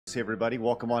see everybody.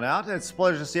 Welcome on out. It's a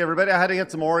pleasure to see everybody. I had to get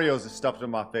some Oreos stuffed in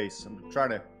my face. I'm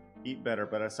trying to eat better,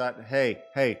 but I thought, hey,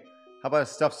 how about I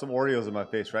stuff some Oreos in my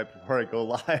face right before I go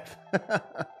live?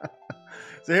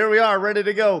 So here we are, ready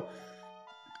to go.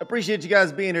 Appreciate you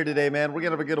guys being here today, man. We're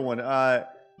going to have a good one.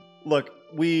 Look,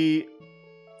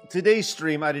 today's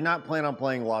stream, I did not plan on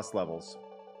playing Lost Levels.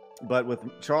 But with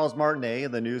Charles Martinet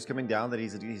and the news coming down that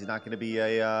he's not going to be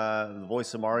the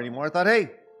voice of Mario anymore, I thought,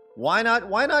 hey, why not?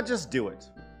 Why not just do it?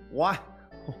 Why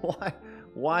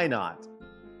not?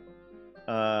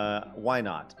 Why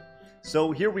not?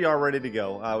 So here we are, ready to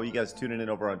go. You guys tuning in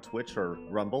over on Twitch or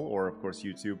Rumble or of course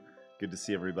YouTube. Good to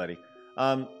see everybody.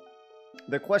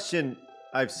 The question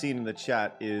I've seen in the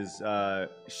chat is,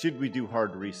 should we do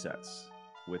hard resets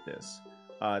with this?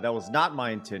 That was not my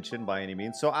intention by any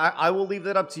means. So I will leave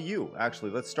that up to you.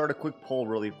 Actually, let's start a quick poll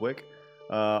really quick.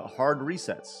 Hard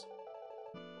resets.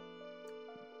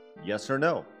 Yes or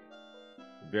no?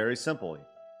 Very simply.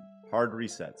 Hard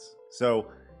resets. So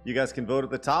you guys can vote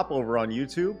at the top over on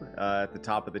YouTube, at the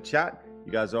top of the chat.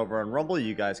 You guys over on Rumble,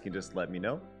 you guys can just let me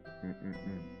know.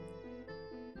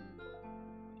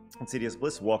 Insidious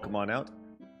Bliss, welcome on out.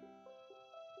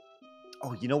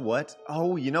 Oh, you know what?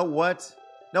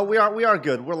 No, we are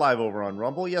good. We're live over on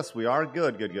Rumble. Yes, we are.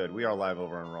 Good. We are live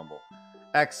over on Rumble.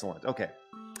 Excellent. Okay.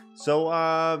 So,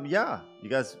 yeah. You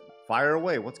guys fire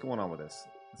away. What's going on with this?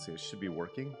 Let's see. It should be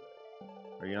working.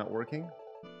 Are you not working?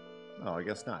 Oh, I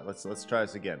guess not. Let's try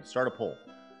this again. Start a poll.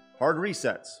 Hard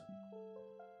resets.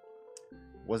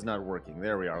 Was not working.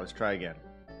 There we are. Let's try again.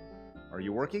 Are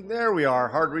you working? There we are.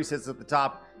 Hard resets at the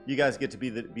top. You guys get to be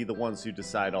the ones who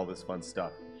decide all this fun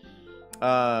stuff.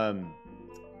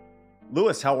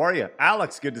 Lewis, how are you?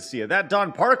 Alex, good to see you. That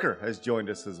Don Parker has joined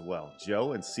us as well.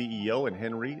 Joe and CEO and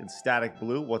Henry and Static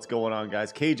Blue. What's going on,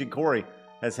 guys? Cage and Corey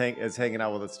is hanging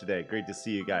out with us today. Great to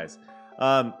see you guys.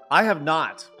 I have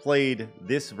not played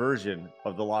this version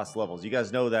of the Lost Levels. You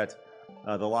guys know that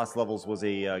the Lost Levels was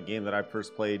a game that I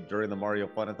first played during the Mario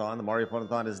Funathon. The Mario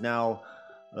Funathon is now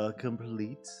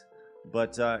complete.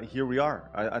 But here we are.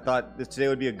 I thought today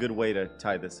would be a good way to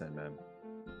tie this in, man.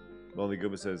 Lonely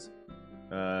Gooba says,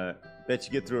 bet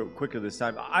you get through it quicker this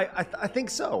time. I think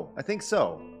so. I think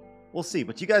so. We'll see.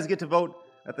 But you guys get to vote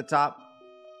at the top.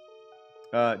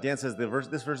 Dan says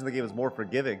this version of the game is more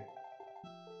forgiving.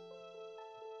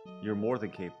 You're more than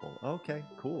capable. Okay,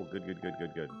 cool.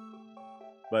 Good.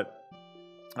 But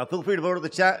feel free to vote at the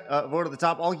chat. Vote at the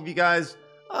top. I'll give you guys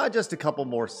just a couple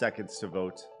more seconds to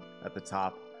vote at the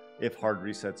top if hard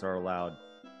resets are allowed.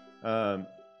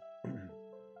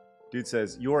 Dude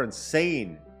says, you're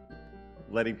insane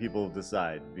letting people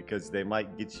decide because they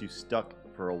might get you stuck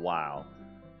for a while.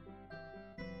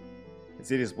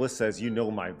 Insidious Bliss says, you know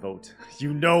my vote.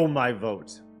 You know my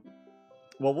vote.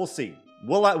 Well, we'll see.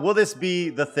 Will this be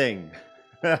the thing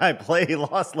that I play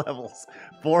Lost Levels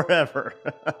forever?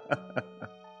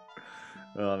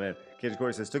 Oh, man. Cage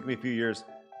Corey says, took me a few years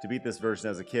to beat this version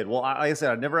as a kid. Well, like I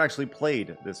said, I've never actually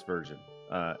played this version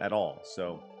at all.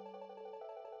 So,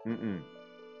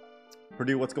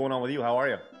 Purdue, what's going on with you? How are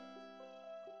you?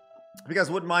 If you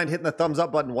guys wouldn't mind hitting the thumbs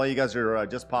up button while you guys are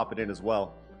just popping in as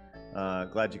well.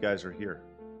 Glad you guys are here.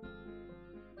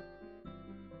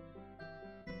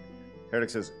 Heretic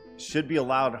says, should be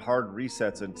allowed hard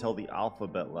resets until the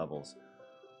alphabet levels.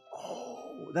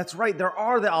 Oh, that's right. There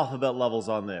are the alphabet levels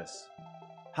on this.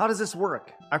 How does this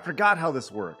work? I forgot how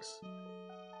this works.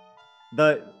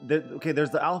 Okay, there's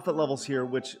the alphabet levels here,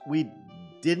 which we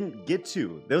didn't get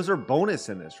to. Those are bonus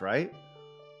in this, right?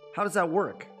 How does that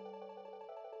work?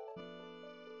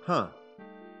 Huh.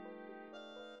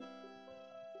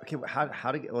 Okay,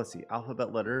 how to get, let's see,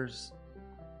 alphabet letters,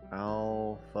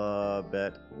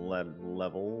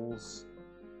 levels,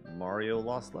 Mario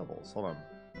Lost Levels. Hold on.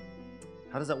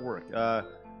 How does that work?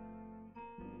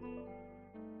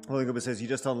 Holy says you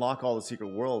just unlock all the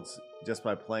secret worlds just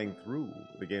by playing through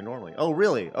the game normally. Oh,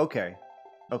 really? Okay.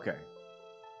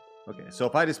 So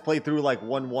if I just play through like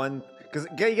 1-1, because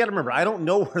you gotta remember, I don't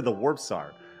know where the warps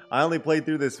are. I only played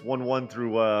through this 1-1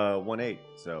 through 1-8.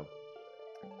 So,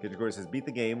 Kid says beat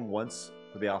the game once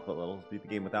for the alphabet levels. Beat the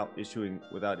game without issuing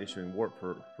warp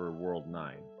for World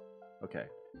 9. Okay.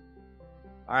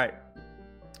 All right.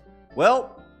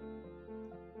 Well.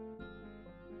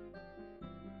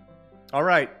 All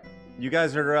right. You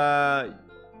guys are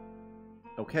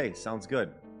okay. Sounds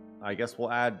good. I guess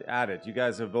we'll add it. You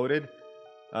guys have voted.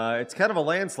 It's kind of a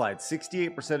landslide.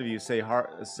 68% of you say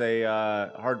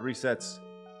hard resets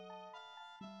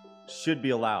should be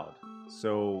allowed.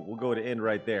 So we'll go to end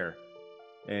right there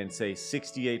and say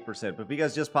 68%. But if you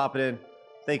guys just pop it in,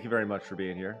 thank you very much for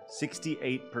being here.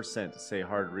 68% say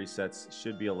hard resets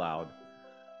should be allowed.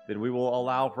 then we will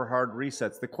allow for hard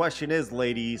resets. The question is,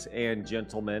 ladies and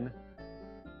gentlemen,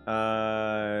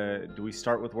 do we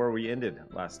start with where we ended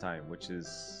last time, which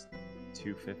is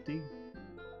 250?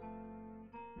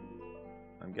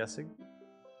 I'm guessing.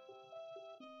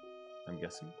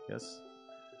 Yes.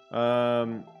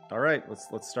 All right,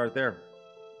 let's start there.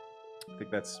 I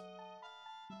think that's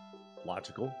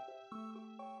logical.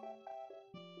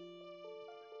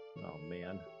 Oh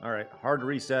man. All right, hard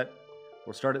reset.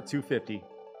 We'll start at 250.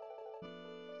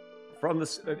 From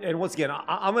this, and once again,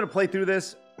 I'm going to play through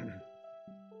this,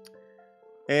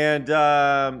 and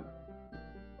well,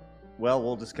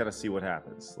 we'll just kind of see what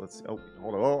happens. Let's. Oh,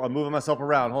 hold on. Oh, I'm moving myself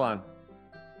around. Hold on.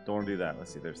 Don't want to do that.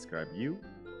 Let's see. There's grab you,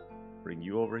 bring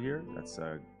you over here. That's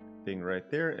a thing right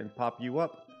there, and pop you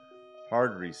up.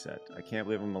 Hard reset. I can't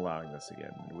believe I'm allowing this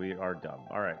again. We are dumb.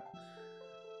 All right.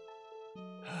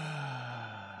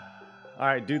 All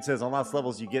right. Dude says on lost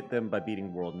levels you get them by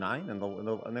beating World 9 and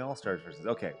the All Stars versus.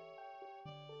 Okay.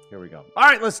 Here we go. All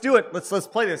right, let's do it. Let's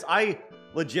play this. I'm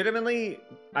sure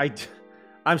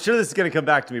this is gonna come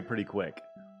back to me pretty quick,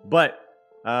 but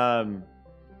I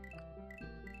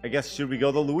guess should we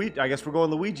go the Luigi? I guess we're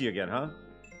going Luigi again, huh?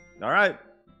 All right.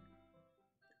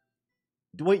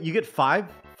 Wait, you get five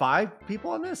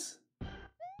people on this?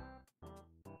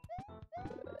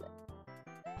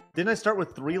 Didn't I start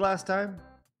with 3 last time?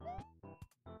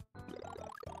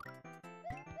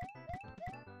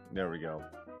 There we go.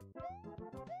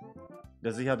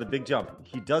 Does he have the big jump?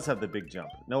 He does have the big jump.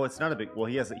 No, it's not a big... Well,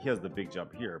 he has the big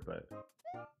jump here, but...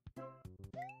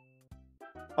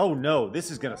 Oh, no. This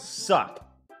is going to suck.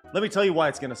 Let me tell you why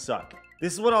it's going to suck.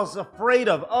 This is what I was afraid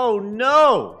of. Oh,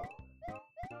 no!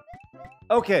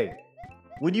 Okay.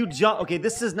 When you jump... Okay,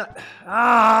 this is not...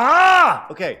 Ah!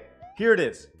 Okay, here it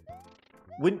is.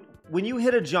 When you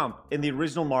hit a jump in the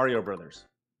original Mario Brothers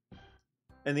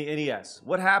and the NES,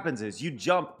 what happens is you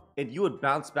jump and you would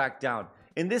bounce back down.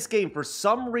 In this game, for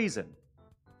some reason,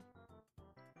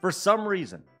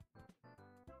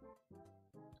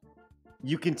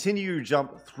 you continue your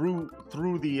jump through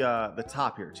the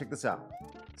top here. Check this out.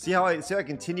 See how I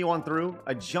continue on through?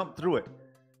 I jump through it.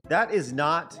 That is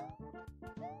not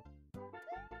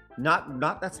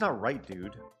that's not right,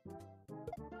 dude.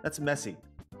 That's messy.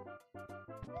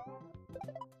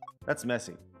 That's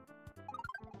messy.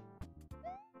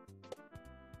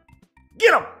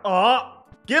 Get him!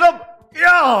 Get him! Yeah,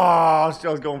 I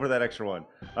was going for that extra one.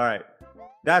 All right,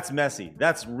 that's messy.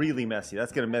 That's really messy.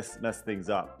 That's gonna mess things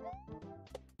up.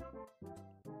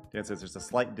 Dan says there's a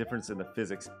slight difference in the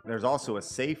physics. There's also a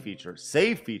save feature.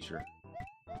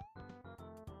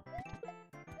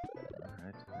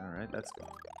 All right.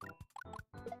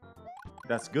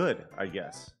 That's good, I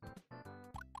guess.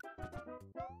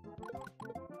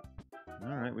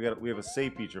 All right, we have a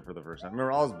save feature for the first time.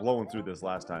 Remember, I was blowing through this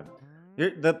last time.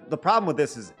 The problem with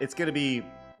this is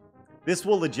this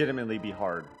will legitimately be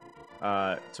hard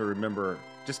to remember.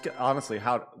 Just honestly,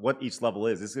 what each level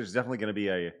is. This is definitely going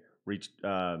to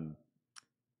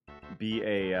be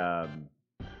a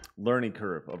learning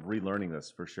curve of relearning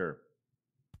this for sure.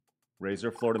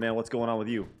 Razor, Florida man, what's going on with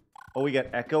you? Oh, we got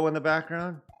echo in the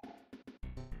background.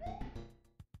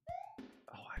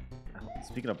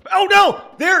 Speaking of, oh no,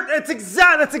 that's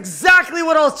exactly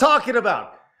what I was talking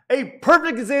about. A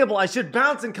perfect example. I should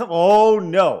bounce and come. Oh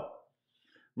no,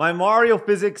 my Mario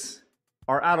physics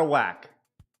are out of whack,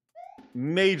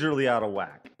 majorly out of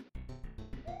whack.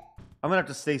 I'm gonna have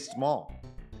to stay small.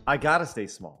 I gotta stay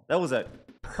small. That was a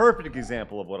perfect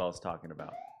example of what I was talking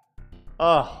about.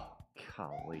 Oh,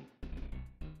 golly,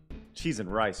 cheese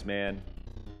and rice, man.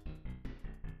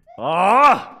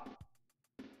 Ah.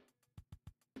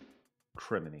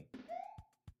 Criminy. All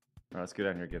right, let's go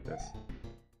down here and get this.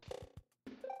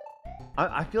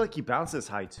 I feel like he bounces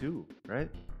high too, right?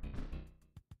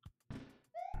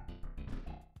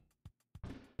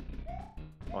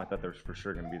 Oh, I thought there was for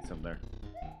sure going to be something there.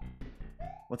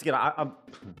 Once again,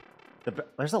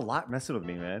 there's a lot messing with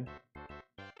me, man.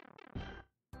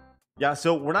 Yeah,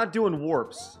 so we're not doing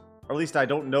warps, or at least I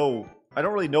don't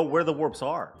really know where the warps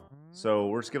are. So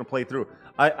we're just going to play through.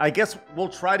 I guess we'll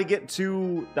try to get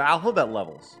to the alphabet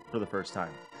levels for the first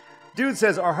time. Dude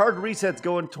says, are hard resets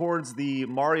going towards the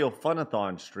Mario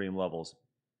Funathon stream levels?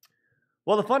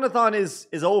 Well, the Funathon is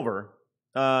over.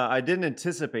 I didn't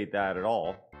anticipate that at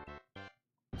all.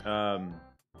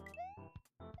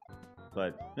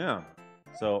 But, yeah.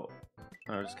 So,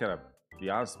 I'll just kind of be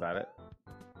honest about it.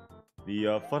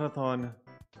 The Funathon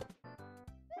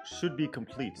should be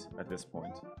complete at this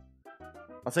point.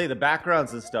 I'll tell you, the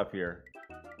backgrounds and stuff here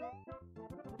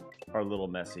are a little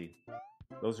messy.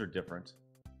 Those are different.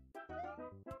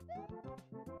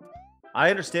 I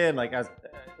understand, like,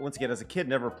 once again, as a kid,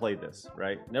 never played this,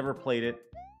 right? Never played it.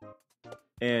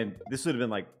 And this would have been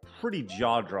like pretty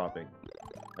jaw-dropping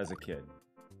as a kid.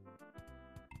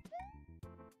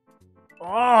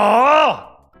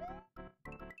 Oh!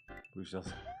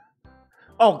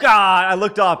 Oh God! I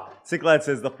looked off. Sinklad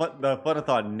says the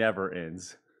fun-a-thon never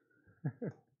ends.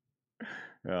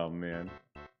 Oh man,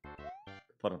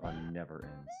 fun-a-thon never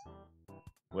ends.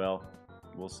 Well,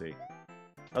 we'll see.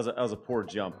 That was a poor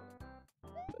jump.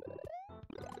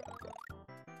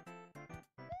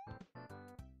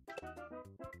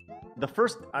 The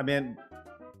first, I mean,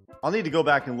 I'll need to go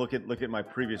back and look at my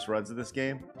previous runs of this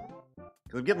game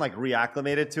because I'm getting like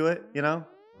reacclimated to it, you know.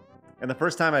 And the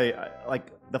first time I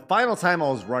like the final time I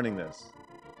was running this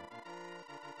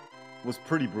was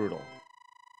pretty brutal.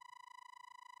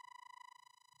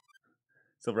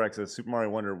 Silver X says Super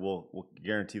Mario Wonder will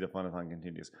guarantee the fun-a-thon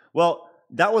continues. Well,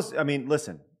 that was, I mean,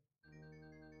 listen.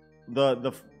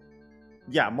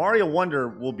 Yeah, Mario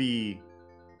Wonder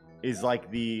is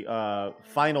like the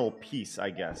final piece,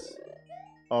 I guess,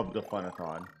 of the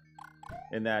fun-a-thon.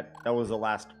 And that was the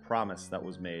last promise that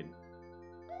was made.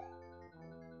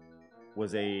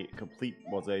 Was a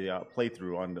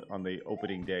playthrough on the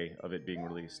opening day of it being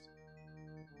released,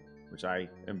 which I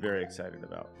am very excited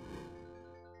about.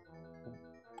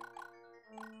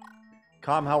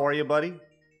 Com, how are you, buddy?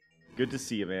 Good to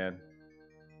see you, man.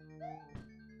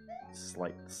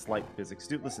 Slight physics,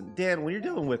 dude. Listen, Dan, when you're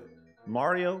dealing with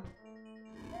Mario,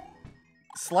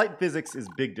 slight physics is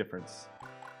big difference.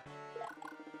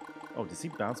 Oh, does he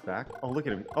bounce back? Oh, look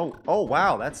at him. Oh,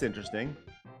 wow, that's interesting.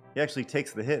 He actually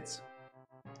takes the hits.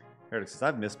 Heretic says,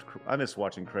 I missed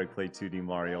watching Craig play 2D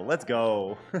Mario. Let's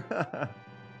go. Well,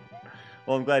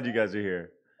 I'm glad you guys are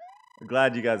here. I'm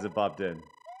glad you guys have popped in.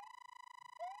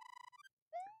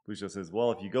 Busho says,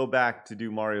 well, if you go back to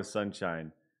do Mario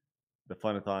Sunshine, the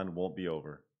fun-a-thon won't be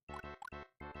over.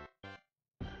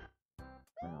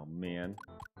 Oh, man.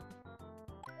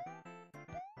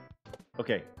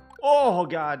 Okay. Oh,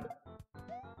 God.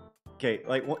 Okay,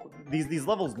 like, these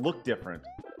levels look different.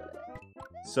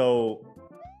 So...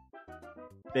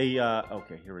 They,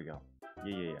 okay, here we go.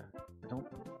 Yeah. I don't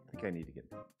think I need to get...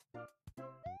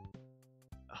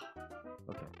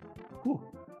 Okay. Whew.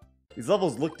 These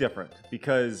levels look different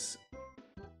because,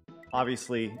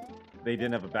 obviously, they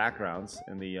didn't have backgrounds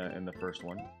in the first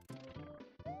one.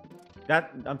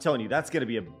 That, I'm telling you, that's gonna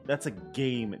be that's a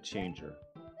game changer.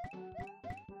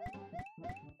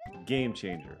 Game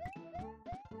changer.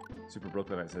 Super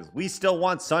Brooklynite says, we still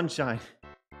want sunshine.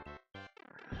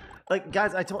 Like,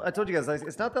 guys, I told you guys,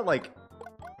 it's not that like,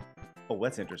 oh,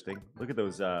 that's interesting. Look at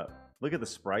those, look at the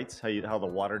sprites, how the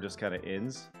water just kind of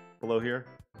ends below here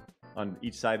on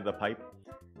each side of the pipe.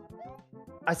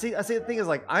 I say the thing is,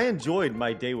 like, I enjoyed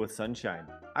my day with sunshine.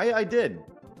 I did.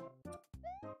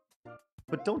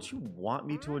 But don't you want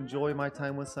me to enjoy my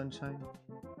time with sunshine,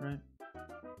 right?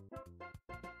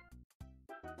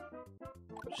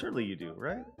 Surely you do,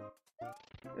 right?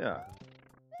 Yeah.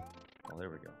 Oh, there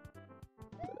we go.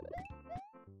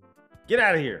 Get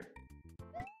out of here!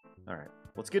 Alright.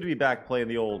 Well, it's good to be back playing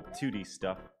the old 2D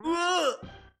stuff.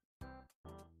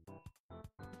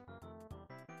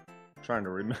 Trying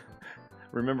to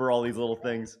remember all these little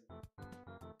things.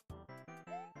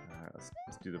 Alright, let's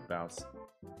do the bounce.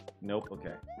 Nope,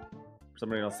 okay. For some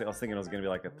reason, I was thinking it was going to be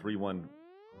like a 3-1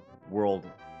 world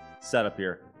setup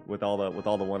here with all the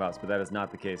 1-ups, but that is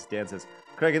not the case. Dan says,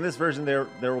 Craig, in this version there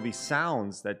will be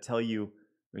sounds that tell you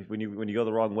when you go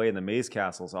the wrong way in the maze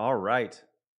castles. All right.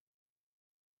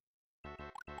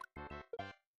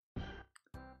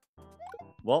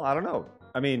 Well, I don't know.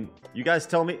 I mean, you guys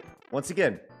tell me. Once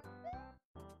again.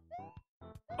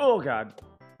 Oh, God.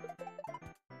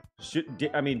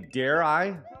 Dare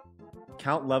I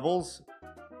count levels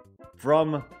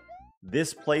from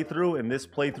this playthrough and this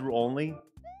playthrough only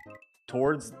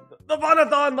towards the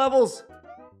fun-a-thon levels?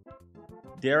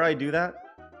 Dare I do that?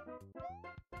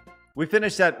 We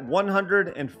finished at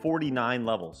 149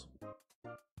 levels.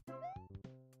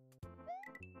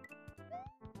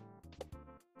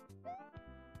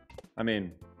 I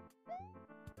mean,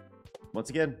 once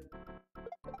again,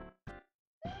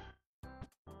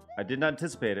 I did not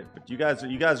anticipate it, but you guys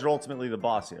are ultimately the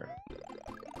boss here.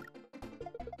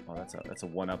 Oh, that's a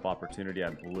 1-up opportunity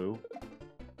I blew.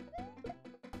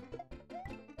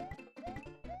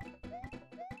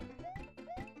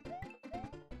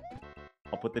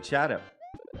 I'll put the chat up.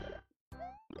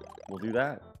 We'll do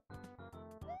that.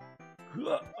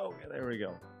 Okay, there we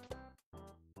go.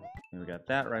 And we got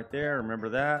that right there. Remember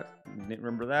that.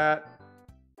 Remember that.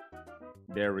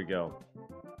 There we go.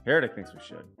 Heretic thinks we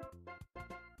should.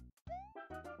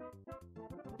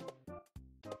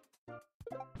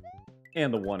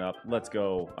 And the 1-up. Let's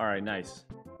go. All right, nice.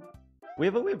 We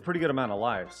have a pretty good amount of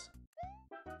lives.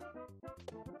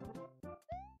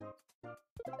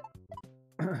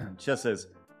 Chess says,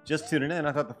 just tuning in.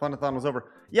 I thought the Funathon was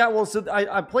over. Yeah, well, so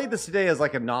I played this today as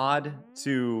like a nod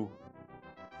to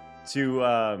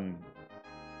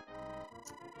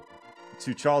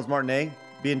Charles Martinet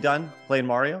being done playing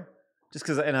Mario, just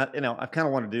because, and I kind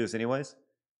of want to do this anyways.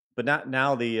 But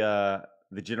now the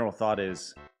general thought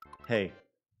is, hey,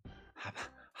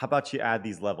 how about you add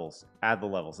these levels? Add the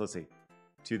levels. Let's see,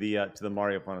 to the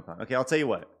Mario Funathon. Okay, I'll tell you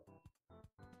what.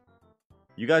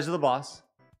 You guys are the boss.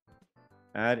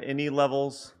 Add any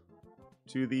levels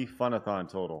to the Funathon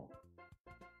total.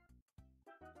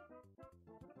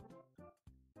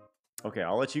 Okay,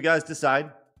 I'll let you guys decide.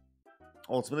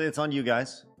 Ultimately, it's on you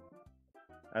guys.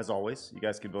 As always, you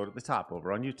guys can vote at the top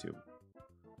over on YouTube.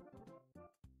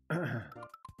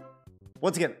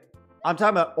 Once again, I'm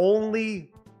talking about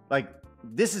only, like,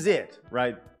 this is it,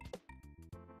 right?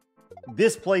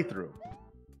 This playthrough.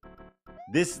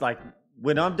 This, like,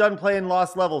 when I'm done playing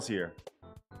Lost Levels here,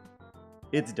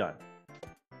 it's done.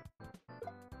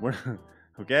 We're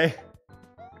okay.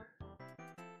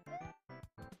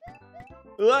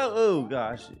 Oh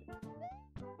gosh.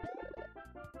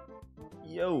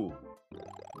 Yo.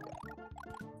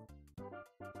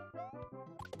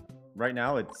 Right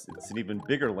now, it's an even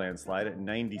bigger landslide at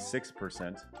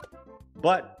 96%.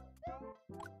 But,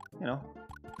 you know,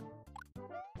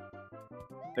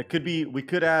 it could be, we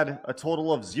could add a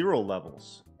total of 0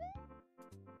 levels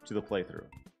to the playthrough.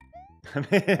 I mean,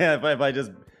 if I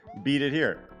just beat it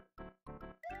here.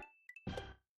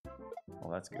 Well,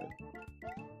 that's good.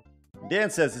 Dan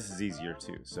says this is easier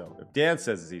too, so if Dan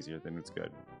says it's easier, then it's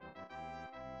good.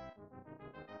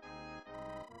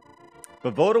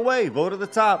 But vote away, vote at the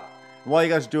top. And while you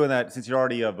guys are doing that, since you're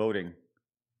already voting,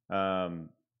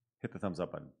 hit the thumbs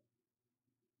up button.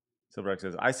 Silverx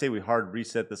says, I say we hard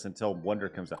reset this until Wonder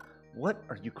comes out. What?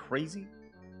 Are you crazy?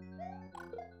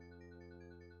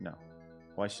 No.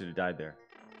 Well, I should have died there.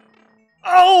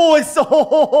 Oh, it's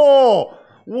so...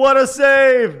 What a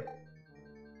save!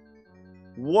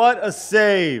 What a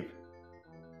save!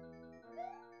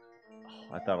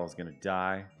 Oh, I thought I was going to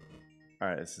die. All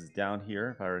right, this is down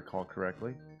here, if I recall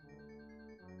correctly.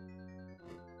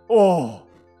 Oh!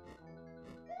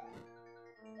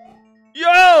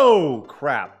 Yo!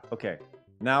 Crap. Okay.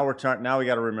 Now we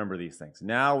got to remember these things.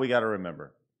 Now we got to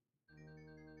remember.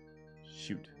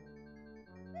 Shoot.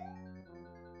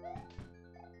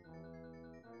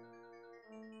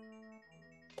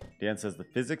 Dan says the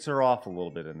physics are off a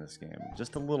little bit in this game.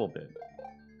 Just a little bit.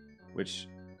 Which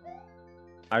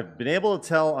I've been able to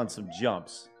tell on some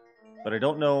jumps. But I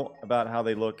don't know about how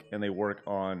they look and they work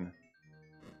on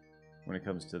when it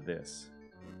comes to this.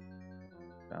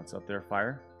 Bounce up there,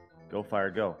 fire. Go, fire,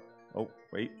 go. Oh,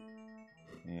 wait.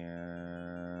 And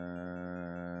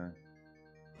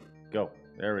go.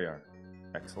 There we are.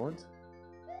 Excellent.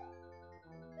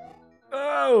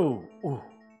 Oh! Ooh.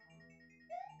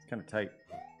 It's kind of tight.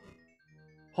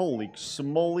 Holy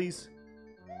smolies.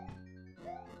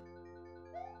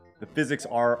 The physics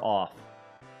are off.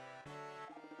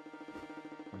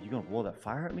 Are you gonna blow that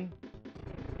fire at me?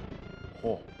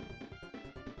 Oh.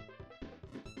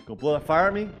 Go blow that fire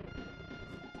at me?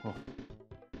 Oh.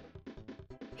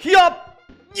 Yup!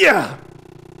 Yeah!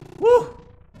 Woo! Oh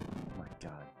my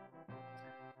god.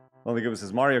 I don't think it was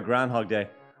his Mario Groundhog Day.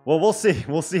 Well, we'll see.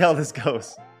 We'll see how this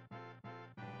goes.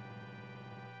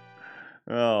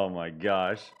 Oh my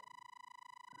gosh.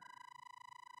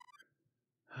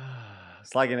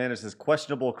 Slagan Anderson says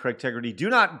questionable correctegrity. Do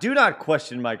not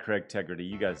question my correctegrity.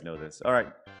 You guys know this. All right.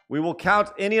 We will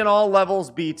count any and all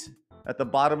levels beat at the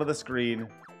bottom of the screen.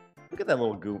 Look at that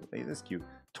little goop. Hey, this is cute.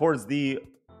 Towards the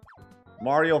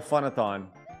Mario Funathon.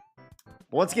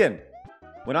 Once again,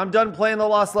 when I'm done playing the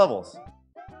Lost Levels,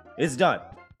 it's done.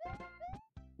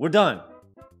 We're done.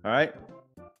 All right.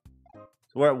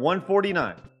 So we're at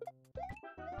 149.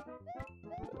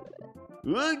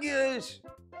 Oh gosh.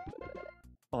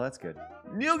 Oh, that's good.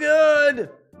 New good.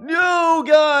 New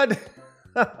good.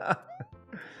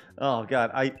 Oh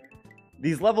god,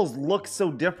 these levels look so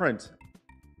different.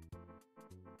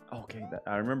 Okay,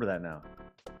 I remember that now.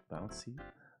 Bouncy,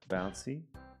 bouncy,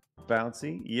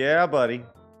 bouncy. Yeah, buddy.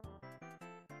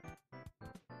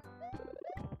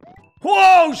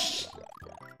 Whoa!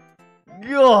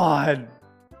 God.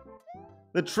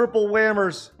 The triple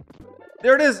whammers.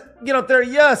 There it is. Get up there.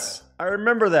 Yes. I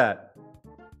remember that.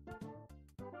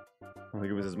 I think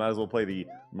it was just might as well play the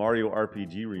Mario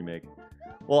RPG remake.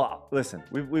 Well, listen,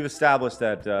 we've established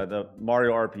that the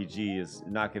Mario RPG is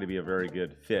not going to be a very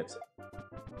good fit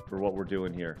for what we're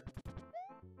doing here.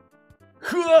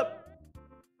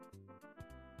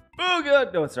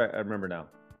 No, it's right. I remember now.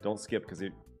 Don't skip because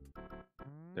it...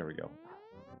 There we go.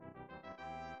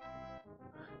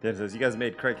 Dan says, you guys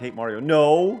made Craig hate Mario.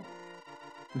 No!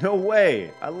 No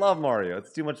way! I love Mario.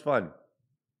 It's too much fun.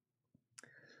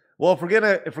 Well, if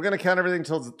we're gonna count everything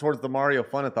towards the Mario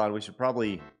Funathon, we should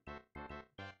probably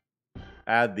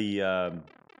add the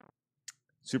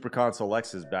Super Console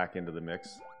X's back into the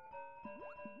mix.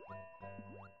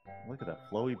 Look at that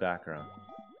flowy background.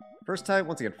 First time,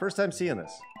 once again, first time seeing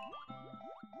this.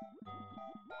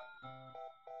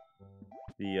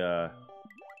 The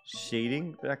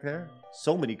shading back there,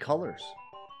 so many colors.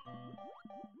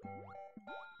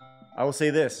 I will say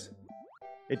this: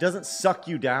 it doesn't suck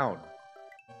you down.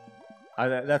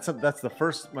 That's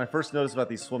my first notice about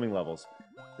these swimming levels.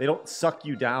 They don't suck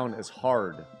you down as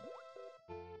hard,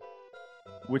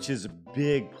 which is a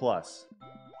big plus.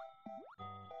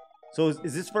 So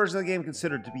is this version of the game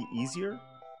considered to be easier?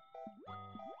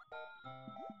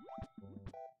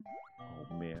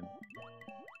 Oh man,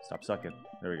 stop sucking.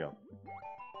 There we go.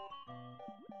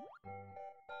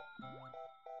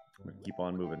 I'm gonna keep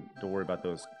on moving. Don't worry about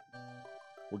those.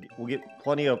 We'll get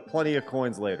plenty of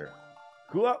coins later.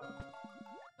 Go up.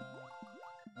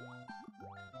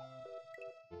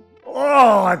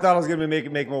 Oh, I thought I was gonna be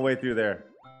making my way through there.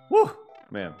 Woo,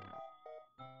 man.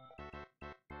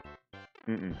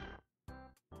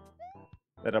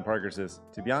 That Parker says,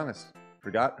 to be honest,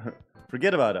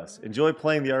 forget about us. Enjoy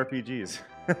playing the RPGs.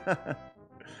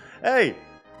 Hey,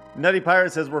 Nutty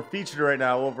Pirate says we're featured right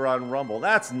now over on Rumble.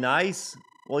 That's nice.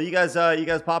 Well, you guys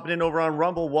popping in over on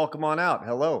Rumble, welcome on out.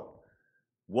 Hello.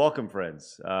 Welcome,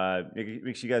 friends.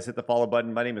 Make sure you guys hit the follow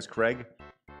button. My name is Craig.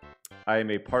 I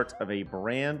am a part of a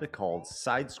brand called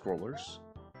Side Scrollers.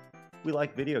 We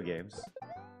like video games.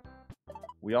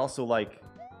 We also like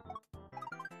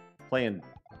playing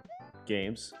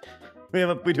games.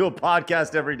 We do a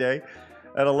podcast every day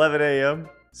at 11 a.m.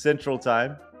 Central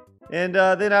Time. And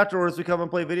then afterwards, we come and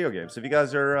play video games. So if you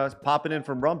guys are popping in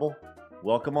from Rumble,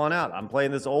 welcome on out. I'm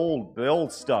playing the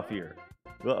old stuff here.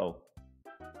 Uh-oh.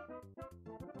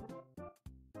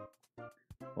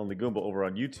 Only Goomba over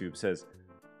on YouTube says,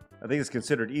 I think it's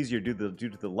considered easier due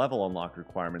to the level unlock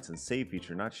requirements and save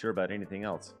feature. Not sure about anything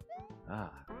else.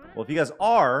 Ah. Well, if you guys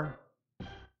are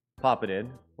popping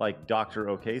in, like Dr.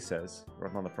 OK says,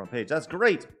 right on the front page, that's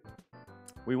great.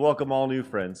 We welcome all new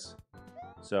friends.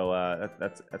 So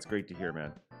that's great to hear,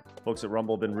 man. Folks at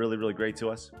Rumble have been really, really great to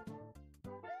us.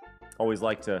 Always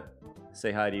like to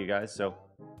say hi to you guys, so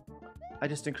I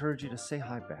just encourage you to say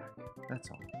hi back. That's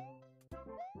all.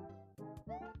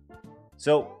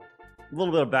 So, a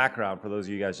little bit of background for those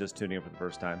of you guys just tuning in for the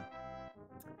first time.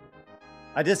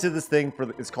 I just did this thing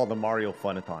it's called the Mario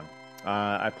Funathon.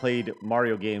 I played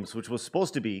Mario games, which was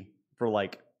supposed to be for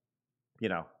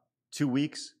 2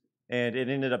 weeks, and it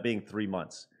ended up being 3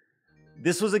 months.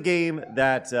 This was a game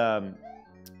that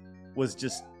was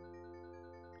just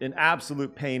an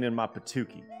absolute pain in my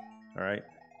patookie. All right,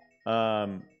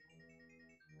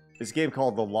 this game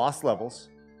called The Lost Levels,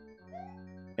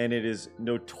 and it is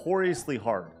notoriously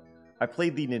hard. I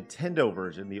played the Nintendo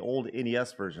version, the old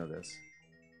NES version of this.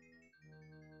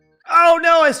 Oh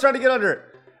no, I was trying to get under it.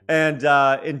 And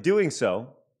in doing so,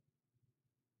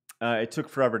 it took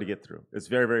forever to get through. It's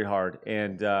very, very hard.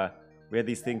 And we had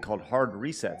these things called hard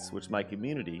resets, which my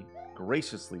community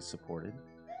graciously supported,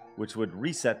 which would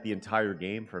reset the entire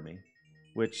game for me,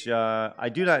 which I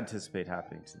do not anticipate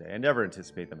happening today. I never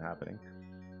anticipate them happening.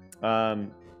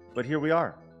 But here we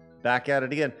are, back at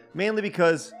it again, mainly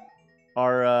because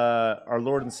our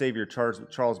Lord and Savior,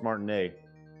 Charles Martinet,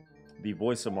 the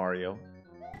voice of Mario,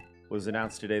 was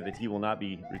announced today that he will not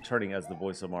be returning as the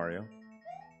voice of Mario.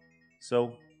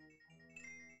 So,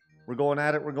 we're going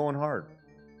at it, we're going hard.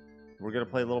 We're going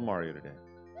to play a little Mario today.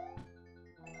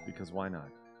 Because why not?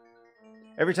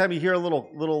 Every time you hear a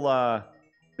little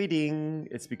beating,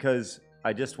 it's because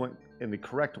I just went in the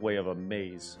correct way of a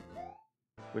maze,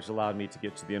 which allowed me to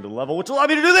get to the end of the level, which allowed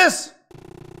me to do this!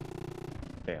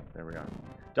 Bam, there we are.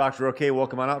 Dr. OK,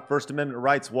 welcome on out. First Amendment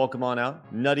Rights, welcome on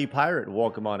out. Nutty Pirate,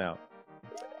 welcome on out.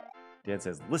 Dan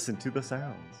says, listen to the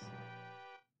sounds.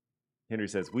 Henry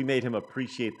says, we made him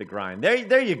appreciate the grind.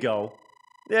 There you go.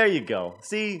 There you go.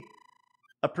 See?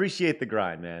 Appreciate the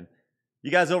grind, man.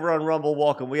 You guys over on Rumble,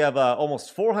 welcome. We have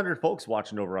almost 400 folks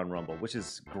watching over on Rumble, which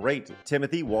is great.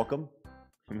 Timothy, welcome.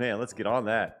 Man, let's get on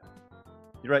that.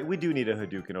 You're right, we do need a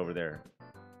Hadouken over there.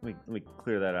 Let me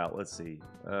clear that out. Let's see.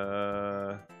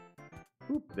 There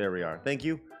we are. Thank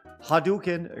you.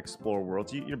 Hadouken, Explore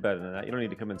Worlds. You're better than that. You don't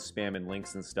need to come and spam in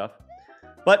links and stuff.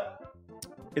 But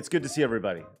it's good to see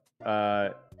everybody.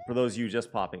 For those of you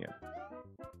just popping in.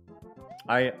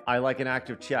 I like an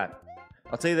active chat.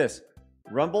 I'll tell you this.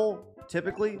 Rumble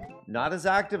typically not as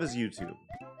active as YouTube.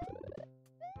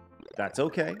 That's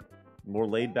okay. More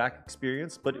laid back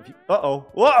experience. But if you,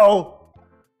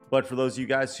 But for those of you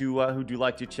guys who do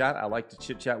like to chat, I like to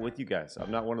chit chat with you guys. I'm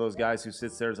not one of those guys who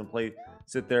sit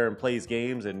there and plays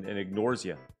games and ignores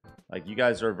you. Like, you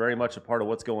guys are very much a part of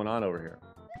what's going on over here.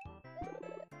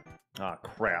 Ah,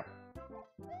 crap.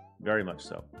 Very much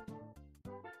so.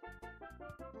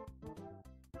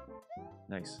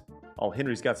 Nice. Oh,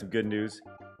 Henry's got some good news.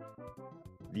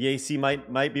 The AC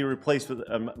might be replaced with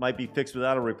might be fixed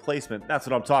without a replacement. That's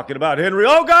what I'm talking about, Henry.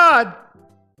 Oh God!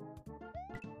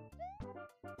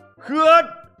 Good.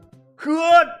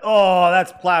 Oh,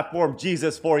 that's platform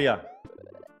Jesus for you.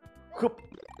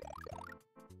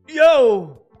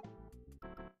 Yo.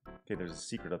 Okay, there's a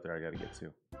secret up there I gotta get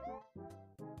to.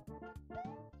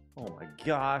 Oh my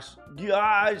gosh.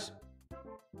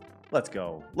 Let's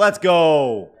go.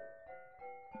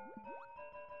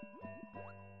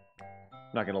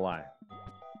 Not gonna lie.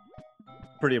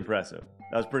 Pretty impressive.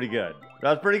 That was pretty good.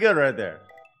 Right there.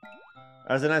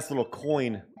 That was a nice little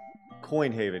coin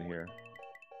haven here.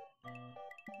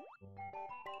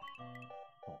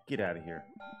 Oh, get out of here.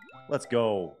 Let's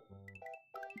go.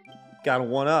 Got a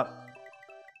 1-up.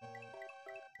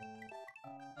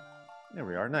 There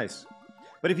we are. Nice.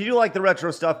 But if you do like the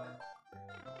retro stuff,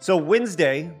 so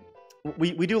Wednesday,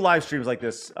 we do live streams like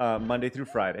this Monday through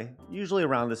Friday, usually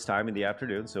around this time in the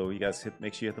afternoon. So you guys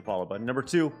make sure you hit the follow button. Number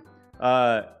 2,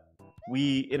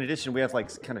 in addition, we have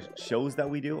like kind of shows that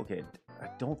we do. Okay, I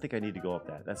don't think I need to go up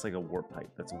that. That's like a warp pipe.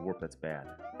 That's a warp that's bad.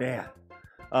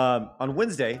 On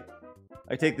Wednesday,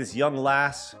 I take this young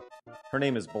lass. Her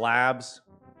name is Blabs.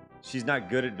 She's not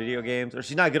good at video games, or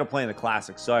she's not good at playing the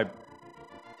classics. So I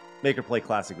make her play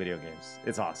classic video games.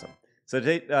 It's awesome. So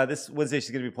today, this Wednesday,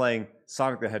 she's going to be playing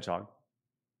Sonic the Hedgehog.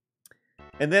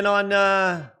 And then on,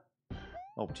 oh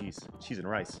geez, cheese and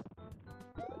rice.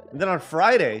 And then on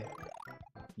Friday,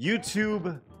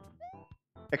 YouTube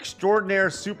extraordinaire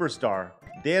superstar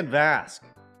Dan Vasc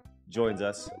joins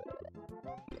us.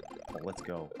 Oh, let's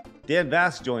go. Dan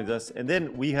Vasc joins us, and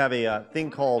then we have a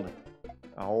thing called,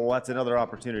 oh, that's another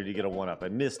opportunity to get a 1-up. I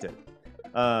missed it.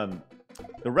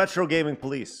 The Retro Gaming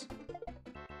Police.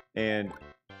 And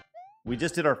we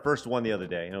just did our first one the other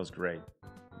day, and it was great.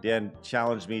 Dan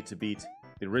challenged me to beat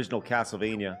the original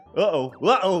Castlevania.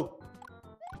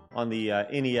 On the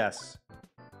NES.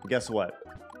 And guess what?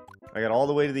 I got all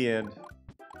the way to the end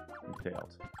and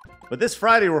failed. But this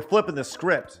Friday, we're flipping the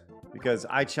script because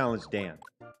I challenged Dan.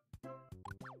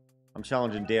 I'm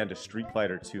challenging Dan to Street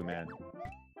Fighter 2, man.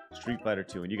 Street Fighter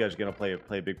 2, and you guys are going to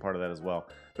play a big part of that as well.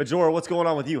 But Jorah, what's going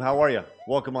on with you? How are you?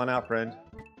 Welcome on out, friend.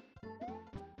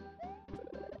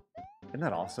 Isn't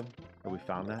that awesome that we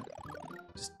found that?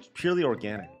 Just purely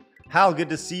organic. Hal, good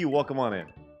to see you. Welcome on in.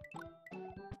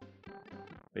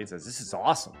 Bane says, this is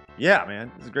awesome. Yeah,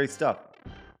 man. This is great stuff.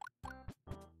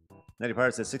 Natty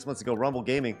Pirate says, 6 months ago, Rumble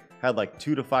Gaming had like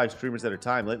 2 to 5 streamers at a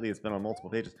time. Lately, it's been on multiple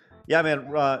pages. Yeah,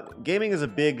 man. Gaming is a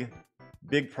big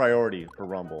priority for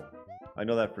Rumble. I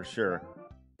know that for sure.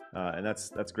 And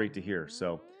that's great to hear.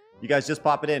 So you guys just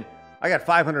pop it in. I got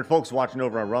 500 folks watching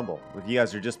over on Rumble. If you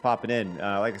guys are just popping in,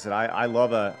 like I said, I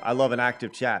love an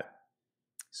active chat.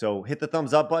 So hit the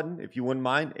thumbs up button if you wouldn't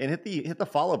mind, and hit the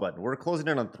follow button. We're closing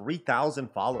in on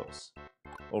 3,000 follows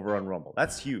over on Rumble.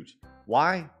 That's huge.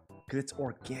 Why? Because it's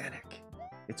organic.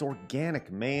 It's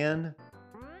organic, man.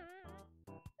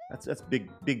 That's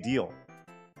big deal.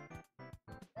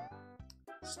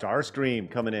 Starscream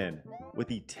coming in with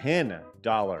the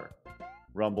 $10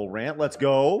 Rumble rant. Let's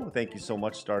go. Thank you so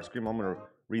much, Starscream. I'm going to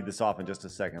read this off in just a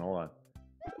second. Hold on.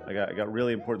 I got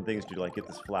really important things to do, like get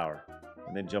this flower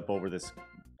and then jump over this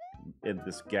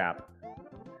gap.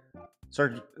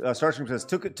 Starscream says,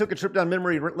 took a trip down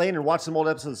memory lane and watched some old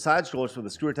episodes of Side Scrollers from the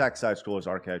Screw Attack Side Scrollers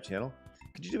archive channel.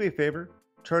 Could you do me a favor?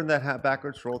 Turn that hat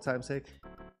backwards for old time's sake.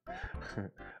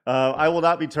 I will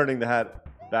not be turning the hat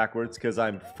backwards because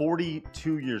I'm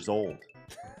 42 years old.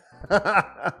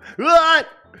 What?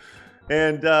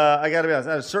 And I gotta be honest,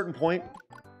 at a certain point,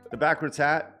 the backwards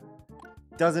hat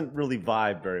doesn't really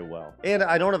vibe very well. And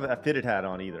I don't have a fitted hat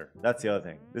on either. That's the other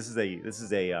thing. This is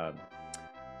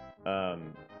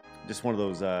just one of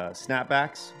those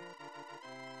snapbacks.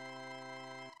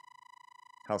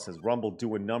 Hal says, Rumble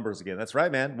doing numbers again. That's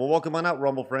right, man. Well, welcome on out,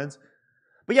 Rumble friends.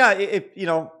 But yeah, if you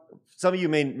know, some of you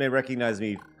may recognize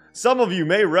me. Some of you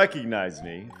may recognize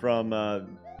me from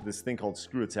this thing called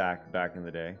Screw Attack back in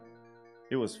the day.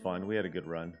 It was fun. We had a good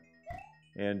run.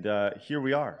 And here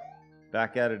we are,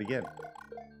 back at it again.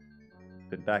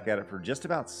 Been back at it for just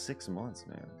about 6 months,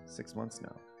 man. 6 months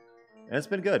now. And it's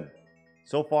been good.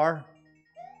 So far.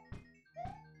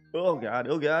 Oh, God.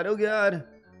 Oh, God. Oh, God.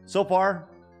 So far,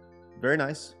 very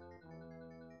nice.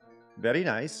 Very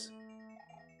nice.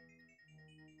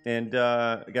 And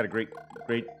I got a great...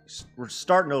 We're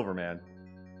starting over, man.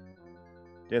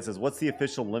 Dan says, what's the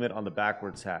official limit on the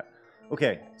backwards hat?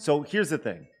 Okay, so here's the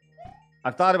thing.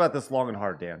 I've thought about this long and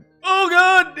hard, Dan. Oh,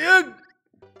 God, dude!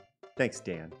 Thanks,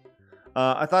 Dan.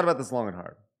 I thought about this long and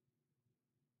hard.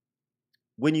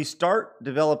 When you start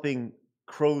developing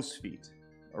crow's feet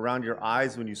around your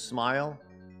eyes when you smile,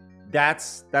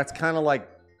 that's kind of like...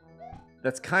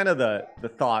 That's kind of the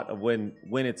thought of when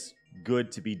it's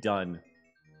good to be done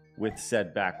with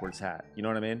said backwards hat. You know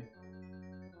what I mean?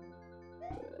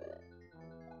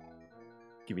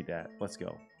 Give me that. Let's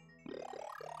go.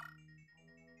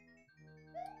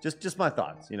 Just my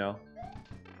thoughts, you know?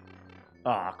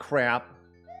 Ah, crap.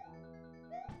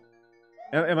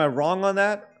 Am I wrong on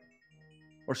that?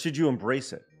 Or should you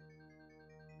embrace it?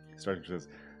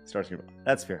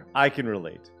 That's fair. I can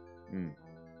relate.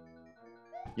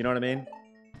 You know what I mean?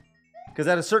 Because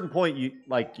at a certain point, you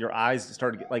like your eyes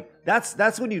start to get like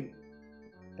that's when you.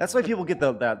 That's why people get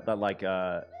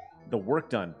the work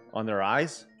done on their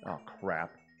eyes. Oh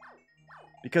crap!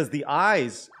 Because the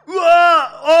eyes.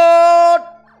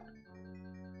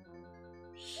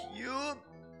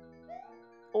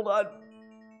 Hold on.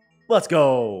 Let's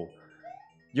go.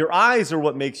 Your eyes are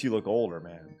what makes you look older,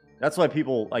 man. That's why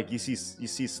people like you see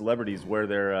celebrities wear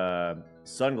their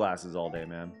sunglasses all day,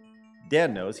 man.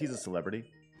 Dan knows he's a celebrity,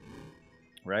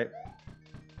 right?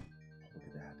 Look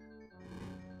at that.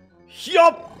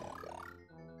 Yup.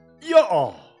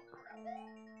 Oh,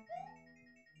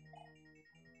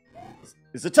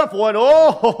 it's a tough one.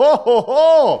 Oh, ho, ho, ho,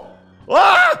 ho.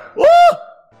 Ah! Oh!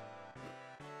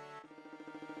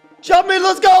 Jump in.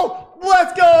 Let's go.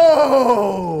 Let's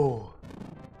go.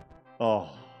 Oh.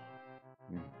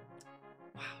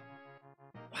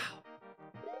 Wow.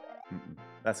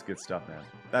 That's good stuff, man.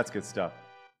 That's good stuff.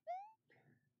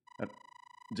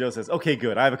 Joe says, okay,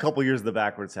 good. I have a couple years of the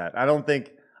backwards hat. I don't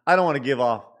want to give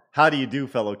off how do you do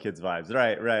fellow kids vibes.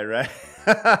 Right.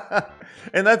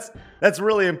 And that's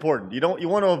really important. You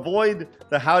want to avoid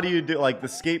the how do you do, like the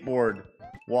skateboard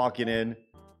walking in.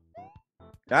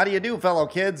 How do you do fellow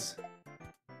kids?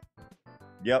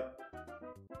 Yep.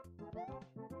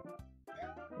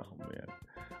 Oh man.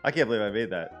 I can't believe I made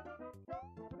that.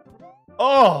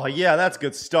 Oh yeah, that's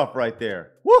good stuff right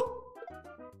there. Woo!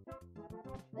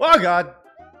 Oh God.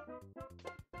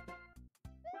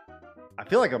 I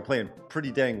feel like I'm playing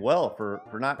pretty dang well for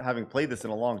not having played this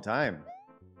in a long time.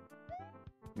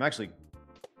 I'm actually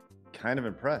kind of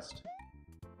impressed.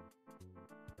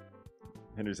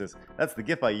 Henry says, that's the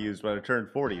GIF I used when I turned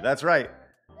 40. That's right.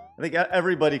 I think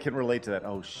everybody can relate to that.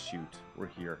 Oh, shoot. We're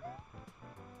here.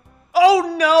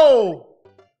 Oh, no!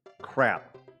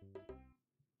 Crap.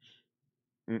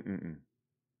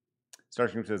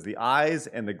 Starstream says, the eyes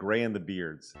and the gray in the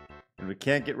beards. And we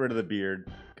can't get rid of the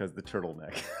beard because the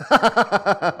turtleneck.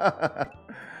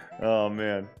 Oh,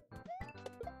 man.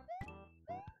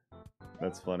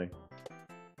 That's funny.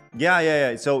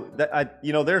 Yeah. So,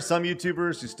 there's some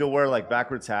YouTubers who still wear, like,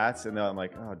 backwards hats. And I'm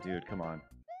like, oh, dude, come on.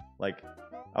 Like,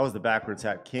 I was the backwards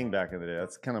hat king back in the day. That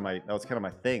was kind of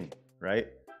my thing, right?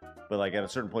 But, like, at a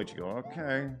certain point, you go,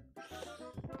 okay.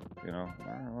 You know,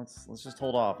 let's just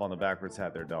hold off on the backwards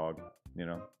hat there, dog. You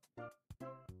know?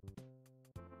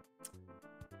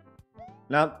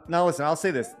 Now listen, I'll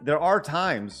say this. There are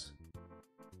times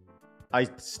I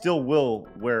still will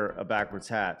wear a backwards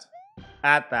hat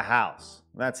at the house.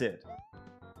 That's it.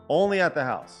 Only at the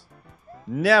house.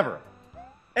 Never,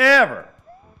 ever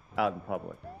out in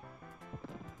public.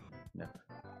 Never.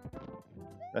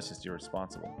 That's just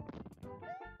irresponsible.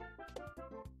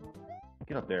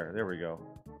 Get up there. There we go.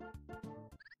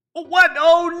 Oh, what?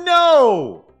 Oh,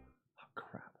 no! Oh,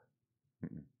 crap.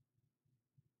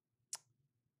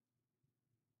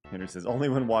 Henry says, only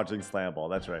when watching Slam Ball.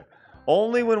 That's right.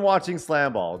 Only when watching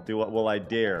Slam Ball will I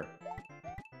dare.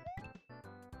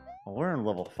 Oh, we're on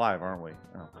level 5, aren't we?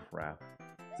 Oh, crap.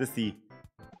 Is this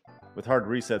with hard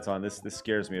resets on, this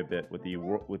scares me a bit with the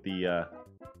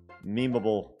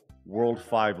memeable World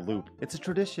 5 loop. It's a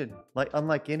tradition,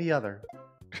 unlike any other.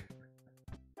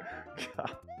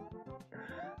 God.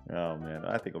 Oh, man.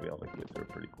 I think we'll be able to get through it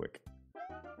pretty quick.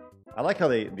 I like how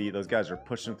those guys are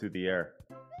pushing through the air.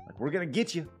 Like, we're going to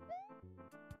get you.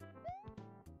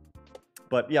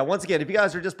 But, yeah, once again, if you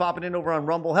guys are just popping in over on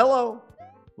Rumble, hello.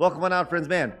 Welcome on out, friends.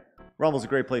 Man, Rumble's a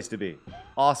great place to be.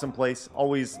 Awesome place.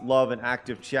 Always love an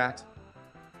active chat.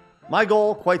 My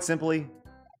goal, quite simply,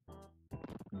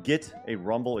 get a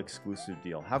Rumble exclusive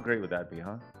deal. How great would that be,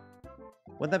 huh?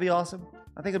 Wouldn't that be awesome?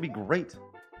 I think it'd be great.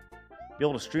 Be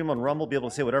able to stream on Rumble, be able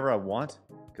to say whatever I want,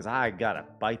 because I gotta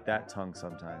bite that tongue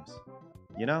sometimes.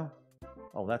 You know?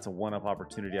 Oh, that's a one-up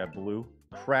opportunity I blew.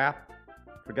 Crap.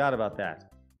 Forgot about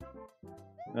that.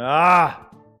 Ah!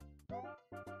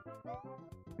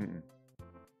 Mm-mm.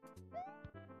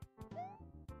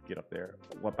 Get up there.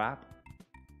 What bap?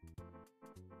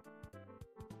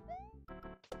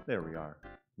 There we are.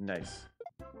 Nice.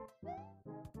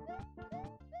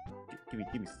 Give me.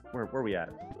 Where are we at?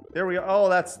 There we are. Oh,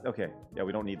 that's okay. Yeah,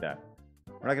 we don't need that.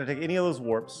 We're not gonna take any of those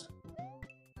warps.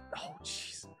 Oh,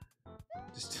 jeez.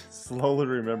 Just slowly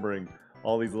remembering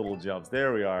all these little jumps.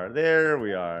 There we are. There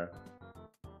we are.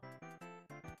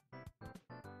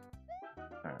 All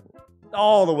right.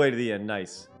 All the way to the end.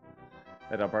 Nice.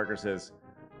 That Parker says,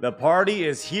 "The party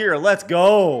is here. Let's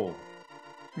go."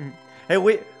 Hey,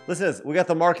 wait. Listen to this. We got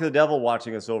the Mark of the Devil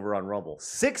watching us over on Rumble.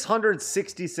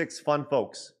 666 fun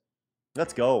folks.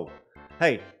 Let's go.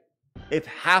 Hey, if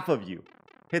half of you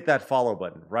hit that follow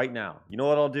button right now, you know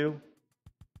what I'll do?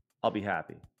 I'll be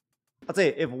happy. I'll tell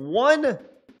you, if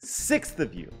 1/6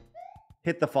 of you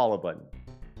hit the follow button,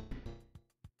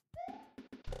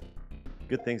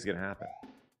 good things are going to happen.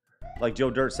 Like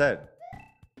Joe Dirt said,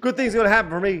 good things are going to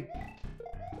happen for me.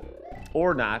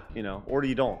 Or not, you know, or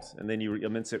you don't. And then you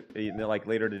immense it, like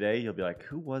later today, you'll be like,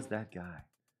 who was that guy?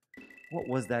 What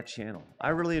was that channel? I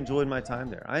really enjoyed my time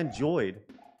there. I enjoyed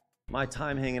my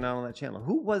time hanging out on that channel.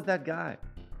 Who was that guy?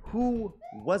 Who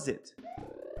was it?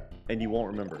 And you won't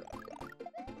remember.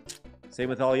 Same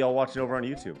with all y'all watching over on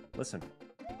YouTube. Listen,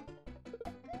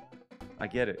 I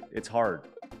get it. It's hard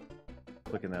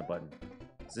clicking that button.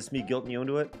 Is this me guilting you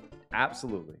into it?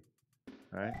 Absolutely.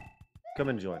 All right? Come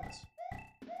and join us.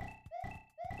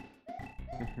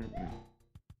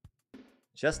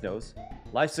 Chest knows.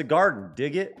 Life's a garden.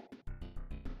 Dig it?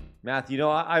 Matthew, you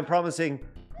know, I'm promising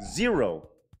 0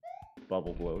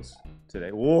 bubble blows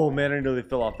today. Whoa, man, I didn't know they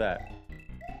fell off that.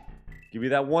 Give me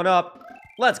that one up.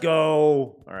 Let's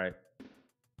go. All right.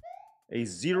 A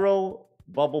 0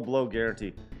 bubble blow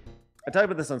guarantee. I talked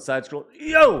about this on Side Scroll.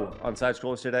 On Side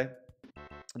Scrollers today.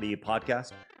 The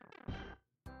podcast.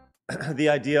 The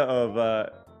idea of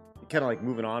kind of like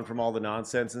moving on from all the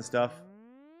nonsense and stuff.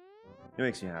 It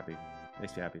makes me happy.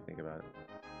 Makes me happy to think about it.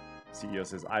 CEO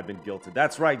says, I've been guilted.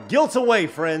 That's right. Guilt away,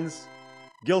 friends.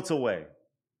 Guilt away.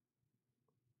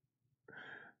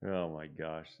 Oh, my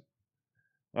gosh.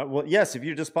 Well, yes, if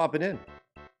you're just popping in,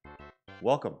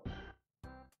 welcome.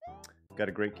 Got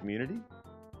a great community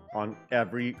on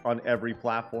every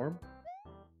platform.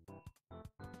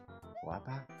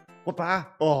 Whapa.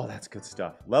 Oh, that's good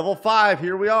stuff. Level 5,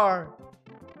 here we are.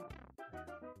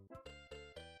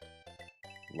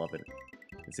 Loving it.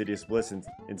 Insidious Bliss and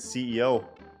CEO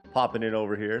popping in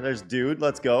over here. There's Dude,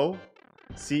 let's go.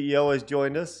 CEO has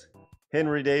joined us.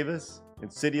 Henry Davis,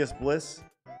 Insidious Bliss.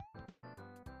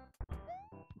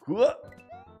 But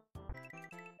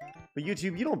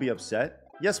YouTube, you don't be upset.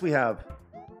 Yes, we have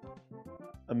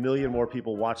 1 million more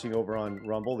people watching over on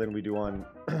Rumble than we do on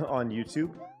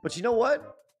YouTube. But you know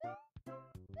what?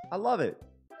 I love it.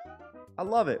 I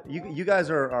love it. You guys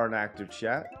are an active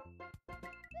chat.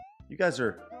 You guys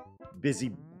are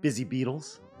busy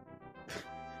Beatles.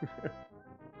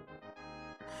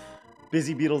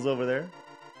 Busy Beatles over there.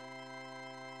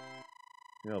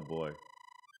 Oh boy.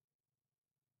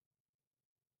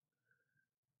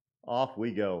 Off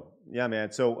we go. Yeah,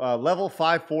 man. So level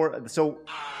 5-4. So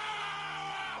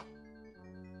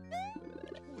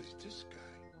who is this guy?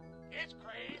 It's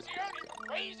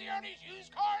Crazy Ernie's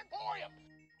used car emporium.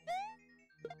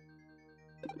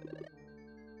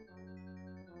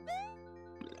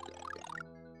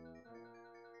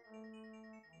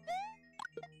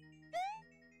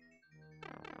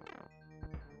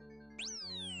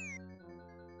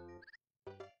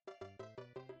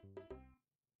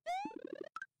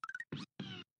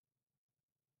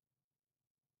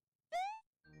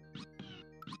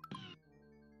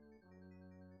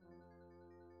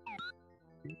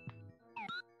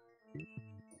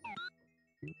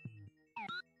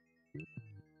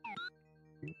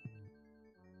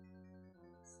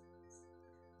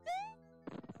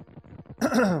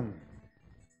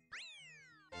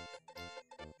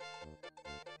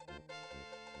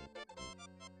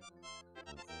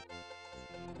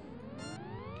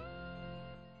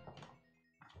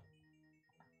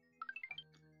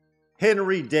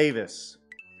 Henry Davis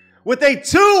with a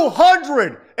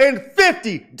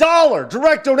 $250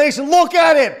 direct donation. Look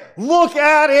at it. Look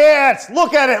at it.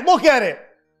 Look at it. Look at it.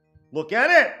 Look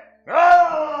at it.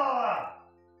 Ah!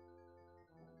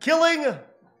 Killing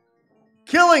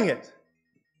it.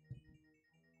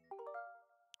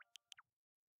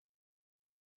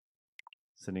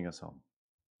 Sending us home.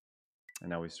 And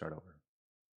now we start over.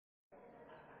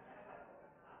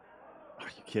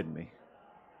 you kidding me?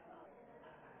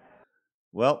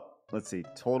 Well, let's see.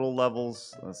 Total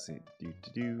levels. Let's see.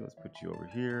 Let's put you over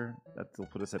here. That'll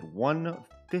put us at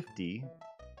 150.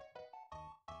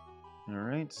 All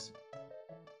right.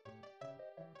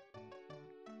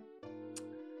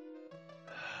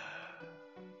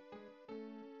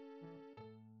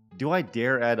 Do I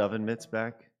dare add oven mitts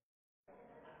back?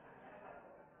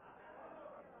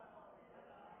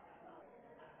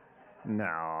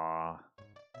 Nah.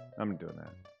 I'm doing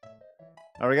that.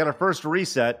 All right, we got our first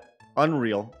reset.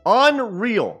 Unreal.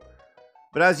 Unreal!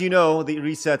 But as you know, the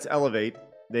resets elevate.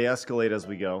 They escalate as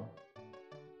we go.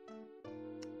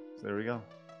 So there we go.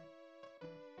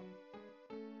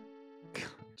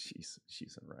 Jeez,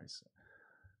 cheese and rice.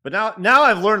 But now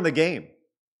I've learned the game.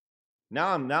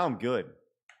 Now I'm good.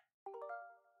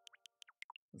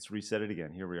 Let's reset it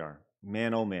again. Here we are.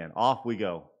 Man, oh man. Off we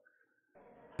go.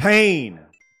 Pain.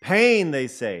 Pain, they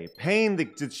say. Pain, the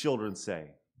children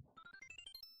say.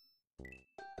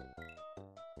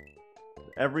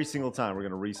 Every single time we're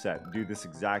going to reset and do this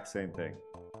exact same thing.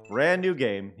 Brand new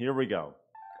game. Here we go.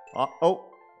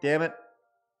 Oh, damn it.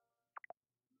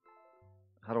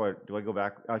 How do I go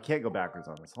back? I can't go backwards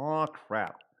on this. Oh,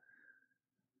 crap.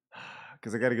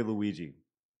 Because I got to get Luigi.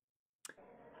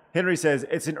 Henry says,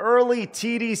 it's an early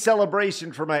TD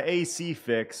celebration for my AC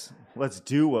fix. Let's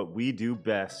do what we do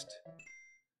best.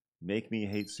 Make me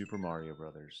hate Super Mario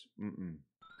Brothers.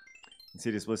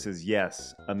 Insidious Bliss says,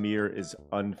 yes, Amir is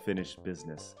unfinished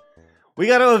business. We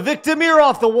got to evict Amir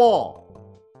off the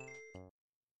wall.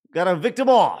 Got to evict him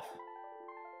off.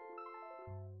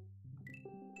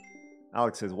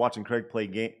 Alex says, watching Craig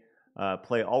play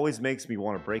always makes me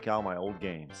want to break out my old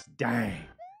games. Dang.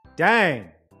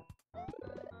 Dang.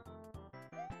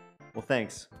 Well,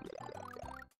 thanks.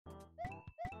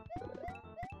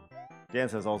 Dan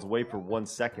says, I was away for 1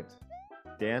 second.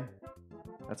 Dan,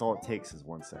 that's all it takes is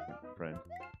 1 second, friend.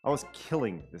 I was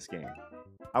killing this game.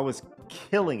 I was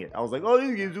killing it. I was like, oh,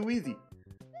 this game's too easy.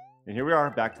 And here we are,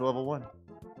 back to level 1.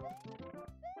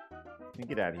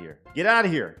 Get out of here. Get out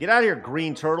of here. Get out of here,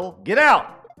 green turtle. Get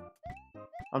out!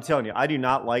 I'm telling you, I do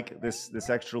not like this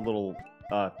extra little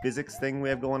physics thing we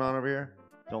have going on over here.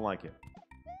 Don't like it.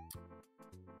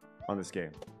 On this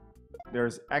game.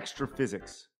 There's extra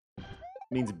physics. It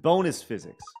means bonus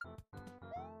physics.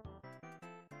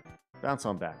 Bounce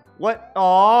on back. What?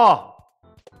 Oh!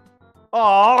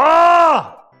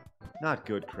 Oh! Not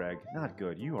good, Craig. Not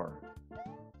good. You are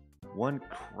one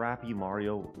crappy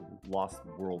Mario Lost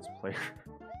Worlds player.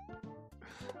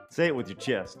 Say it with your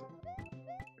chest.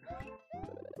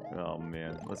 Oh,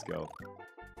 man. Let's go.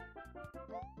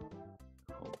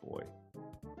 Oh, boy.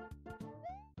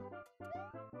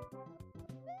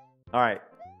 All right.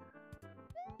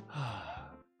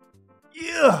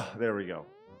 Yeah, there we go.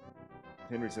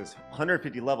 Henry says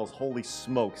 150 levels. Holy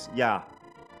smokes. Yeah.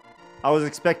 I was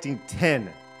expecting 10.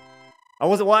 I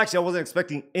wasn't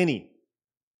expecting any.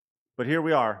 But here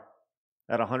we are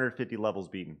at 150 levels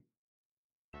beaten.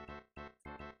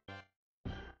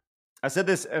 I said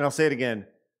this and I'll say it again.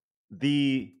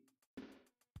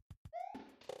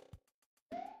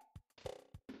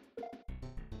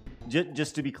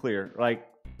 Just to be clear, like,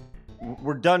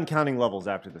 we're done counting levels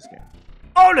after this game.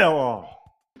 Oh no! Oh.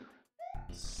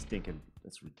 Stinking.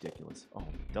 That's ridiculous. Oh,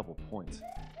 double points.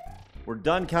 We're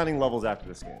done counting levels after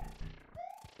this game.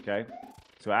 Okay?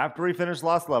 So after we finish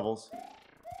lost levels,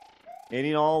 any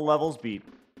and all levels beat,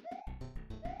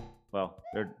 well,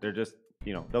 they're just,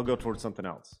 you know, they'll go towards something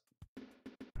else.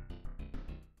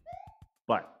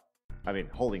 But, I mean,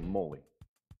 holy moly.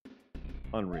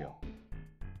 Unreal.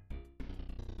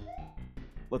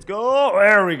 Let's go!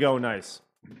 There we go. Nice.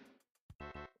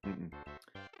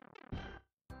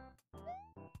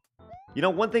 You know,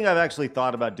 one thing I've actually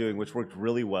thought about doing, which worked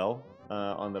really well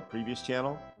on the previous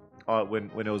channel, when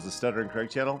it was the Stutter and Craig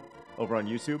channel over on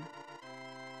YouTube.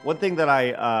 One thing that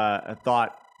I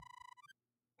thought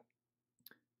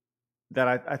that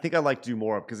I think I'd like to do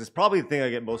more of, because it's probably the thing I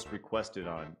get most requested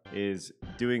on, is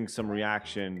doing some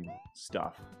reaction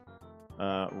stuff.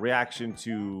 Reaction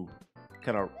to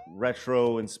kind of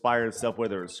retro-inspired stuff,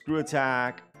 whether it's Screw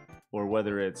Attack or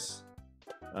whether it's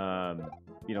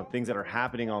you know, things that are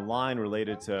happening online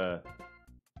related to,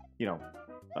 you know,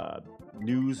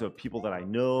 news of people that I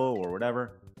know or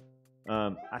whatever.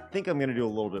 I think I'm going to do a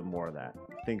little bit more of that.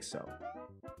 I think so.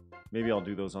 Maybe I'll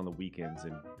do those on the weekends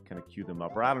and kind of queue them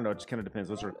up. Or I don't know, it just kind of depends.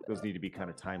 Those need to be kind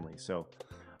of timely. So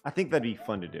I think that'd be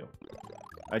fun to do.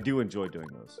 I do enjoy doing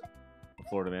those.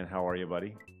 Florida Man, how are you,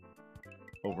 buddy?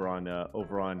 Over on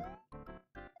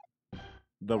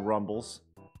the Rumbles.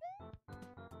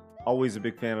 Always a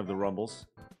big fan of the Rumbles.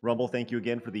 Rumble, thank you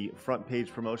again for the front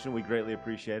page promotion. We greatly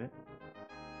appreciate it.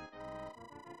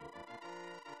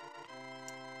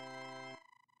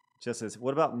 Just says,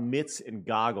 what about mitts and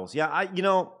goggles? Yeah,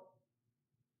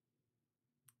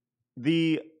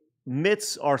 the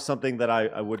mitts are something that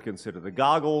I would consider. The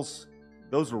goggles,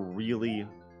 those are really,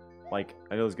 like,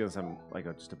 I know it's going to sound like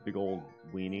just a big old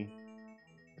weenie.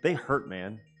 But they hurt,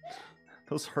 man.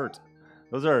 Those hurt.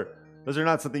 Those are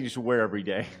not something you should wear every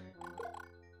day.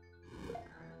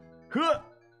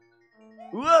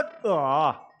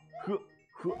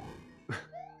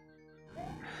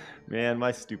 Man,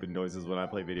 my stupid noises when I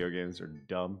play video games are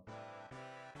dumb.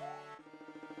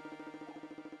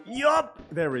 Yup!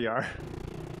 There we are.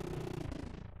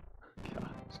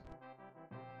 Gosh.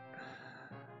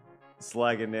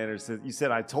 Slag and Nanners says, you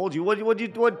said I told you.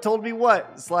 What told me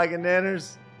what? Slag and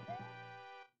Nanners?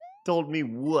 Told me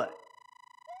what?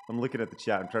 I'm looking at the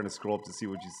chat. I'm trying to scroll up to see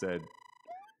what you said.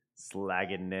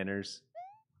 Slag and Nanners.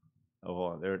 Oh,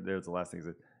 hold on. There's the last thing. It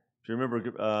said, if you remember,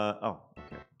 oh,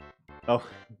 okay. Oh,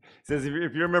 it says if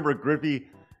you remember Grippy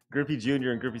Jr.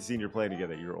 and Grippy Sr. playing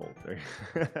together, you're old.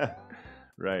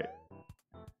 Right.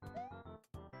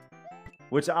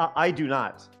 Which I do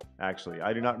not, actually.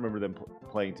 I do not remember them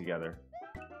playing together.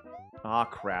 Ah,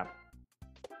 crap.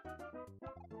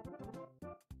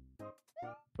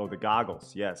 Oh, the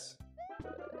goggles. Yes.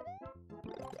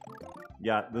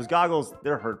 Yeah, those goggles,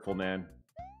 they're hurtful, man.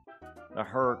 They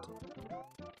hurt.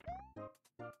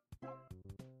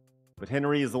 But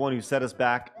Henry is the one who set us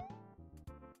back.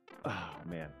 Oh,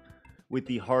 man. With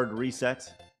the hard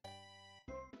reset.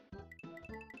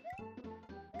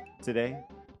 Today.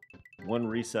 One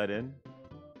reset in.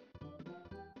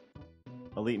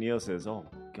 Elite Neo says, oh,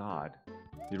 God.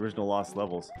 The original lost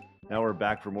levels. Now we're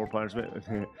back for more punishment.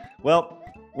 Well,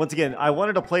 once again, I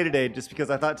wanted to play today just because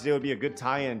I thought today would be a good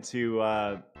tie-in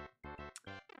with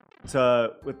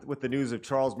the news of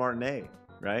Charles Martinet,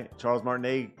 right? Charles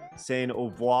Martinet saying au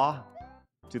revoir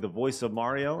to the voice of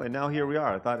Mario, and now here we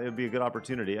are. I thought it would be a good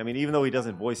opportunity. I mean, even though he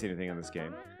doesn't voice anything in this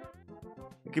game,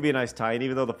 it could be a nice tie-in,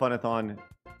 even though the Funathon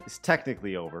is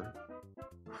technically over.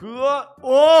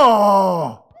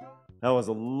 Oh! That was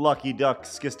a lucky duck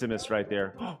Skistimus right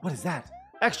there. What is that?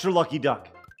 Extra lucky duck.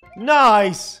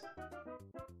 Nice!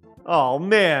 Oh,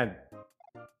 man.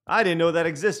 I didn't know that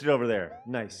existed over there.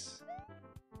 Nice.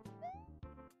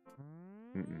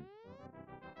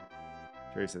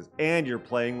 Jerry says, and you're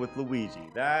playing with Luigi.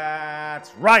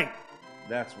 That's right.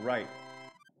 That's right.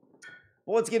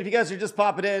 Well, once again, if you guys are just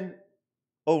popping in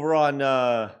over on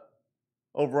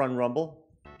Rumble,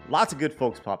 lots of good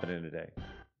folks popping in today.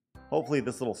 Hopefully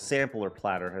this little sampler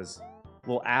platter has a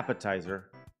little appetizer.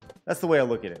 That's the way I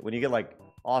look at it. When you get like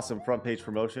awesome front page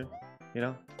promotion, you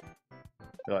know,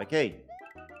 they're like, hey,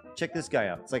 check this guy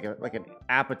out. It's like an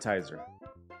appetizer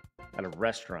at a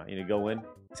restaurant. You know, go in,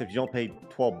 except you don't pay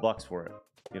 $12 for it,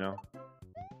 you know.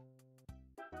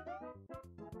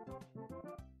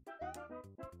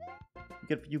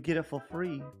 You get it for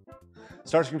free.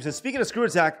 Starscream says, speaking of Screw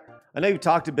Attack, I know you've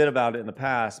talked a bit about it in the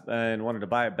past and wanted to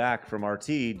buy it back from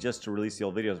RT just to release the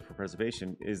old videos for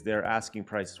preservation. Is their asking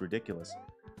price ridiculous?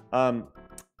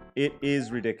 It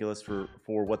is ridiculous for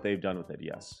what they've done with it,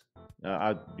 yes.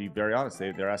 I'd be very honest,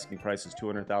 their asking price is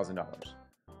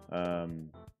 $200,000.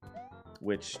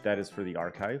 Which that is for the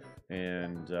archive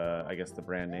and I guess the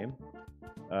brand name.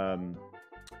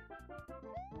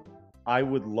 I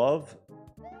would love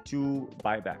to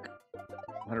buy it back,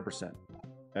 100%.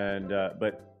 And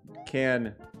but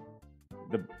can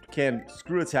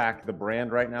Screw Attack, the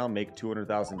brand right now, make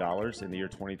 $200,000 in the year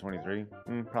 2023?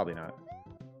 Probably not.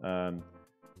 I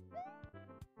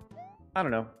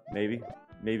don't know. Maybe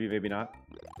not.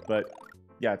 But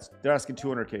yeah, they're asking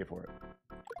 $200K for it,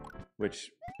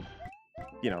 which,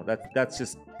 you know, that's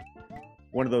just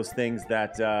one of those things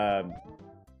that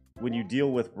when you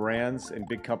deal with brands and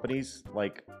big companies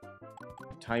like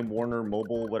Time Warner,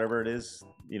 Mobile, whatever it is,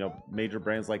 you know, major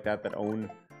brands like that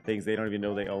own things they don't even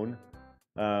know they own,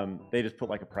 they just put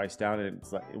like a price down, and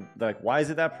it's like why is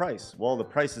it that price? Well, the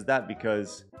price is that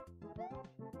because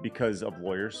of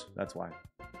lawyers. That's why.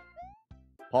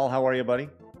 Paul, how are you, buddy?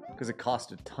 Because it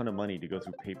cost a ton of money to go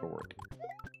through paperwork.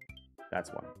 That's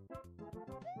why.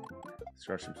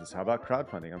 Starship says, how about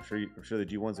crowdfunding? I'm sure the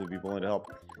G1s would be willing to help.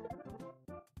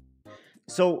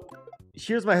 So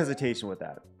here's my hesitation with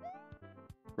that.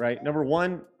 Right? Number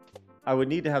one, I would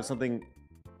need to have something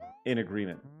in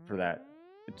agreement for that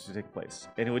to take place.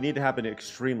 And it would need to happen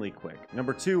extremely quick.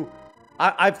 Number two,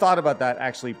 I've thought about that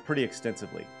actually pretty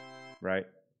extensively. Right?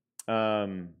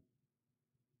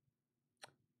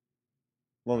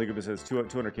 Lonely Gooba says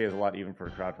 200K is a lot even for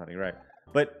crowdfunding. Right?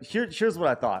 But here's what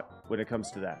I thought when it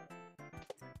comes to that.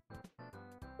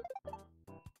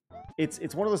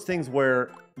 It's one of those things where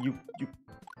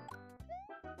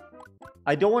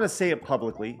I don't want to say it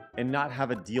publicly and not have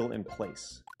a deal in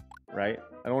place, right?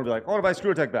 I don't want to be like, I want to buy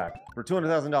Screw Attack back for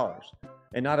 $200,000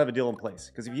 and not have a deal in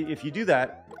place. Because if you do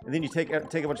that and then you take a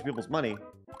bunch of people's money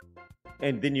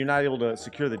and then you're not able to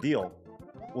secure the deal,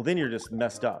 well, then you're just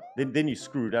messed up. Then you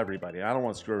screwed everybody. I don't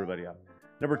want to screw everybody up.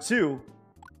 Number two,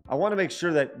 I want to make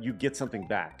sure that you get something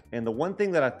back. And the one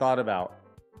thing that I thought about,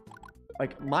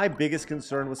 like my biggest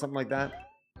concern with something like that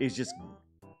is just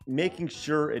making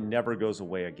sure it never goes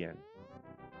away again.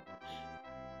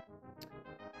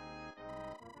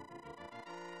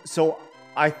 So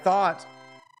I thought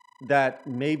that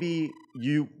maybe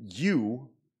you,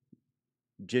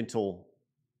 gentle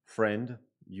friend,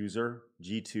 user,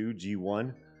 G2,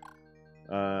 G1,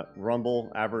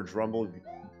 Rumble, average Rumble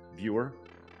viewer,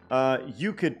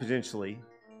 you could potentially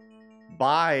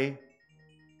buy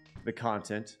the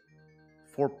content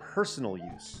for personal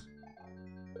use,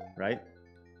 right?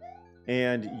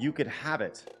 And you could have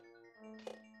it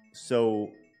so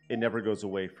it never goes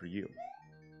away for you,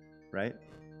 right?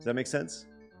 Does that make sense?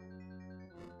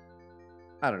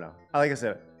 I don't know. Like I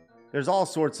said, there's all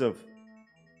sorts of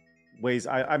ways.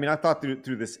 I mean, I thought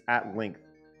through this at length,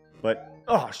 but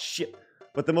oh shit.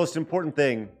 But the most important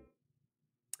thing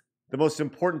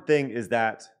is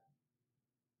that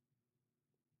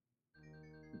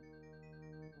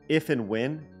if and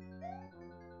when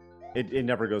it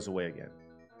never goes away again,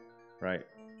 right?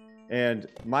 And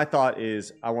my thought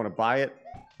is I want to buy it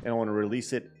and I want to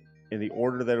release it in the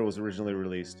order that it was originally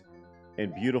released,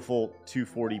 in beautiful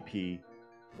 240p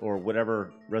or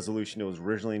whatever resolution it was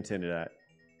originally intended at.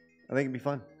 I think it'd be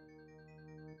fun.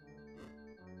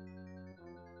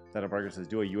 Dan Vasc says,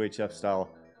 do a UHF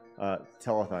style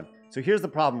telethon. So here's the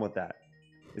problem with that,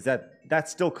 is that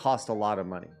still costs a lot of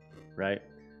money, right?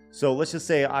 So let's just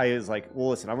say I was like,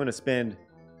 well, listen, I'm going to spend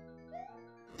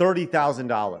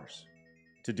 $30,000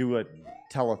 to do a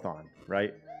telethon,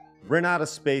 right? Rent out a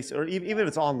space, or even if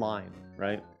it's online,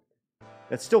 right?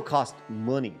 That still costs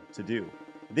money to do.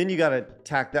 Then you got to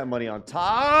tack that money on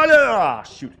top.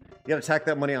 You got to tack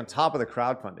that money on top of the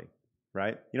crowdfunding,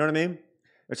 right? You know what I mean?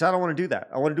 Which I don't want to do that.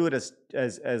 I want to do it as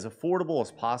affordable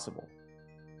as possible.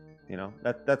 You know,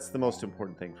 that's the most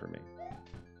important thing for me.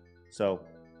 So,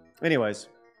 anyways,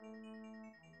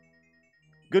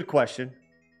 good question,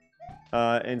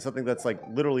 and something that's like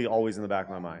literally always in the back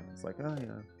of my mind. It's like, oh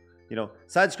yeah. You know,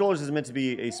 Side Scrollers is meant to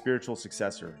be a spiritual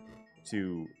successor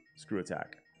to Screw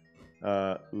Attack.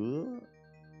 And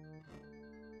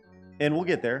we'll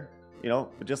get there, you know,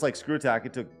 but just like Screw Attack,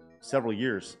 it took several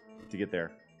years to get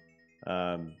there.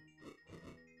 So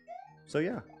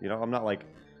yeah, you know, I'm not like,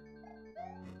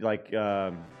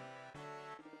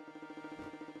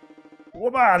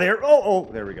 whoop out there. Oh,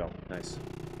 there we go. Nice.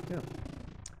 Yeah.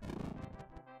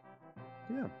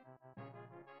 Yeah.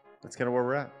 That's kind of where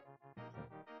we're at.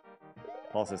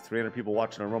 Paul says 300 people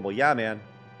watching on Rumble. Yeah, man.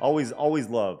 Always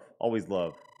love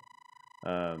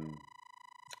our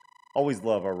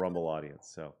Rumble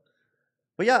audience. So,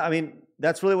 but yeah, I mean,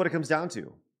 that's really what it comes down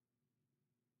to.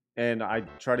 And I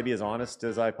try to be as honest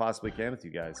as I possibly can with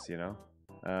you guys, you know.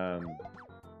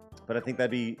 But I think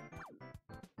that'd be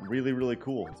really, really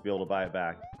cool to be able to buy it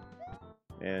back.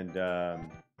 And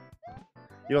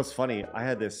you know, it's funny. I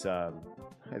had this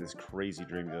crazy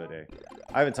dream the other day.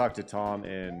 I haven't talked to Tom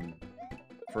in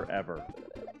forever.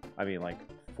 I mean, like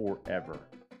forever,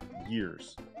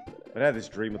 years. But I had this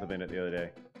dream with him in it the other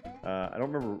day. I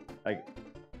don't remember. Like,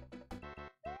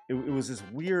 it was this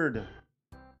weird,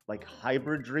 like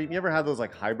hybrid dream. You ever have those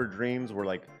like hybrid dreams where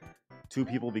like two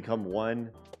people become one,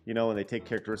 you know, and they take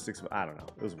characteristics of, I don't know.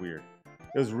 It was weird.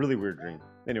 It was a really weird dream.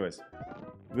 Anyways,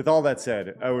 with all that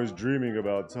said, I was dreaming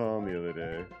about Tom the other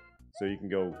day. So you can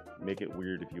go make it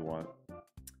weird if you want.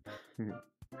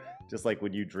 Just like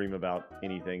when you dream about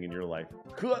anything in your life.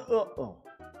 Oh.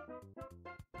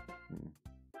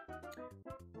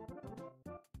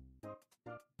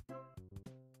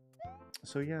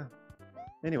 So yeah.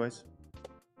 Anyways.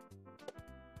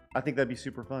 I think that'd be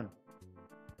super fun.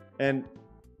 And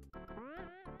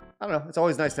I don't know. It's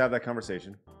always nice to have that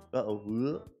conversation.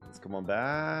 Uh-oh. Let's come on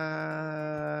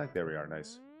back. There we are.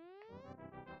 Nice.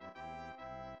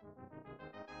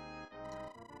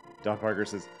 Don Parker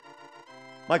says,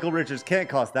 Michael Richards can't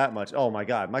cost that much. Oh my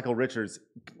God. Michael Richards,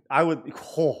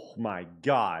 oh my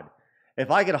God.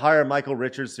 If I could hire Michael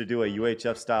Richards to do a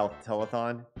UHF style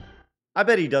telethon, I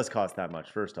bet he does cost that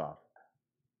much, first off.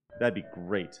 That'd be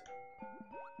great.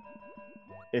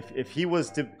 If he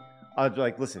was to, I'd be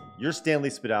like, listen, you're Stanley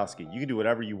Spadowski. You can do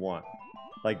whatever you want.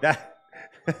 Like that.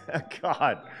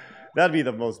 God, that'd be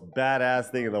the most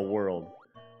badass thing in the world.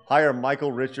 Hire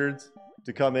Michael Richards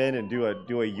to come in and do a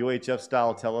UHF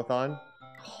style telethon.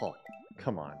 Oh,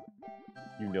 come on.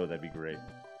 You know that'd be great.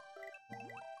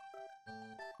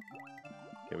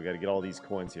 Okay, we got to get all these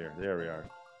coins here. There we are.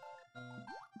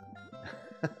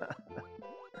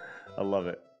 I love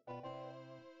it.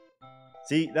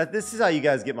 See, this is how you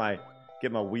guys get my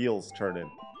wheels turning.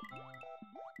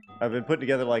 I've been putting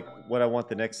together like what I want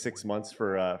the next 6 months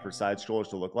for side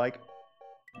scrollers to look like.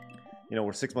 You know,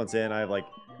 we're 6 months in. I have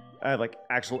like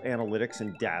actual analytics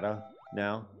and data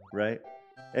now, right?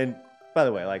 And by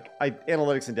the way, like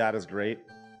analytics and data is great,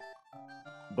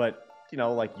 but you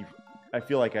know, like I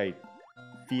feel like I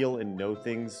feel and know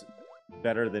things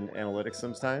better than analytics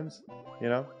sometimes. You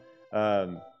know,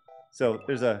 so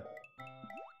there's a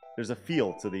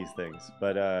feel to these things,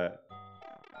 but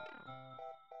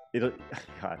it'll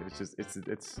God,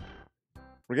 it's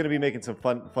we're gonna be making some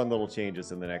fun little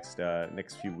changes in the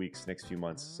next few weeks, next few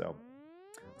months. So,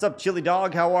 what's up, Chili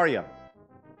Dog? How are you?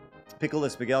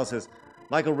 Pickleless Miguel says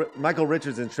Michael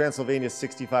Richards in Transylvania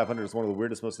 6500 is one of the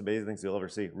weirdest, most amazing things you'll ever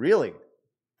see. Really?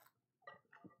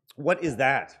 What is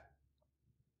that?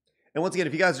 And once again,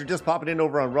 if you guys are just popping in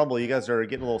over on Rumble, you guys are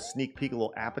getting a little sneak peek, a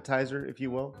little appetizer, if you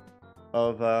will,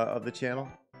 of the channel.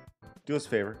 Do us a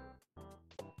favor.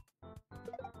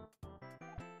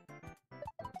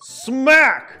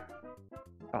 Smack!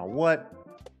 Oh, what?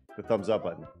 The thumbs up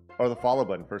button. Or the follow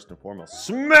button, first and foremost.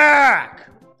 Smack!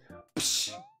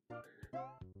 Psh!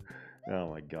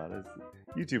 Oh my god.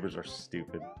 YouTubers are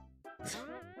stupid.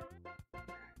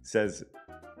 Said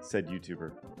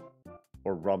YouTuber.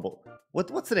 Or Rumble.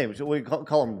 What's the name? Should we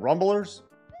call them Rumblers?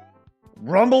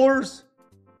 Rumblers?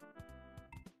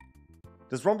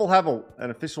 Does Rumble have an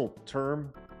official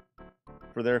term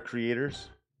for their creators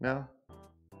now?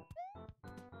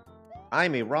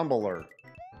 I'm a Rumbler.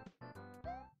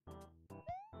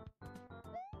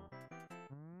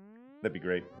 That'd be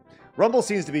great. Rumble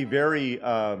seems to be very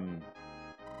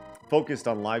focused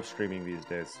on live streaming these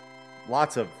days.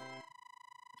 Lots of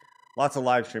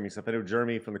live streaming stuff. I know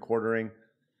Jeremy from the Quartering.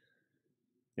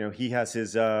 You know, he has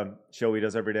his show he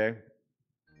does every day.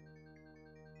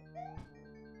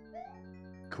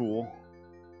 Cool.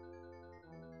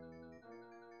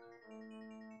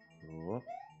 Whoop.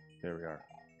 There we are.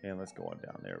 And let's go on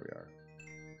down. There we are.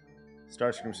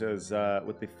 Starscream says,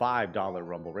 with the $5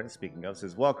 Rumble rate, speaking of,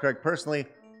 says, well, Craig, personally,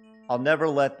 I'll never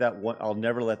let that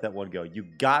one go. You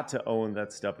got to own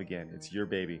that stuff again. It's your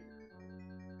baby.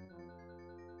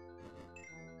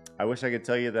 I wish I could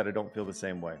tell you that I don't feel the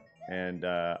same way. And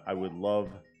I would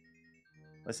love,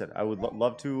 like I said, I would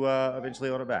love to eventually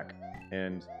own it back.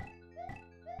 And,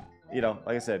 you know,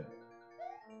 like I said,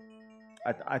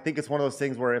 I think it's one of those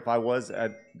things where if I was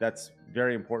that's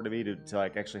very important to me to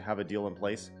like actually have a deal in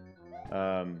place.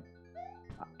 I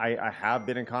have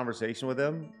been in conversation with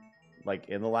them like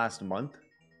in the last month.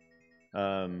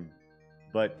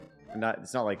 But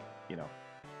it's not like, you know,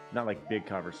 not like big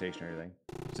conversation or anything.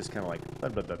 It's just kind of like blah,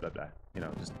 blah, blah, blah, blah, you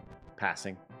know, just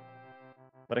passing.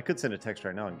 But I could send a text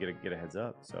right now and get a heads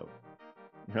up. So,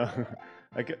 you know,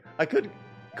 I could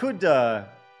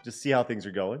just see how things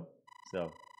are going.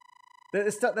 So.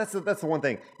 That's the one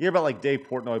thing. You hear about like Dave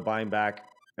Portnoy buying back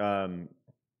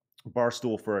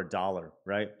Barstool for $1,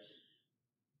 right?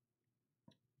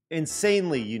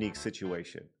 Insanely unique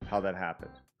situation how that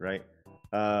happened, right?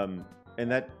 And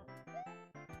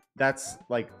that's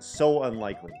like so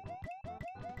unlikely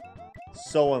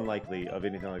of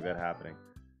anything like that happening.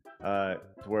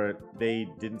 Where they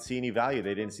didn't see any value.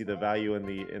 They didn't see the value in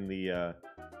the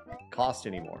cost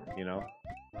anymore, you know?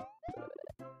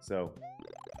 So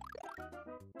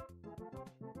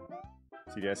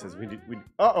CDS says we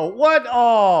what?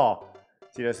 Oh,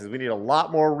 CDS says we need a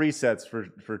lot more resets for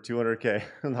 200K.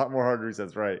 A lot more hard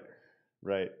resets.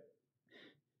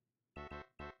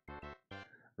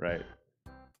 Right.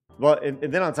 Well, and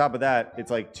then on top of that,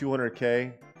 it's like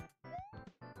 200K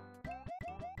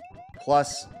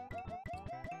plus,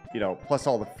 you know, plus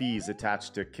all the fees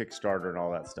attached to Kickstarter and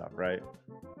all that stuff, right?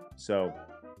 So,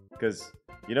 because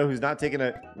you know who's not taking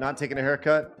a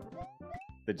haircut?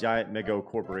 The giant mega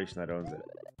corporation that owns it.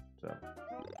 So,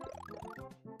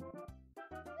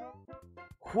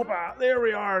 whoop-ah, there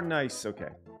we are. Nice. Okay.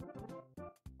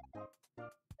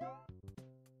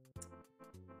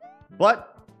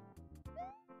 But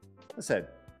I said,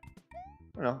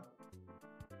 you know,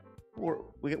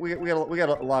 we got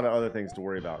a lot of other things to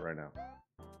worry about right now.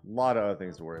 A lot of other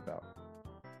things to worry about.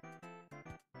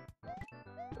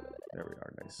 There we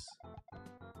are. Nice.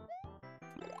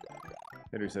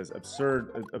 Henry says,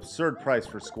 absurd price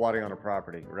for squatting on a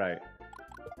property. Right.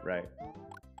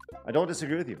 I don't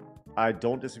disagree with you.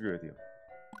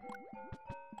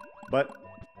 But,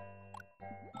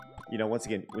 you know, once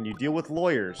again, when you deal with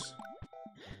lawyers,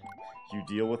 you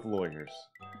deal with lawyers.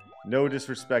 No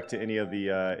disrespect to any of the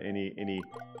any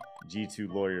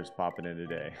G2 lawyers popping in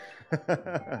today.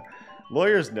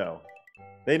 Lawyers know.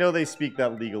 They know they speak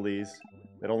that legalese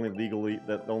that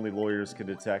only lawyers can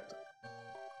detect.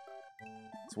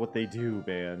 It's what they do,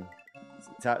 man.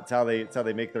 It's how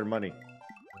they make their money.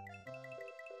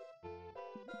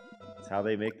 It's how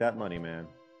they make that money, man.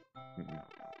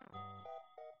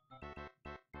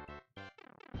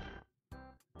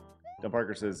 Don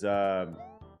Parker says, I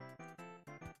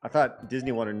thought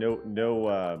Disney wanted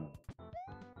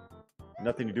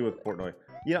nothing to do with Portnoy.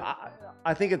 You know,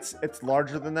 I think it's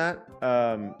larger than that.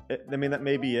 I mean, that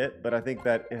may be it, but I think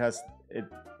that it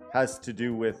has to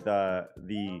do with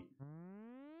the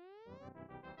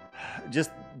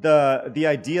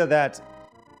idea that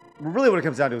really what it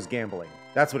comes down to is gambling.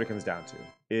 That's what it comes down to.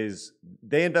 Is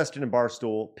they invested in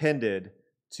Barstool, Penn did,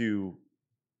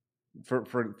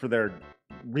 for their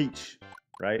reach,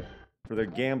 right? For their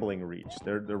gambling reach,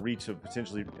 their reach of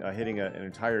potentially hitting an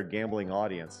entire gambling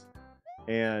audience.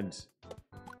 And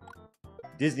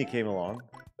Disney came along,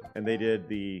 and they did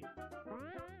the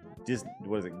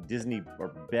Disney or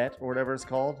Bet or whatever it's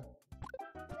called,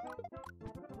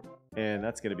 and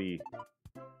that's gonna be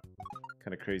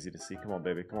kind of crazy to see. Come on,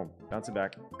 baby, come on, bounce it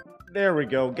back. There we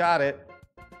go, got it.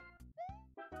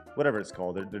 Whatever it's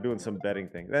called, they're doing some betting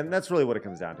thing, and that's really what it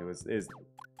comes down to. Is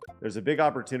there's a big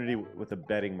opportunity with the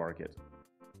betting market.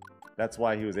 That's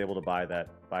why he was able to buy it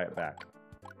back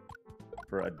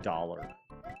for $1.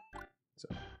 So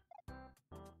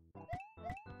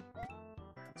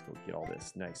let's go get all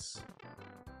this. Nice.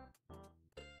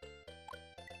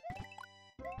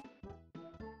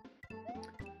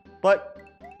 But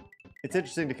it's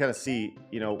interesting to kind of see,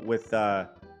 you know, with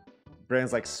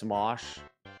brands like Smosh,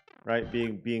 right,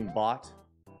 being bought.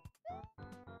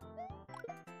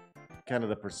 Kind of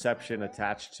the perception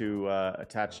attached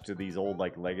to these old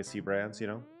like legacy brands, you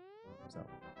know. So,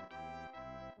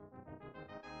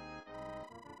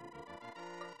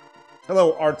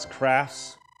 hello, Arts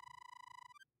Crafts.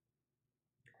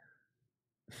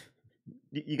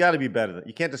 You got to be better than.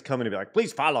 You can't just come in and be like,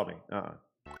 "Please follow me."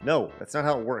 No, that's not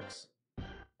how it works.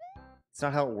 It's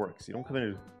not how it works. You don't come in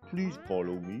and, "Please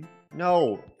follow me."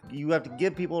 No, you have to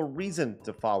give people a reason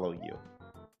to follow you.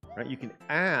 Right? You can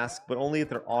ask, but only if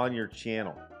they're on your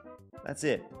channel. That's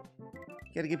it.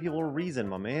 You gotta give people a reason,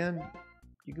 my man.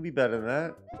 You can be better than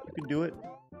that. You can do it.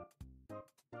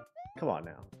 Come on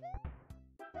now.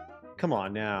 Come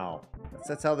on now.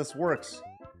 That's how this works.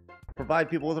 Provide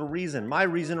people with a reason. My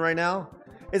reason right now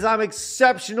is I'm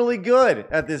exceptionally good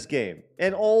at this game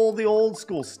and all the old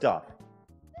school stuff.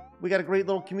 We got a great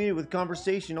little community with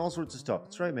conversation, all sorts of stuff.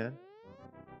 That's right, man.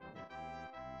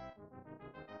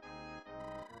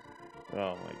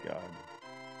 Oh my god.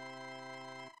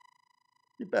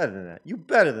 You're better than that. You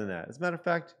better than that. As a matter of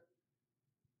fact,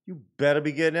 you better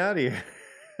be getting out of here.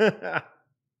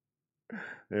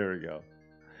 There we go.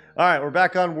 Alright, we're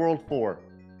back on World 4.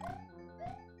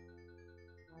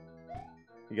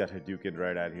 You got Hadouken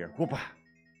right out of here. Whoop!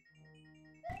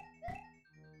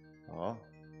 Oh.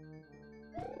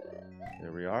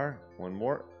 There we are. One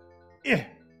more. Yeah.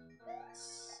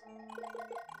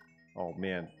 Oh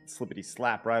man, slippity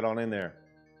slap right on in there.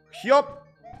 Yup.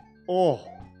 Oh.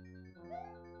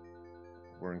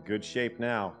 We're in good shape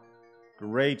now.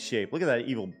 Great shape. Look at that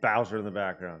evil Bowser in the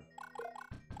background.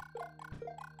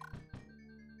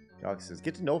 Galaxy says,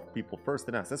 get to know people first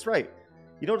then ask. That's right.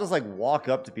 You don't just like walk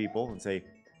up to people and say,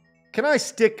 can I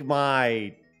stick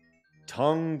my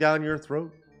tongue down your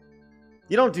throat?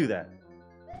 You don't do that.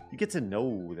 You get to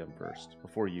know them first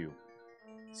before you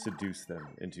seduce them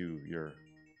into your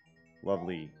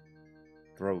lovely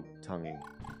throat tonguing.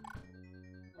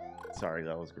 Sorry,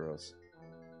 that was gross.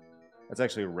 That's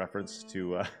actually a reference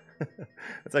to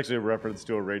that's actually a reference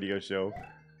to a radio show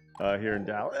here in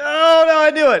Dallas. Oh no, I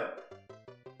knew it.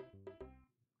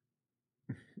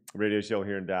 Radio show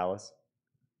here in Dallas.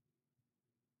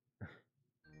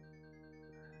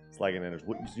 It's like an energy.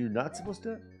 What, you're not supposed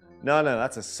to? No,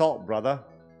 that's assault, brother.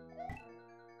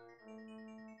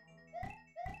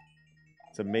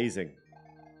 It's amazing.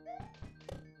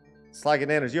 Sly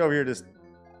Bananas, you over here just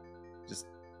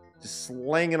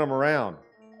slanging them around.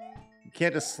 You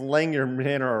can't just slang your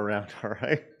mana around, all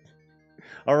right?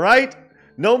 All right?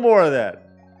 No more of that.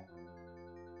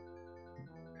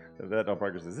 That Don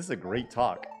Parker says, this is a great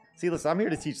talk. See, listen, I'm here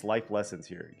to teach life lessons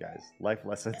here, guys. Life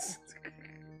lessons.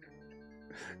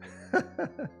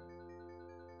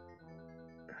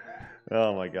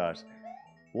 Oh my gosh.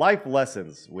 Life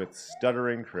lessons with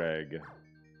Stuttering Craig.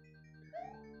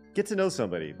 Get to know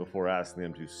somebody before asking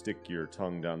them to stick your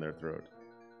tongue down their throat.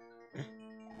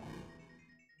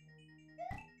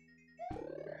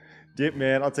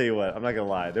 Man, I'll tell you what. I'm not gonna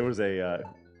lie. There was a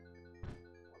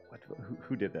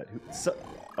who did that?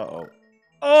 Uh-oh.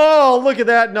 Oh, look at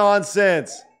that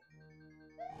nonsense.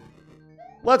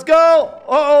 Let's go.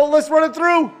 Uh-oh, let's run it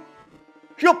through.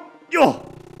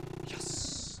 Yo.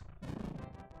 Yes.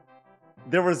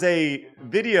 There was a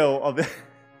video of it.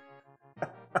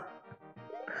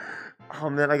 Oh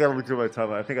man, I gotta look through my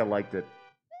timeline. I think I liked it.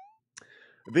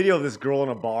 A video of this girl in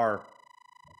a bar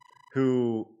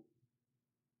who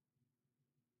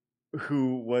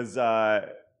was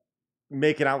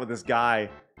making out with this guy,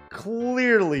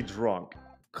 clearly drunk.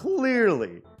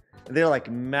 Clearly. And they're like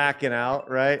macking out,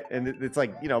 right? And it's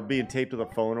like, you know, being taped with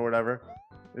a phone or whatever.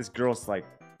 This girl's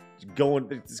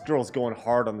going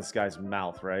hard on this guy's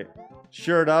mouth, right?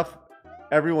 Sure enough,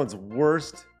 everyone's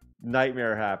worst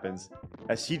nightmare happens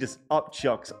as she just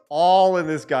upchucks all in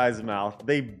this guy's mouth.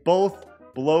 They both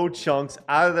blow chunks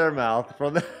out of their mouth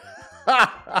from the...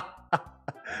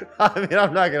 I mean,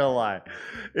 I'm not gonna lie.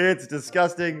 It's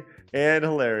disgusting and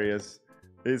hilarious.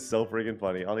 It's so freaking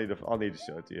funny. I'll need to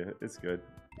show it to you. It's good.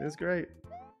 It's great.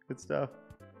 Good stuff.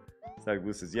 Static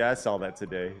Blue says, yeah, I saw that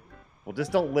today. Well,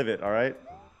 just don't live it, all right?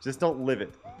 Just don't live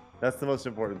it. That's the most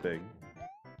important thing.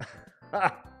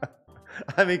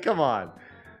 I mean, come on.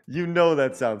 You know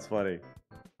that sounds funny.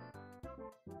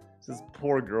 This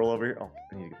poor girl over here. Oh,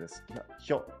 I need to get this.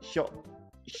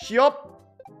 Shop.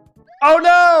 Oh,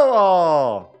 no!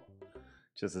 Oh.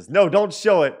 Just says, no, don't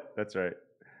show it. That's right.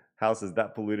 How says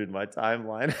that polluted my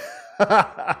timeline?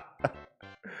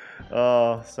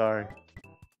 Oh, sorry.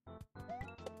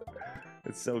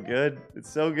 It's so good. It's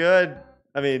so good.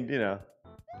 I mean, you know.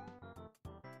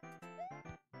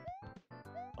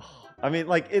 I mean,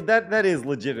 like, that is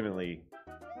legitimately...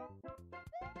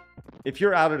 If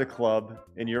you're out at a club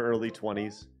in your early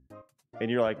 20s, and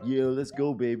you're like, yo, let's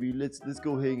go, baby. Let's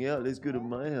go hang out. Let's go to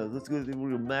my house. Let's go. We're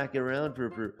gonna mac around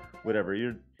for whatever.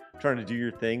 You're trying to do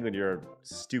your thing when you're a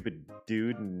stupid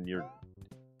dude in your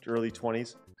early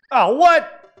 20s. Oh,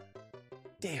 what?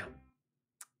 Damn.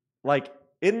 Like,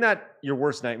 isn't that your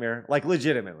worst nightmare? Like,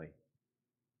 legitimately.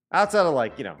 Outside of,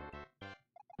 like, you know,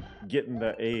 getting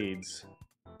the AIDS.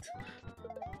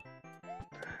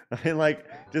 I mean, like,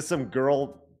 just some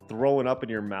girl throwing up in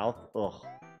your mouth. Ugh.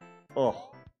 Ugh.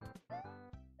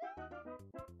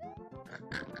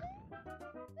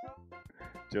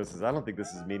 Joe says, I don't think this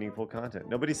is meaningful content.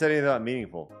 Nobody said anything about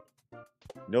meaningful.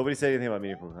 Nobody said anything about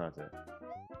meaningful content.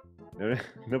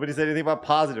 Nobody said anything about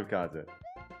positive content.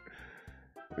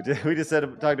 We just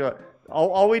talked about...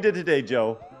 All we did today,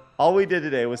 Joe, all we did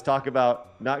today was talk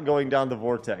about not going down the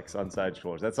vortex on side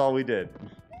scrollers. That's all we did.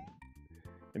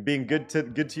 And being good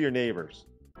to your neighbors.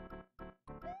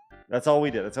 That's all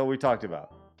we did. That's all we talked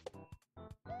about.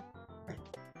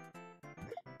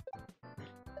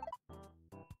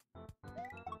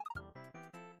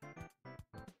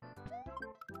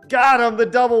 Got him! The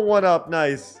double one up.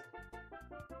 Nice.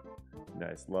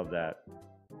 Nice. Love that.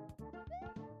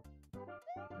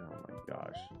 Oh my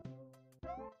gosh.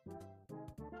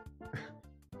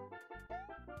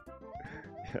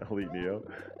 Elite Neo.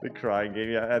 The crying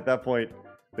game. Yeah, at that point,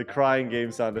 the crying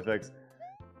game sound effects.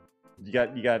 You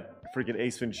got freaking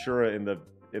Ace Ventura in the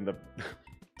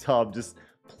tub just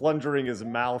plunging his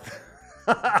mouth.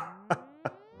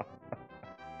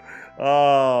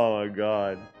 Oh my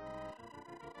god.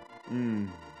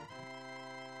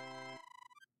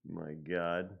 My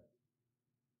god.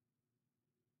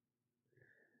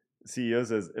 CEO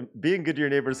says, being good to your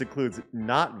neighbors includes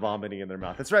not vomiting in their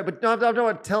mouth. That's right, but no, I'm talking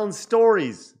about telling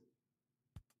stories.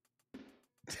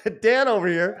 Dan over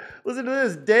here. Listen to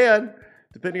this. Dan,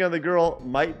 depending on the girl,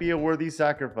 might be a worthy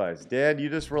sacrifice. Dan, you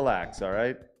just relax, all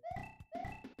right?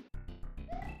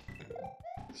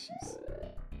 Jeez.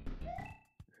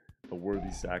 A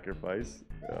worthy sacrifice?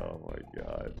 Oh my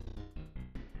god.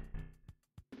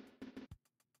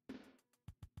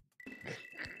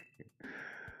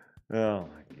 Oh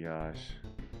my gosh.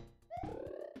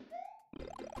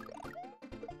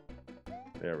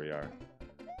 There we are.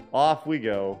 Off we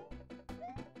go.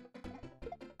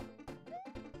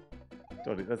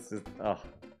 That's just,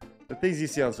 the things you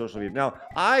see on social media. Now,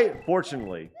 I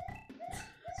fortunately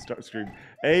start screaming,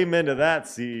 amen to that,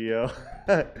 CEO.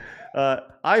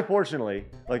 I fortunately,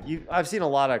 like I've seen a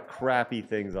lot of crappy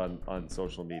things on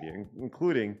social media,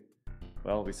 including,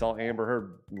 well, we saw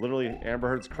Amber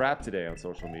Heard's crap today on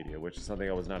social media, which is something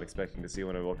I was not expecting to see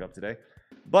when I woke up today.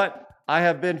 But I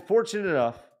have been fortunate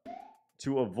enough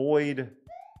to avoid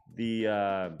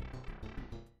the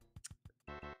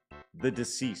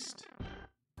deceased.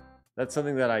 That's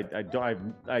something that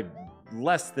I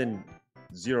less than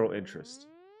zero interest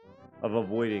of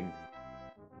avoiding,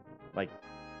 like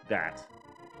that.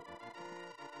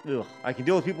 ugh, I can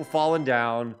deal with people falling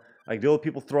down. I can deal with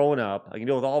people throwing up. I can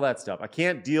deal with all that stuff. I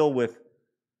can't deal with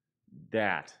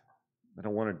that. I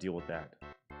don't want to deal with that.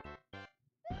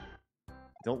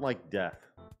 Don't like death,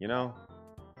 you know?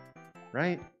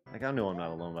 Right? Like, I know I'm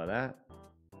not alone by that.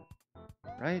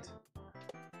 Right?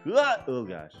 Oh,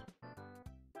 gosh.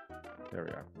 There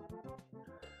we are.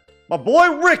 My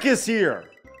boy Rick is here.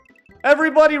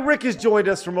 Everybody, Rick has joined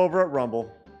us from over at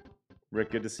Rumble.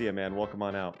 Rick, good to see you, man. Welcome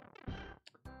on out.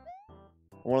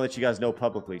 I want to let you guys know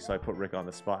publicly, so I put Rick on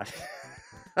the spot.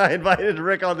 I invited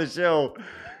Rick on the show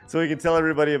so he can tell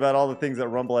everybody about all the things that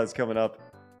Rumble has coming up.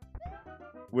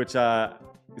 Which, it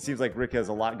seems like Rick has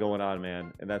a lot going on,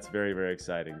 man. And that's very, very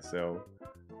exciting. So,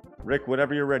 Rick,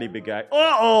 whenever you're ready, big guy.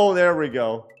 Uh-oh, there we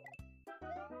go.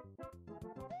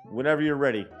 Whenever you're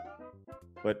ready.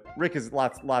 But Rick is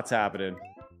lots happening.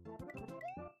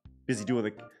 Busy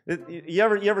doing the... You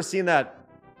ever seen that?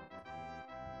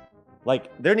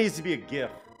 Like, there needs to be a GIF,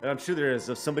 and I'm sure there is,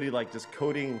 of somebody like just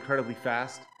coding incredibly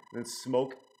fast and then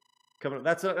smoke coming up.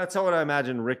 That's how I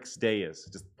imagine Rick's day is.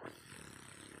 Just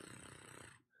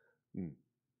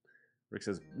Rick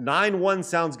says 9-1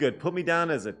 sounds good. Put me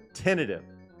down as a tentative.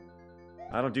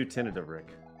 I don't do tentative, Rick.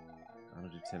 I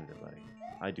don't do tentative, buddy.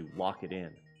 I do lock it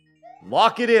in.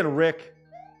 Lock it in, Rick.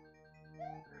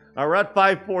 All right, we're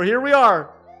at 5-4. Here we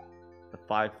are. The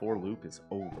 5-4 loop is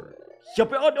over.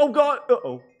 Oh God.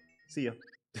 Uh-oh. See ya.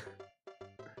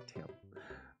 Damn.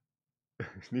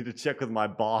 Need to check with my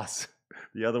boss.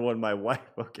 The other one, my wife.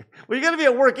 Okay. Well, you're going to be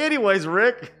at work anyways,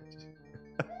 Rick.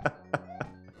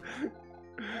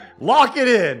 Lock it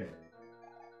in.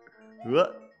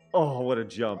 Oh, what a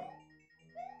jump.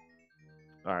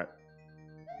 All right.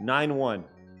 9-1.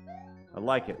 I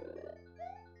like it.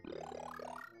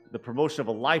 The promotion of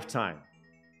a lifetime.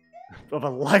 Of a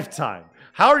lifetime.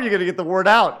 How are you going to get the word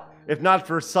out if not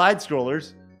for side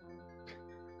scrollers?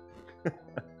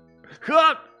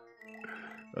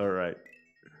 All right.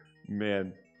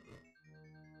 Man.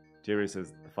 Jerry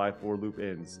says the 5-4 loop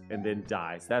ends and then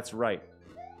dies. That's right.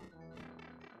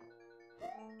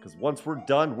 Because once we're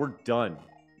done, we're done.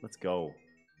 Let's go.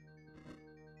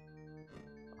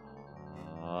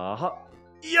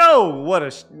 Yo! What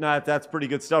a... that's pretty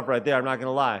good stuff right there. I'm not going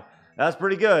to lie. That's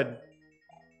pretty good.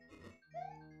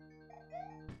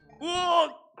 Oh,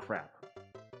 crap.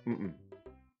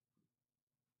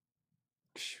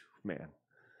 Man.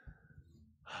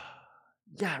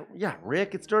 Yeah,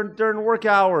 Rick, it's during work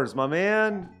hours, my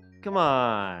man. Come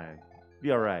on.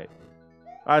 Be all right.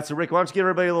 All right, so Rick, why don't you give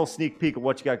everybody a little sneak peek of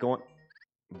what you got going?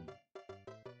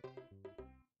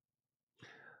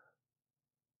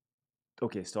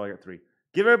 Okay, still I got 3.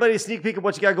 Give everybody a sneak peek of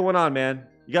what you got going on, man.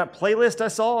 You got playlist I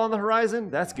saw on the horizon?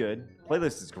 That's good.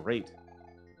 Playlist is great.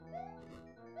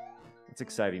 It's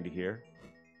exciting to hear.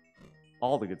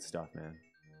 All the good stuff, man.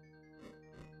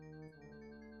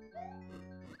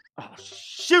 Oh,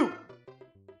 shoot!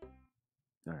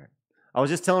 All right. I was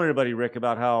just telling everybody, Rick,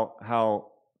 about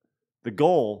how the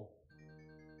goal...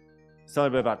 I was telling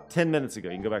everybody about 10 minutes ago.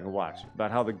 You can go back and watch.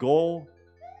 About how the goal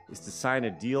is to sign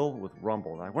a deal with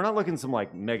Rumble. Like, we're not looking some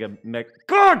like mega...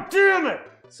 God damn it!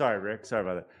 Sorry, Rick. Sorry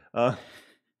about that.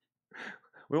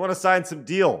 We want to sign some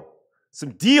deal.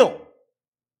 Some deal!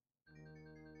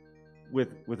 With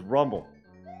Rumble.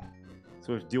 So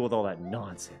we have to deal with all that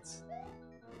nonsense.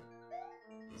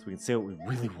 So we can say what we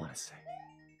really want to say.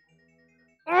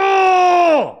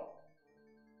 Oh!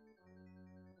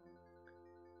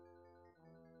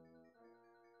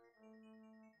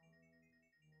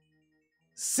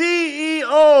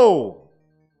 CEO!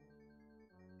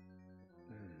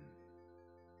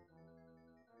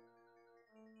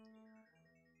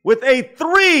 With a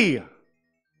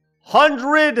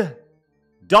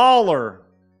 $300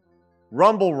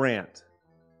 Rumble rant.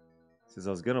 Says, I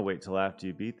was going to wait till after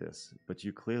you beat this, but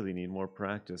you clearly need more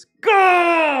practice.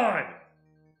 God!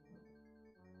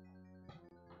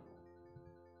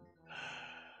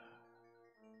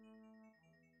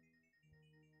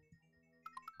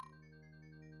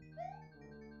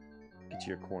 Get to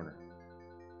your corner.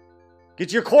 Get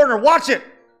to your corner. Watch it.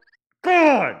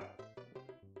 God!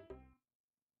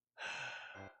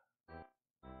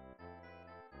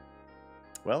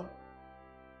 Well,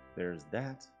 there's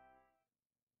that.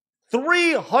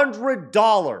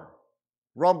 $300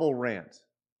 Rumble rant.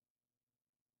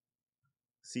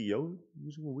 CEO, I'm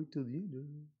just gonna wait till the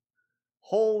end.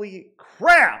 Holy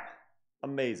crap!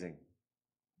 Amazing.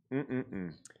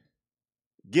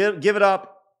 Give it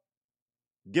up.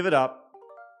 Give it up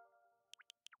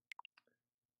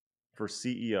for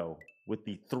CEO with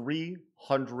the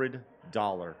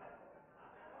 $300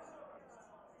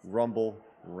 Rumble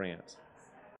rant.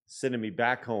 Sending me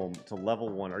back home to level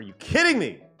 1. Are you kidding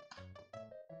me?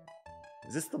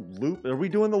 Is this the loop? Are we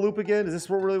doing the loop again? Is this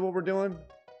really what we're doing?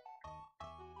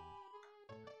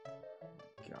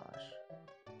 Gosh.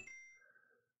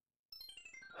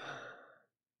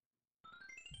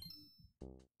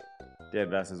 Dan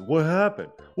Vasc says, "What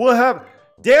happened? What happened?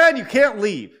 Dan, you can't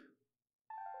leave.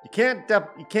 You can't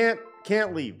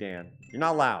leave, Dan. You're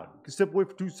not allowed. You can step away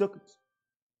for 2 seconds."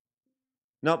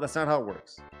 Nope, that's not how it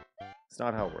works. It's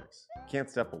not how it works. You can't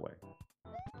step away.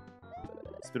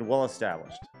 It's been well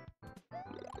established.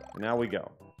 And now we go.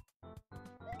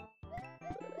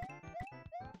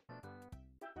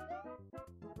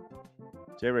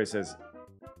 J-Ray says,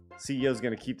 CEO's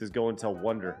going to keep this going till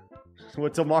Wonder.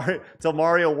 What, till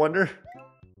Mario Wonder?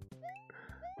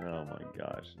 Oh my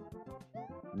gosh.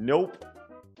 Nope.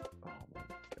 Oh my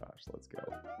gosh, let's go.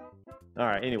 All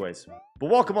right, anyways. But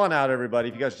welcome on out, everybody,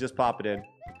 if you guys just pop it in.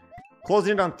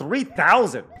 Closing in on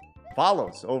 3,000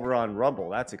 follows over on Rumble.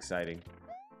 That's exciting.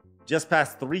 Just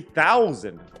past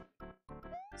 3,000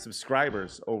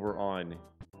 subscribers over on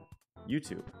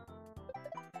YouTube.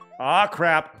 Ah,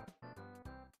 crap.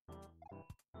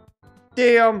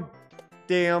 Damn.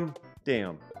 Yeah,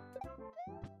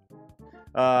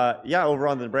 over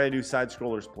on the brand new Side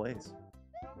Scrollers Plays.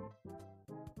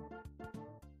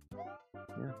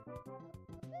 Yeah.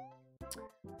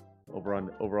 Over on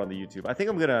the YouTube. I think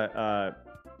I'm gonna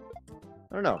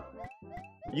I don't know.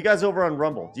 You guys over on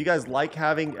Rumble, do you guys like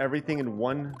having everything in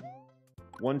one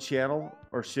channel,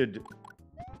 or should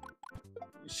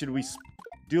we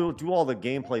do all the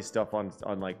gameplay stuff on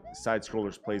like Side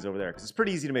Scrollers Plays over there? Because it's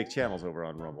pretty easy to make channels over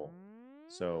on Rumble.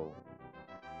 So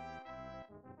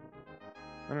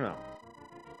I don't know.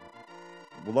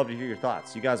 We'd love to hear your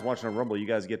thoughts. You guys watching on Rumble, you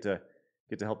guys get to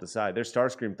help decide. There's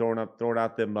Starscream throwing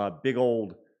out them big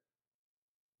old.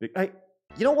 Hey,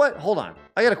 you know what? Hold on.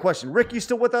 I got a question. Rick, you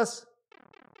still with us?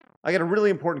 I got a really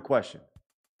important question.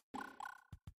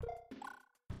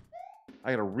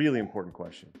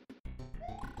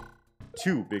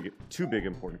 Two big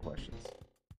important questions.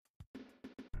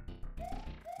 You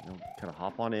know, kind of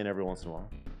hop on in every once in a while.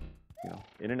 You know,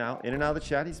 in and out of the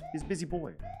chat. He's a busy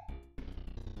boy.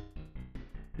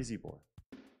 Busy boy.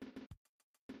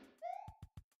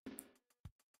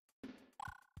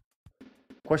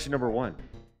 Question number 1.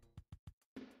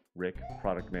 Rick,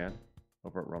 product man,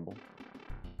 over at Rumble.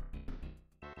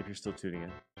 If you're still tuning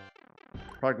in.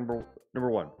 Product number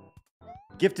 1.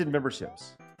 Gifted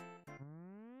memberships.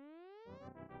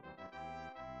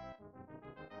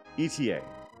 ETA.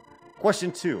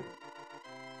 Question 2.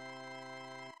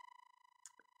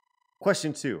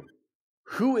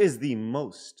 Who is the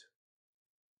most,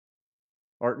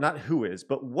 or not who is,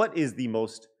 but what is the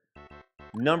most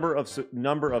number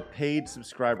of paid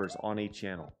subscribers on a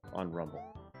channel on Rumble?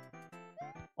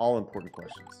 All important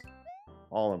questions.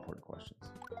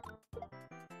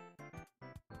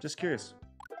 Just curious.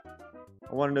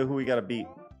 I want to know who we got to beat.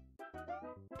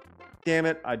 Damn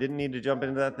it, I didn't need to jump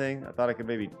into that thing. I thought I could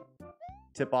maybe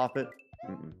tip off it.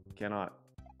 Cannot.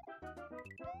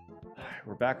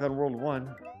 We're back on World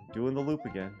 1, doing the loop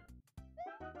again.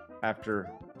 After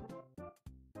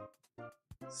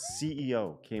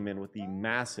CEO came in with the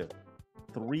massive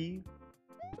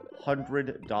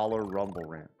 $300 Rumble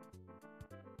ramp.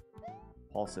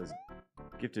 Paul says,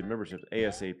 gifted memberships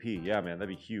ASAP. Yeah, man,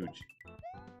 that'd be huge.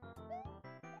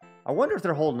 I wonder if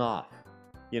they're holding off,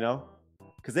 you know?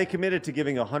 Because they committed to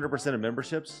giving 100% of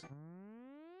memberships.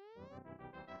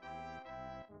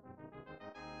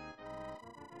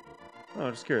 Oh,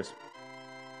 just curious.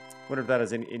 Wonder if that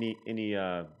has any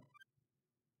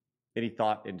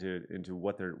thought into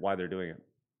why they're doing it,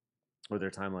 or their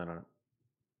timeline on it.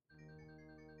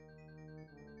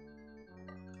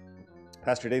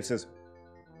 Pastor Dave says,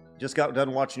 just got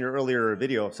done watching your earlier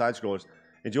video of Side Scrollers.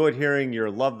 Enjoyed hearing your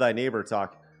love thy neighbor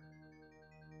talk.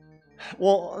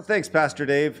 Well, thanks, Pastor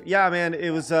Dave. Yeah, man,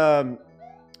 it was a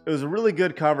really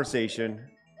good conversation.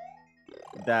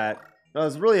 That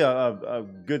was really a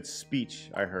good speech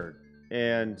I heard.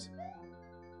 And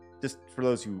just for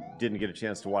those who didn't get a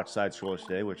chance to watch Side Scrollers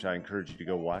today, which I encourage you to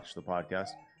go watch the podcast,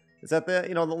 is that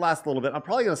the last little bit. I'm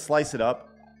probably going to slice it up,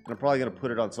 and I'm probably going to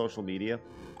put it on social media.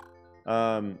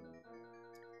 Because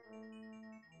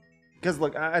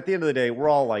look, at the end of the day, we're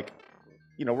all like,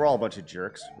 we're all a bunch of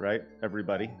jerks, right?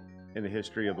 Everybody in the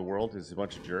history of the world is a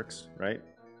bunch of jerks, right?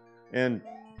 And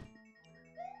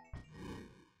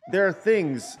there are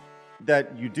things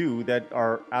that you do that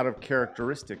are out of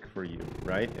characteristic for you,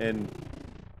 right? And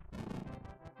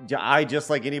I, just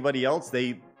like anybody else,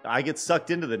 I get sucked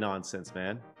into the nonsense,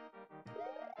 man.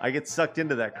 I get sucked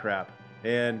into that crap,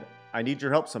 and I need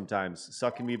your help sometimes,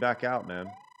 sucking me back out,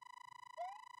 man.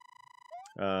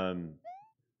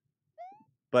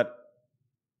 But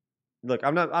look,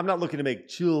 I'm not looking to make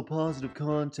chill, positive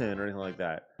content or anything like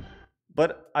that.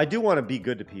 But I do want to be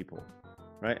good to people,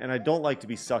 right? And I don't like to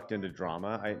be sucked into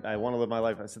drama. I want to live my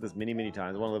life. I said this many, many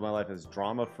times. I want to live my life as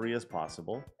drama-free as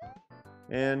possible.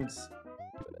 And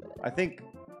I think,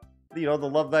 the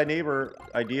love thy neighbor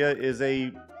idea is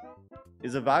a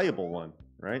valuable one,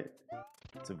 right?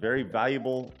 It's a very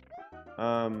valuable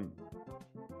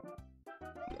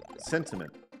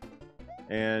sentiment.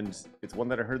 And it's one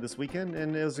that I heard this weekend,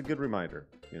 and it was a good reminder,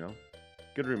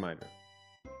 Good reminder.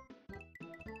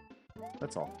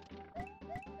 That's all.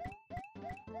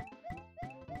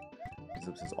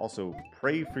 It says also,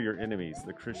 pray for your enemies,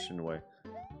 the Christian way.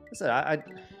 Listen, I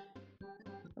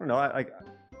don't know.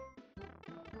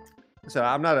 So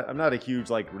I'm not a huge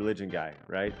religion guy,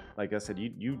 right? Like I said,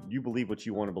 you believe what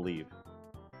you want to believe.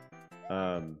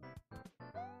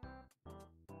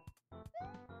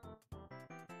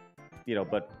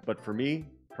 But for me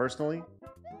personally,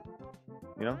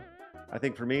 I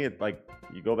think for me,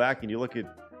 you go back and you look at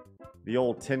the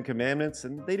old 10 Commandments,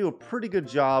 and they do a pretty good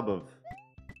job of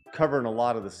covering a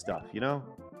lot of the stuff,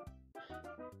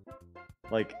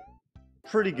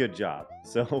 pretty good job.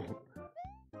 So,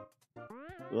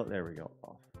 well, there we go.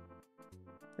 Off.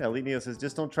 Yeah, Lenio says,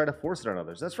 just don't try to force it on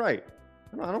others. That's right.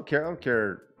 I don't care. I don't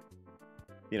care,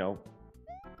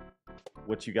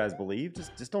 what you guys believe.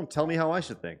 Just don't tell me how I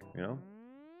should think,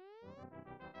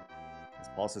 As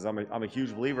Paul says, I'm a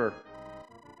huge believer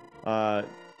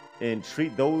and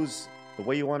treat those the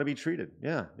way you want to be treated.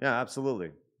 Yeah,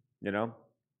 absolutely.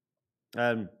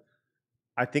 And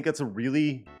I think it's a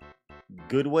really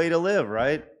good way to live,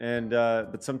 right? And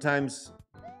but sometimes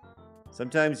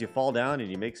you fall down and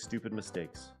you make stupid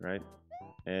mistakes, right?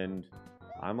 And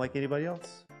I'm like anybody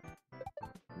else.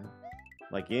 Yeah.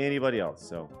 Like anybody else,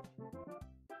 so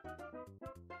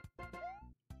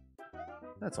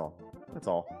that's all. That's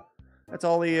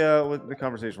all what the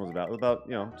conversation was about. About,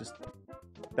 just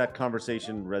that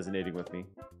conversation resonating with me,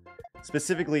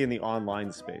 specifically in the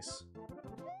online space.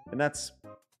 And that's,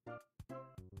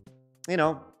 I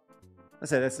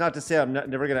said, that's not to say I'm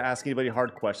never going to ask anybody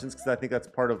hard questions, because I think that's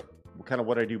part of kind of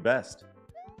what I do best.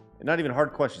 And not even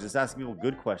hard questions, just asking people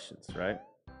good questions, right?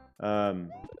 And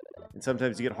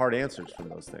sometimes you get hard answers from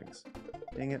those things.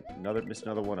 Dang it, missed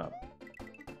another one up.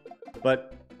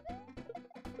 But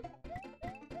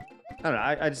I don't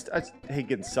know. I just hate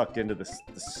getting sucked into the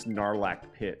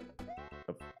Snarlack pit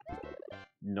of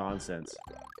nonsense.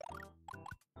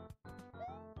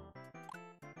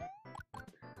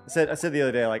 I said the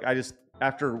other day,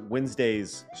 after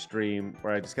Wednesday's stream,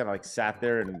 where I just kind of sat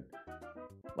there and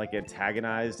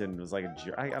antagonized and was like a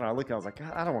jerk. I don't know. I was like,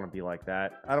 God, I don't want to be like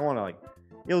that. I don't want to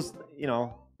it was,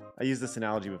 I used this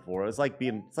analogy before. It's like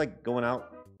going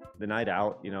out the night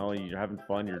out, you're having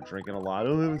fun, you're drinking a lot.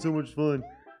 Oh, I'm having so much fun.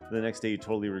 The next day you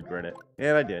totally regret it.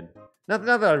 And I did. Not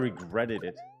that I regretted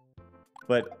it,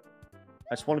 but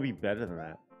I just want to be better than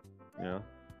that.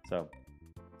 So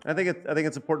I think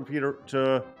it's important for you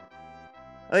to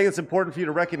I think it's important for you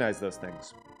to recognize those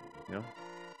things.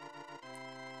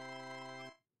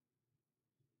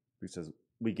 He says,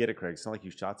 we get it, Craig. It's not like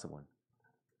you shot someone.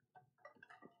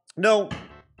 No,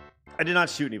 I did not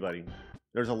shoot anybody.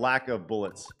 There's a lack of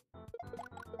bullets.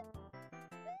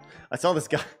 I saw this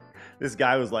guy. This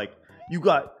guy was like, you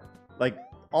got,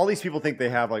 all these people think they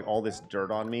have, all this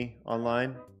dirt on me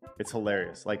online. It's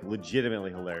hilarious. Legitimately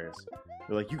hilarious.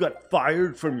 They're like, you got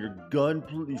fired from your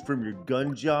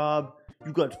gun job.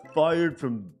 You got fired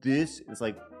from this. It's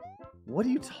like, what are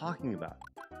you talking about?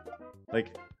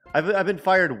 I've been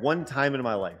fired one time in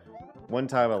my life. One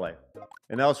time in my life.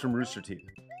 And that was from Rooster Teeth.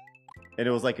 And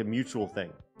it was a mutual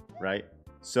thing, right?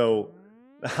 So,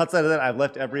 outside of that, I've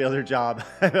left every other job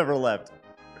I've ever left.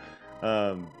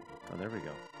 Oh, there we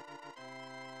go.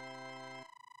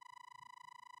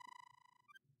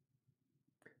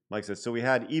 Mike says, so we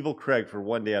had Evil Craig for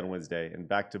one day on Wednesday, and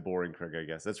back to Boring Craig, I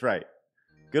guess. That's right.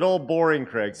 Good old Boring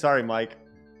Craig. Sorry, Mike.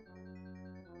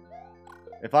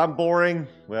 If I'm boring,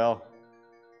 well...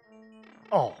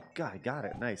 Oh, God, I got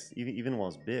it. Nice. Even while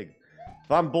it's big.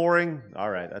 If I'm boring, all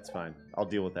right, that's fine. I'll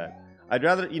deal with that. I'd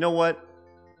rather, you know what?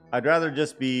 I'd rather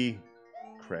just be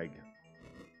Craig.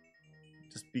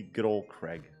 Just be good old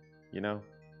Craig,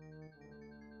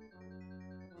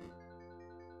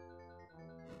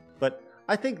 But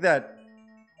I think that,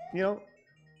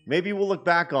 maybe we'll look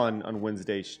back on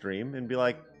Wednesday's stream and be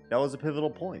like, that was a pivotal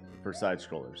point for side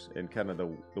scrollers and kind of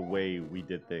the way we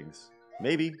did things.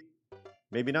 Maybe.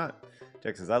 Maybe not.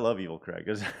 Jack says, I love Evil Craig.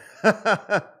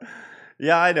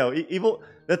 Yeah, I know.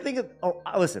 The thing is,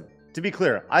 listen, to be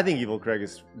clear, I think Evil Craig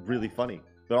is really funny,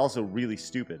 but also really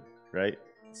stupid, right?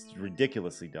 It's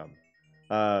ridiculously dumb.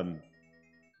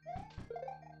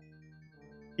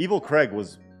 Evil Craig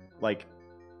was like,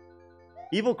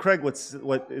 Evil Craig what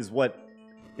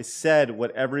is said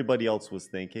what everybody else was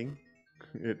thinking,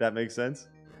 if that makes sense,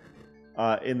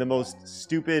 in the most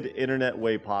stupid internet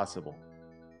way possible,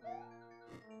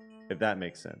 if that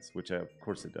makes sense, which of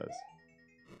course it does.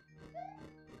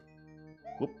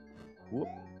 Whoop, whoop.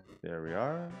 There we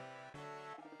are.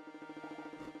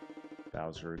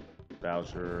 Bowser,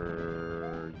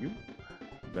 you.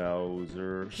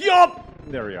 Bowser, yup!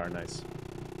 There we are, nice.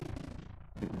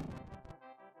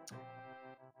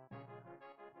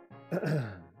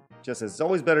 Just says, it's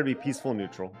always better to be peaceful and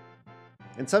neutral.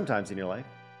 And sometimes in your life,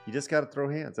 you just gotta throw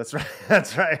hands. That's right,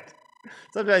 that's right.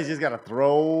 Sometimes you just gotta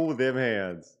throw them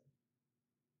hands.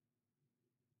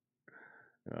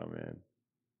 Oh, man.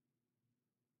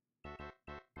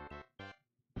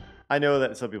 I know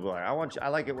that some people are like, I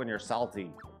like it when you're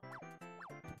salty.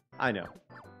 I know.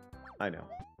 I know.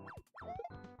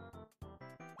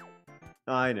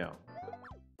 I know.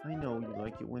 I know you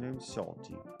like it when I'm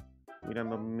salty. When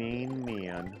I'm a main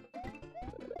man.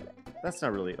 That's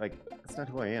not really, like, that's not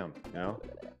who I am, you know?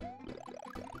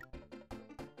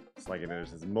 It's like it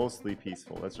is. It's mostly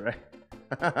peaceful. That's right.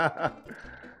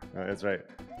 That's right.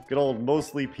 Good old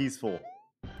mostly peaceful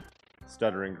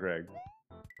stuttering Craig.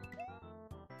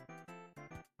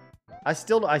 I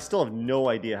still have no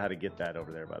idea how to get that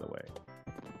over there, by the way.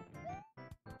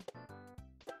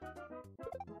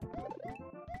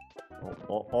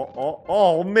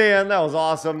 Oh man, that was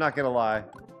awesome, not gonna lie.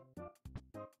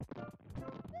 Oh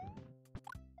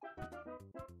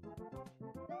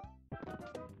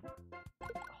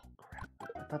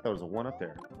crap. I thought there was a one up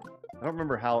there. I don't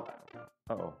remember how.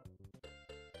 Uh-oh.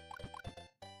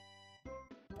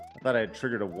 I thought I had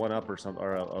triggered a one up or something,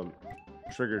 or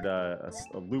triggered a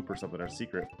loop or something, or a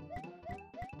secret.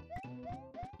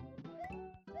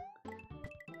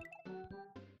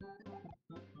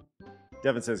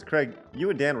 Devin says, Craig,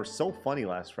 you and Dan were so funny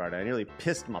last Friday. I nearly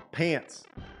pissed my pants.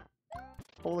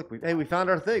 Oh, look. Hey, we found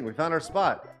our thing. We found our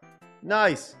spot.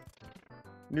 Nice.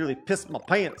 Nearly pissed my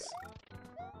pants.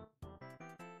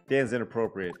 Dan's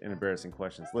inappropriate and embarrassing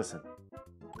questions. Listen.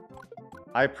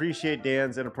 I appreciate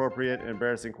Dan's inappropriate and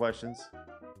embarrassing questions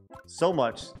so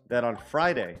much that on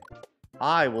Friday,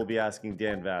 I will be asking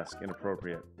Dan Vasc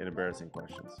inappropriate and embarrassing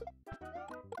questions.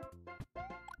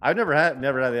 I've never had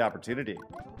the opportunity.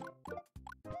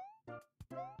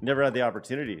 Never had the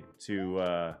opportunity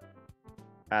to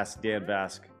ask Dan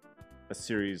Vasc a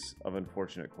series of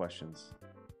unfortunate questions.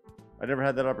 I never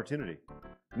had that opportunity.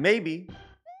 Maybe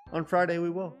on Friday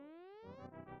we will.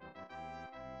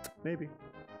 Maybe.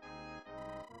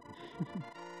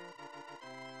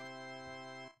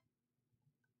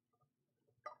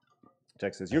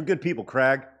 Jack says, you're good people,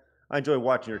 Craig. I enjoy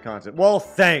watching your content. Well,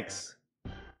 thanks.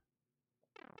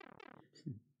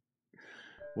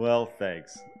 Well,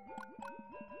 thanks.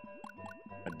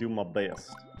 I do my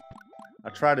best. I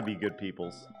try to be good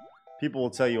peoples. People will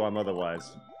tell you I'm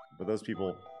otherwise, but those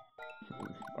people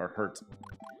are hurt.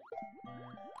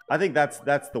 I think that's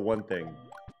the one thing.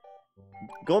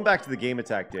 Going back to the Game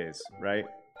Attack days, right?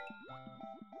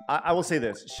 I will say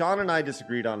this. Sean and I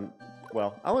disagreed on,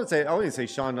 well, I wouldn't say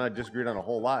Sean and I disagreed on a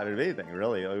whole lot of anything,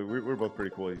 really. We're both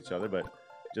pretty cool with each other, but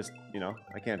just, you know,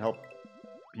 I can't help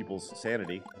people's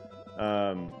sanity.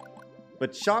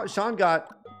 But Sean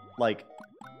got, like,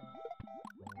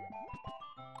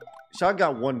 Sean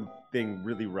got one thing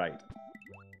really right,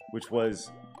 which was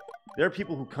there are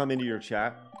people who come into your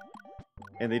chat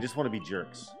and they just want to be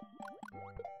jerks.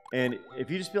 And if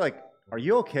you just be like, are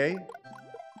you okay?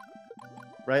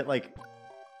 Right? Like,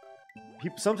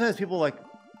 sometimes people are like,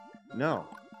 no,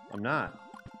 I'm not.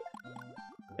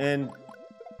 And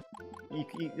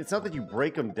it's not that you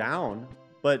break them down,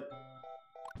 but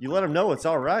you let them know it's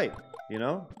all right, you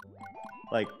know?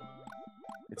 Like,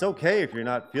 it's okay if you're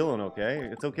not feeling okay.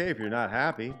 It's okay if you're not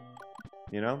happy,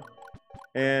 you know?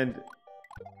 And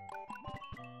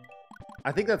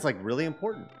I think that's, like, really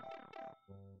important.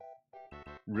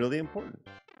 Really important,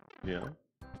 you know?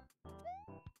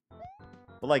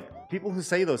 But, like, people who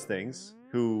say those things,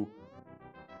 who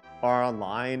are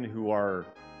online, who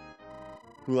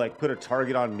like, put a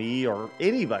target on me or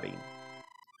anybody,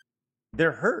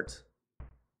 they're hurt.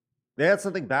 They had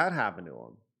something bad happen to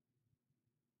them.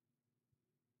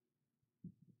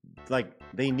 Like,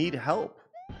 they need help.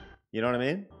 You know what I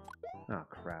mean? Oh,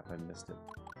 crap, I missed it.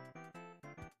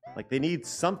 Like, they need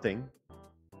something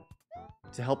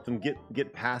to help them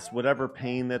get past whatever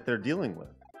pain that they're dealing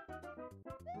with.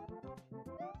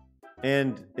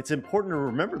 And it's important to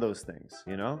remember those things,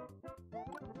 you know?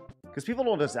 Because people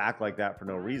don't just act like that for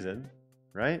no reason,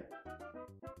 right?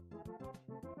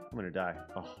 I'm gonna die.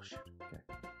 Oh, shit. Okay.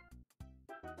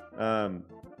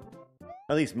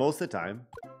 At least most of the time.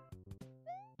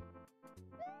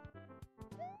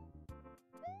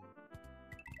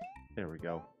 There we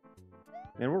go.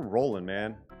 Man, we're rolling,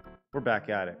 man. We're back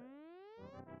at it.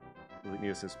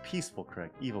 Neo says, peaceful Craig.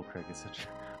 Evil Craig is such...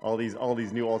 all these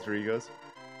new alter egos.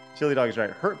 Chili Dog is right.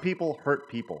 Hurt people, hurt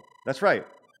people. That's right.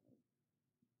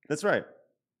 That's right.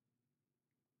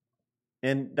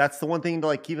 And that's the one thing to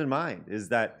like keep in mind is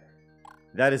that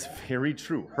is very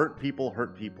true. Hurt people,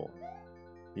 hurt people.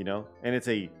 You know? And it's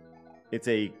a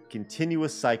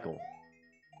continuous cycle.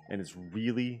 And it's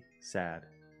really sad.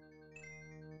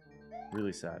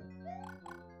 Really sad.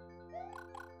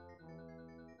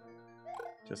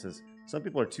 Just as some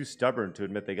people are too stubborn to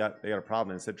admit they got a problem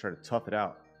and instead try to tough it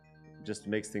out. It just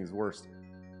makes things worse.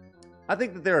 I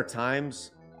think that there are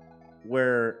times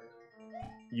where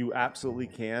you absolutely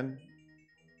can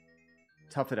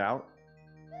tough it out.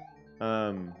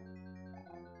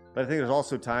 But I think there's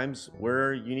also times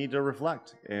where you need to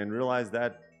reflect and realize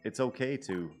that it's okay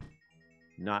to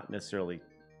not necessarily...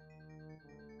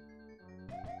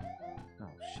 Oh,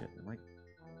 shit.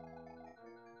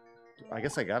 I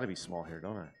guess I gotta be small here,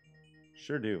 don't I?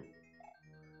 Sure do.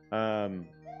 Okay,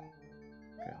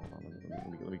 hold on.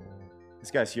 Let me.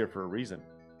 This guy's here for a reason.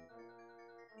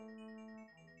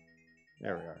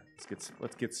 There we are. Let's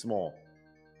get small.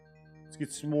 Let's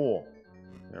get small.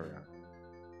 There we are.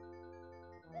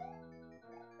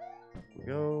 There we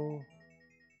go.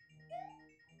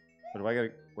 But if I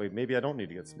gotta wait, maybe I don't need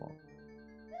to get small.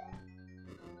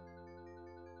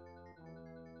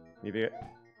 Maybe I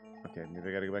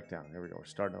gotta go back down. There we go. We're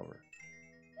starting over.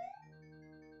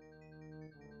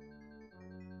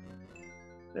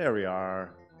 There we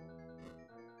are.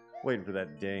 Waiting for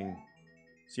that ding.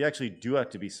 So you actually do have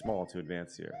to be small to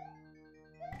advance here.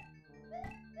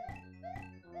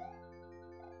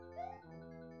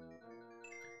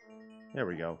 There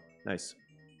we go. Nice.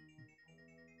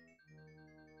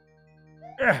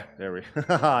 There we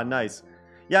go. Nice.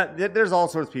 Yeah, there's all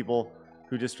sorts of people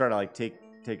who just try to like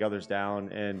take others down,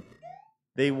 and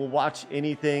they will watch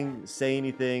anything, say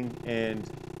anything, and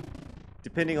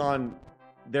depending on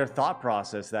their thought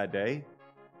process that day,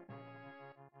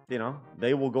 you know,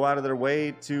 they will go out of their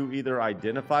way to either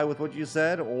identify with what you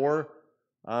said, or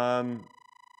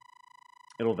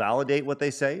it'll validate what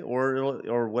they say,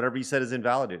 or whatever you said is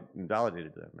invalidated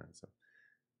to them. Man.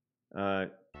 So,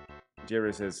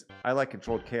 Jerry says, I like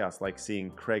controlled chaos, like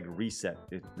seeing Craig reset.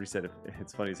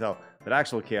 It's funny as hell. But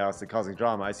actual chaos and causing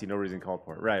drama, I see no reason called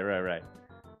for it. Right.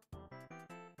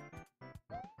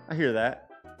 I hear that.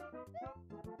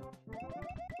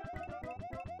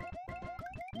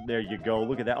 There you go.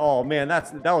 Look at that. Oh man,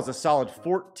 that was a solid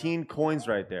 14 coins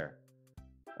right there.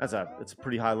 It's a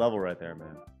pretty high level right there,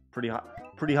 man.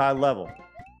 Pretty high level.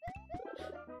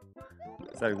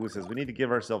 Static Blue says we need to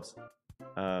give ourselves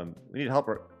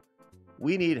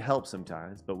we need help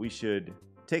sometimes, but we should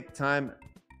take time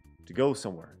to go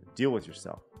somewhere. Deal with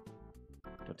yourself.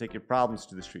 Don't take your problems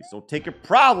to the streets. Don't take your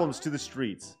problems to the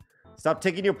streets. Stop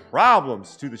taking your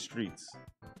problems to the streets.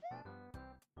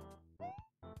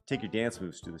 Take your dance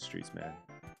moves to the streets, man.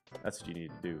 That's what you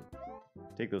need to do.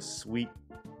 Take those sweet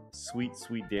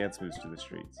dance moves to the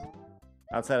streets.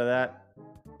 Outside of that,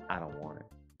 I don't want it.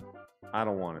 I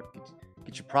don't want it.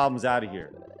 Get your problems out of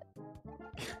here.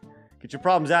 Get your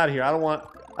problems out of here. I don't want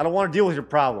to deal with your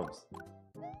problems.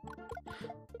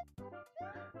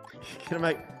 Get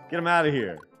them out of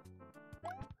here.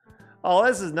 Oh,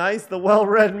 this is nice. The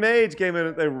well-read mage came in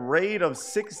with a raid of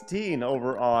 16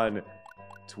 over on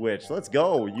Twitch. Let's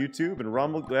go, YouTube and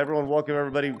Rumble. Everyone, welcome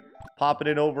everybody popping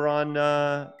in over on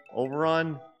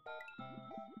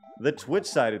the Twitch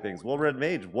side of things. Well-read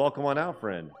mage, welcome on out,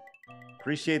 friend.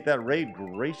 Appreciate that raid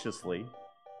graciously.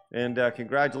 And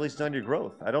congratulations on your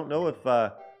growth. I don't know if,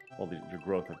 well, your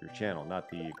growth of your channel, not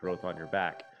the growth on your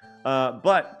back.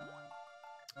 But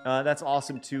that's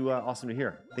awesome to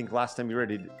hear. I think last time you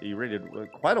rated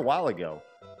quite a while ago.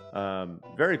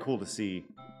 Very cool to see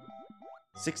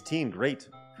 16 great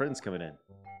friends coming in.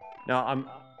 Now,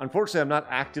 unfortunately, I'm not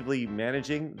actively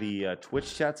managing the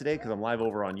Twitch chat today because I'm live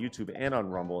over on YouTube and on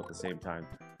Rumble at the same time.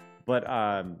 But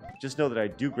just know that I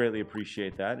do greatly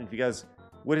appreciate that. And if you guys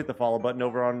would hit the follow button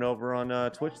over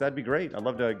on Twitch, that'd be great. I'd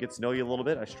love to get to know you a little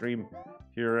bit. I stream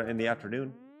here in the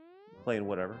afternoon, playing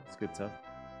whatever. It's good stuff.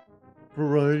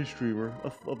 Variety streamer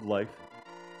of life.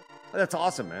 That's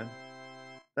awesome, man.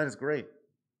 That is great.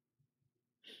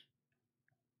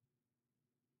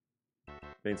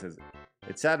 Bane says,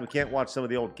 it's sad we can't watch some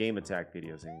of the old Game Attack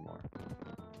videos anymore.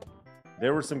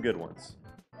 There were some good ones.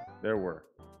 There were.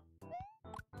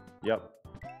 Yep.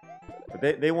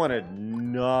 But they wanted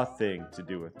nothing to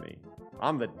do with me.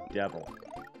 I'm the devil.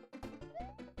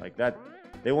 Like that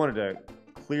They wanted to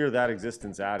clear that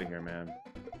existence out of here, man.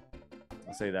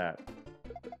 I'll say that.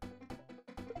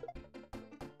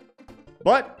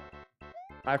 But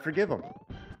I forgive them.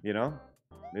 You know,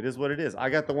 it is what it is. I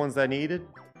got the ones I needed,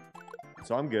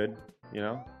 so I'm good. You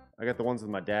know, I got the ones with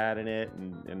my dad in it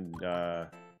and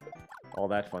all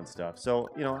that fun stuff. So,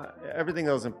 you know, everything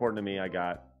that was important to me, I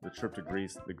got. The trip to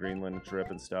Greece, the Greenland trip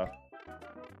and stuff.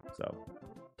 So,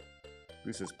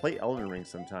 Bruce says, play Elden Ring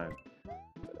sometime.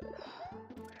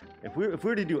 If we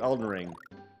were to do Elden Ring,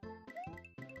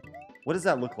 what does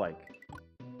that look like?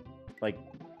 Like,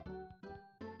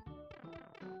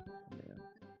 man.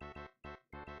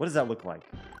 What does that look like?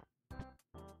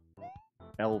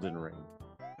 Elden Ring.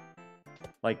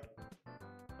 Like,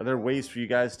 are there ways for you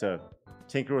guys to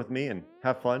tinker with me and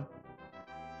have fun?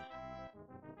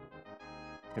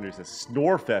 Henry says,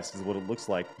 Snorefest is what it looks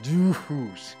like. Dude.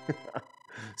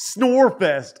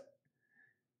 Snorefest.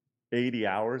 80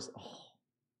 hours? Oh,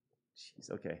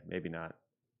 jeez. Okay, maybe not.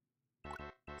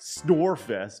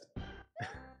 Snorefest.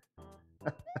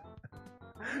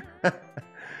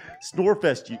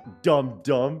 Snorefest, you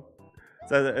dumb.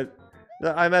 So,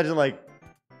 I imagine, like,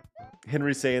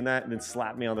 Henry saying that and then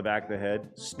slap me on the back of the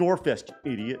head. Snorefest,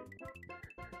 you idiot.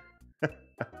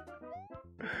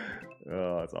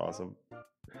 Oh, that's awesome.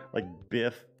 Like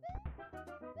Biff.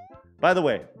 By the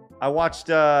way, I watched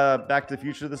Back to the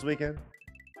Future this weekend.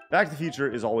 Back to the Future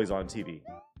is always on TV.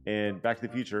 And Back to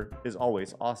the Future is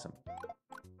always awesome.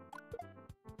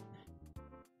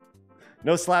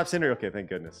 No slaps, Henry? Okay, thank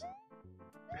goodness.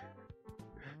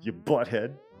 You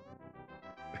butthead.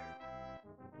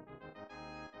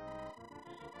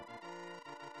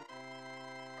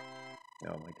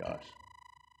 Oh my gosh.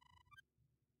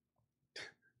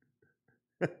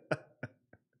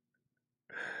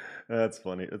 That's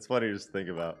funny. It's funny to just think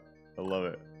about. I love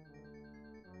it.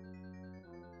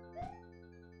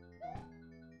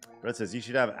 Brett says you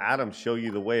should have Adam show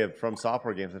you the way of From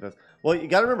Software games. Well, you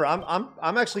got to remember,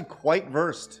 I'm actually quite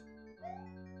versed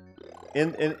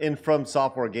in From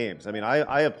Software games. I mean,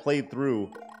 I have played through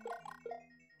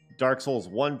Dark Souls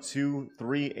 1, 2,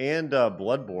 3, and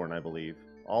Bloodborne, I believe,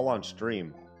 all on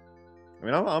stream. I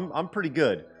mean, I'm pretty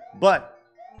good, but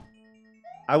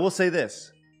I will say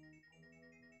this.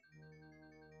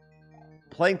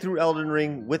 Playing through Elden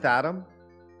Ring with Adam,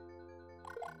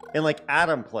 and like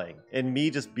Adam playing, and me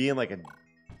just being like a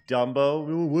Dumbo.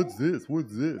 Oh, what's this?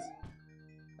 What's this?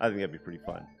 I think that'd be pretty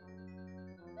fun.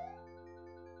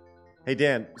 Hey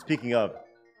Dan, speaking of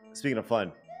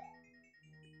fun,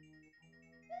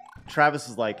 Travis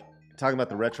is like talking about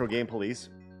the retro game police,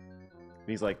 and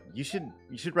he's like, you should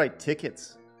write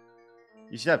tickets.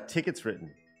 You should have tickets written.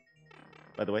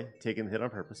 By the way, taking the hit on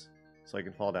purpose, so I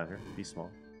can fall down here. Be small.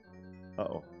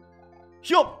 Uh-oh.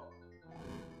 Yup!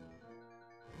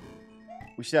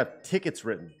 We should have tickets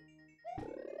written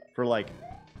for like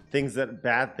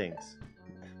bad things.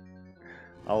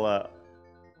 We're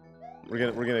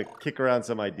gonna kick around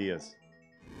some ideas.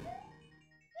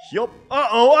 Yup.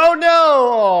 Uh-oh. Oh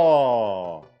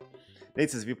no! Oh.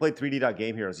 Nate says, if you played 3D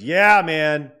Game Heroes, yeah,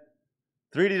 man.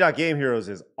 3D Game Heroes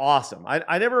is awesome.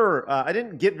 I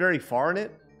didn't get very far in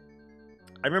it.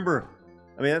 I remember.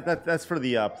 I mean, that's for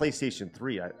the PlayStation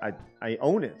 3. I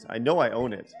own it. I know I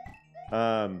own it.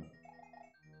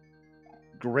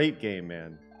 Great game,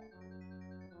 man.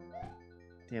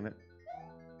 Damn it.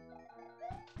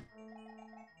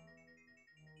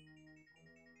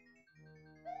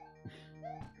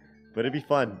 But it'd be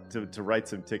fun to write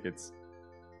some tickets.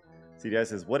 CDI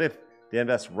says, what if Dan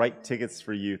Vasc write tickets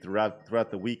for you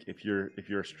throughout the week if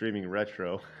you're streaming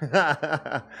retro?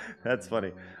 That's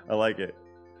funny. I like it.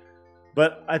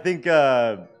 But I think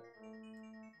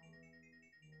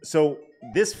so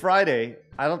this Friday,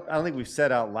 I don't think we've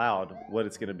said out loud what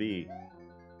it's going to be,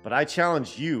 but I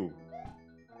challenge you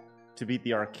to beat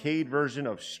the arcade version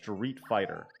of Street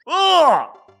Fighter.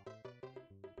 Ugh!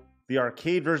 The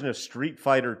arcade version of Street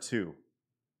Fighter 2.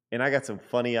 And I got some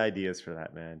funny ideas for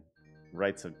that, man.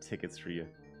 Write some tickets for you.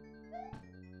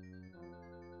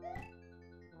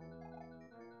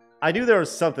 I knew there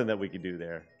was something that we could do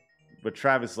there. But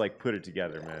Travis, like, put it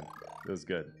together, man. It was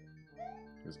good.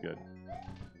 It was good.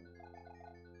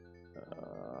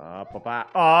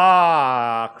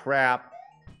 Ah, crap.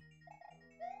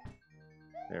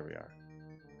 There we are.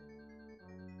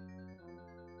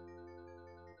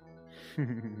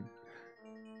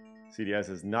 CDI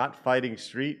says, not fighting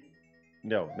street.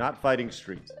 No, not fighting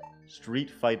street.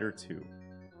 Street Fighter 2.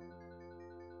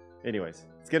 Anyways,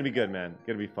 it's going to be good, man. It's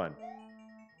going to be fun.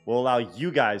 We'll allow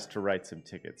you guys to write some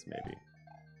tickets, maybe.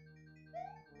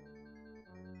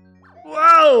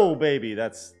 Whoa, baby.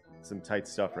 That's some tight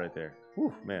stuff right there.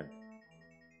 Whew, man.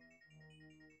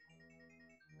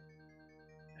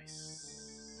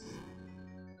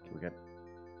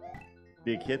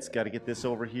 Big hits. Got to get this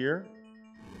over here.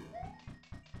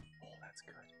 Oh, that's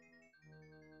good.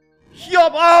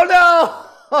 Yup! Oh, no!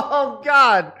 Oh,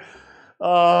 God!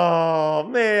 Oh,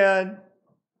 man.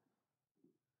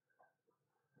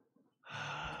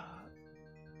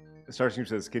 Starscream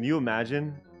says, can you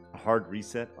imagine a hard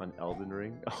reset on Elden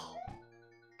Ring? Oh,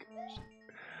 gosh.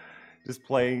 Just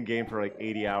playing a game for like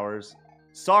 80 hours.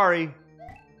 Sorry.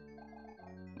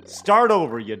 Start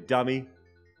over, you dummy.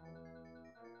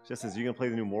 Just says, you're going to play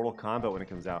the new Mortal Kombat when it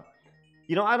comes out.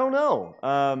 You know, I don't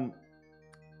know.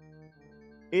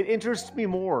 It interests me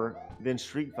more than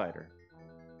Street Fighter.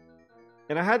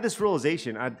 And I had this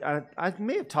realization. I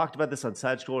may have talked about this on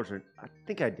Side Scrollers, or I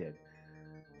think I did.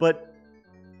 But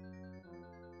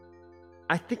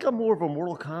I think I'm more of a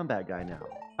Mortal Kombat guy now.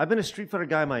 I've been a Street Fighter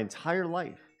guy my entire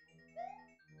life.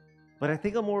 But I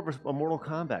think I'm more of a Mortal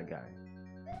Kombat guy.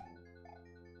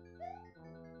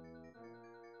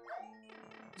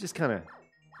 Just kind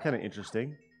of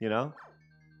interesting, you know?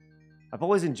 I've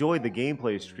always enjoyed the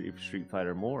gameplay of Street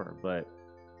Fighter more, but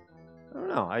I don't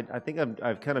know. I think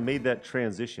I've kind of made that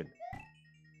transition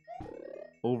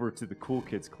over to the Cool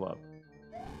Kids Club.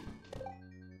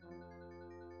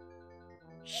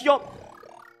 Yup!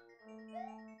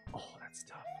 Oh, that's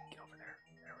tough. Get over there.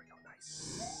 There we go.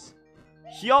 Nice.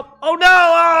 Yup! Oh no!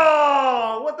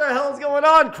 Oh! What the hell is going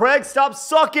on, Craig? Stop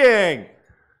sucking!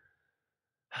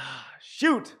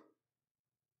 Shoot!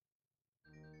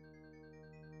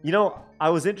 You know, I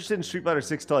was interested in Street Fighter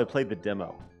 6 till I played the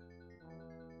demo.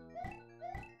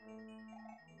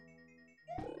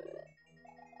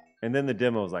 And then the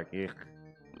demo was like, ugh.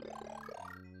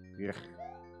 Ugh.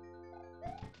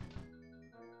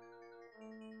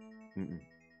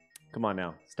 Come on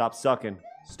now. Stop sucking.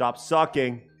 Stop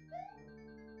sucking.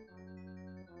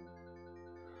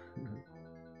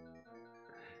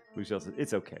 Blue Shell says,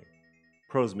 it's okay.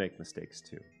 Pros make mistakes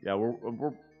too. Yeah,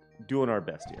 we're doing our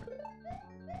best here.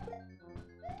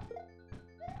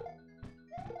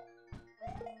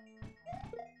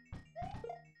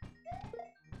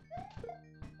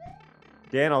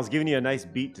 Dan, I was giving you a nice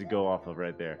beat to go off of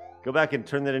right there. Go back and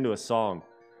turn that into a song.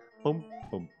 Boom,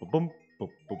 boom, boom, boom,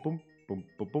 boom, boom, boom,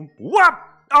 boom, boom.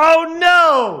 Whop! Oh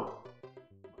no!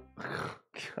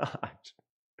 Gosh.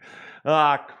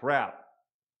 Ah, crap.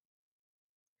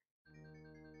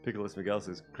 Pickles Miguel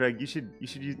says, Craig,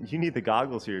 you need the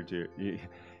goggles here too.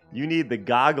 You need the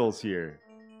goggles here.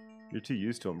 You're too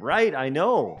used to them, right? I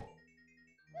know.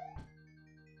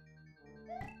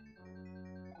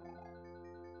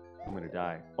 I'm gonna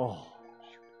die. Oh,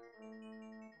 shoot.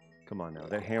 Come on now.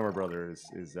 That Hammer Brother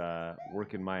is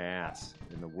working my ass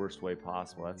in the worst way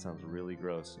possible. That sounds really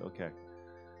gross. Okay.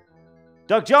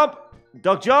 Duck jump!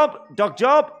 Duck jump! Duck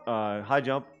jump! High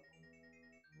jump.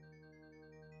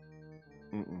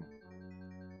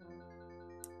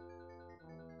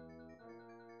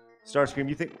 Starscream,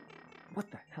 you think...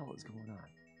 What the hell is going on?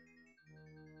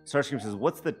 Starscream says,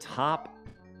 what's the top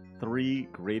 3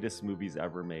 greatest movies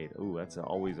ever made? Ooh, that's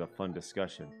always a fun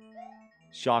discussion.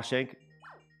 Shawshank.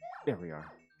 There we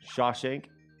are. Shawshank.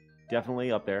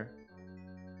 Definitely up there.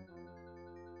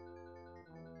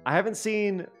 I haven't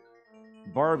seen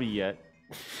Barbie yet.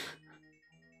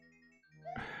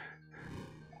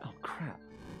 Oh, crap.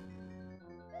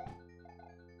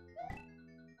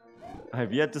 I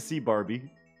have yet to see Barbie.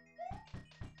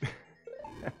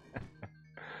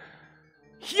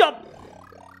 Yup!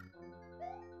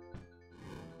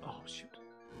 Oh, shoot.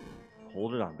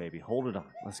 Hold it on, baby. Hold it on.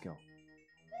 Let's go.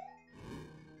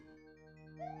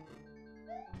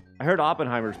 I heard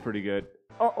Oppenheimer's pretty good.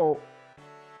 Uh-oh.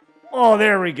 Oh,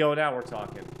 there we go. Now we're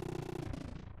talking.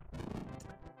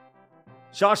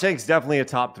 Shawshank's definitely a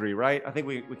top 3, right? I think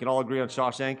we can all agree on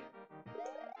Shawshank.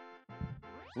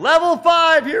 Level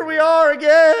 5, here we are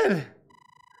again.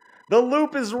 The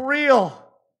loop is real.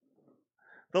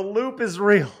 The loop is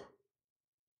real.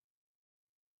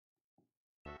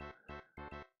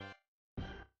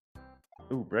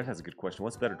 Ooh, Brett has a good question.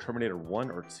 What's better, Terminator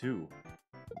 1 or 2?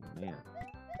 Oh, man.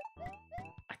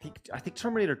 I think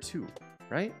Terminator 2,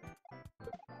 right?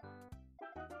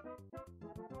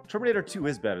 Terminator 2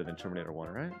 is better than Terminator 1,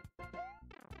 right?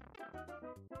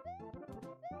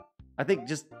 I think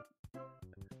just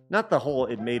not the whole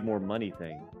it made more money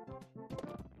thing.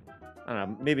 I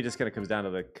don't know, maybe it just kind of comes down to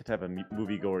the type of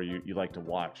moviegoer you like to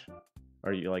watch.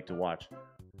 Or you like to watch.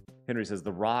 Henry says,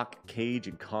 The Rock, Cage,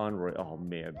 and Conroy. Oh,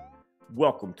 man.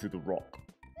 Welcome to The Rock.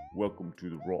 Welcome to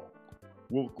The Rock.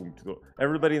 Welcome to the...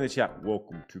 Everybody in the chat,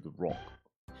 welcome to The Rock.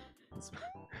 That's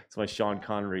my Sean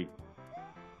Connery.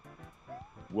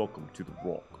 Welcome to The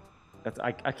Rock. That's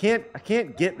I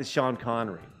can't get the Sean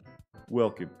Connery.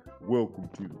 Welcome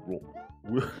to The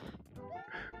Rock.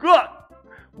 God!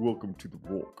 Welcome to the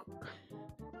Rock.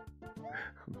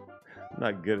 I'm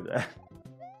not good at that.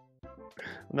 I'm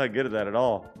not good at that at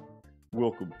all.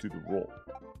 Welcome to the Rock.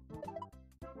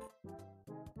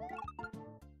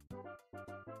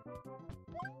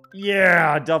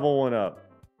 Yeah, double one up.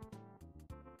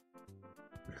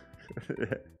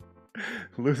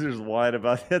 Losers whine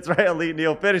about that's right, Elite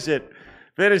Neil. Finish it.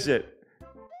 Finish it.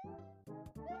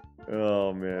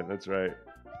 Oh man, that's right.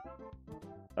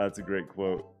 That's a great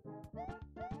quote.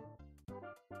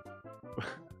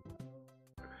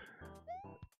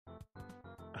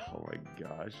 Oh my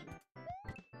gosh.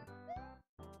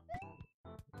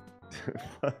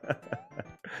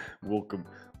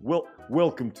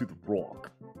 Welcome to the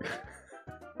Rock.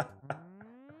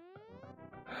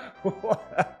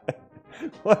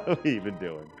 What are we even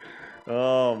doing?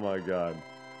 Oh my god.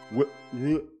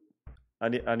 I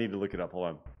need to look it up. Hold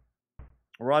on.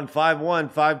 We're on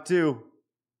 5-1, 5-2.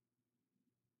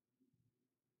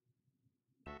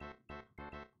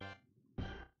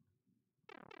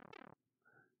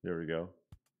 There we go.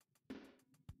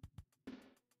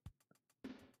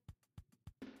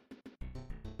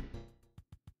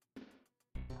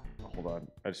 Hold on.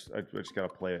 I just gotta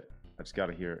play it. I just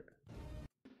gotta hear it.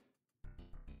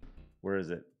 Where is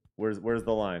it? Where's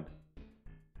the line?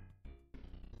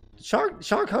 Sean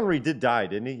Connery did die,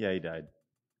 didn't he? Yeah, he died.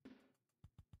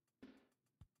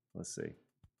 Let's see.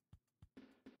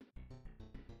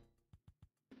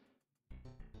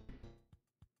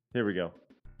 Here we go.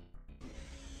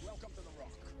 Welcome to the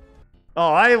Rock.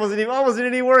 Oh, I wasn't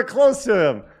anywhere close to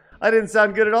him. I didn't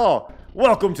sound good at all.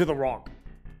 Welcome to the Rock.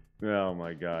 Oh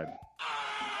my god.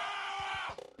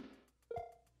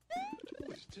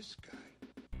 Who is this guy?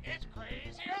 It's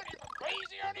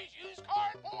Crazy Ernie's used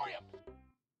car emporium.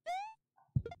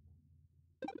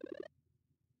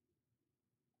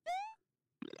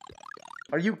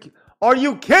 Are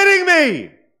you kidding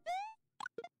me?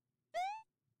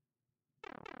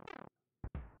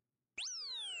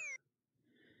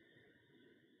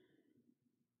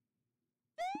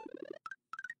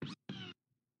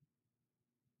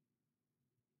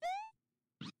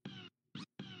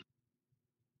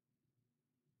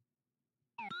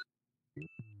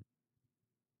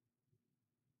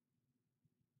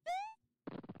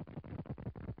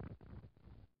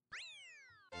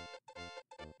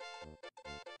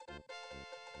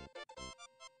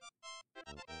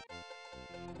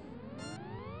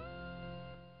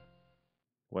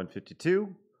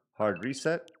 $152. Hard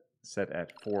reset. Set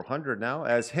at 400 now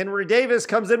as Henry Davis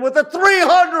comes in with a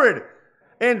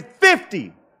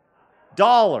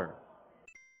 $350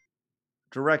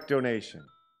 direct donation.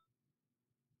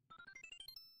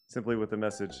 Simply with the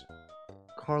message,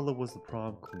 Carla was the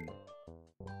prom queen.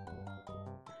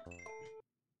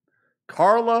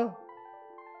 Carla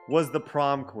was the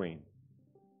prom queen.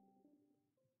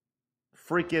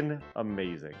 Freaking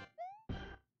amazing.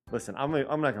 Listen, I'm not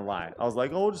gonna lie. I was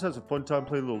like, oh, we'll just have some fun time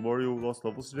playing a little Mario Lost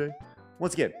Levels today.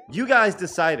 Once again, you guys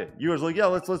decided. You guys were like, yeah,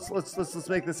 let's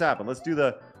make this happen. Let's do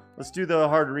the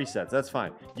hard resets. That's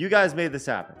fine. You guys made this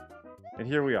happen, and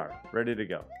here we are, ready to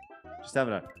go. Just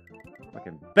having a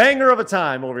fucking banger of a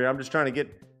time over here. I'm just trying to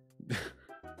get.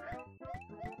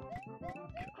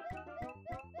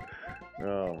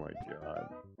 Oh my god.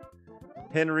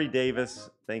 Henry Davis,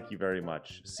 thank you very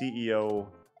much. CEO,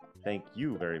 thank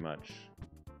you very much.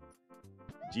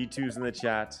 G2's in the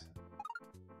chat.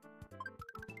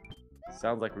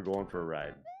 Sounds like we're going for a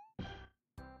ride.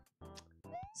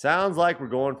 Sounds like we're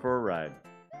going for a ride.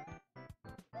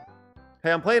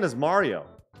 Hey, I'm playing as Mario.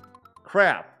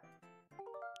 Crap.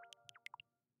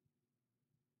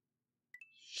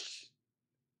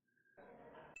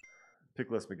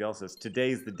 Pickless Miguel says,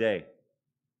 today's the day.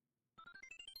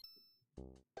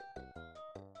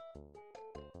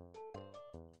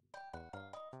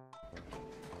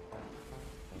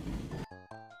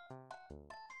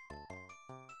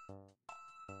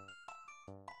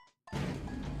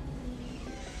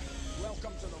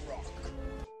 Welcome to the Rock.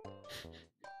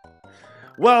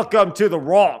 Welcome to the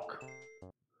Rock.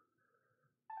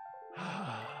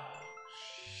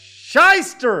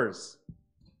 Shysters.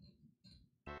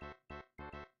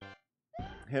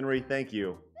 Henry, thank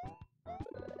you.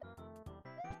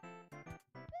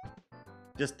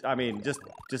 Just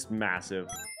massive.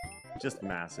 Just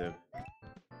massive.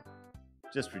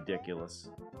 Just ridiculous.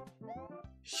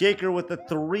 Shaker with the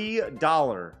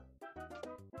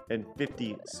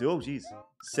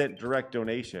 $3.50 direct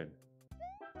donation.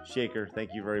 Shaker,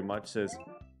 thank you very much. Says,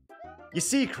 you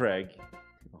see, Craig.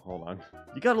 Hold on.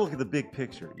 You gotta look at the big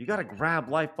picture. You gotta grab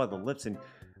life by the lips and.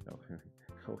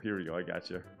 Oh, here we go. I got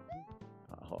you.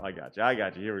 Oh, I got you.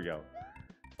 Here we go.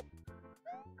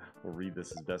 We'll read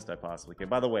this as best I possibly can.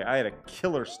 By the way, I had a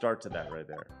killer start to that right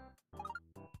there.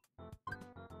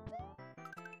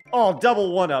 Oh,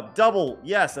 double one-up. Double.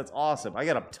 Yes, that's awesome. I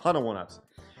got a ton of one-ups.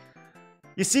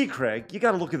 You see, Craig, you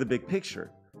got to look at the big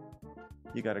picture.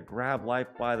 You got to grab life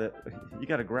by the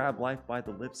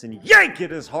lips and yank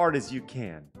it as hard as you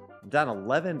can. I'm down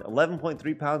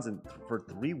 11.3 pounds for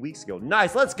 3 weeks ago.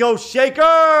 Nice. Let's go,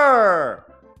 Shaker!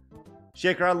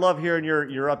 Shaker, I love hearing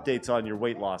your updates on your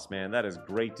weight loss, man. That is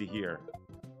great to hear.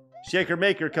 Shaker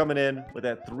Maker coming in with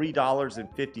that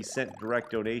 $3.50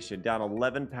 direct donation, down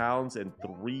 11 pounds in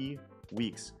 3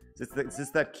 weeks. Is this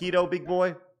that keto, big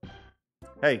boy?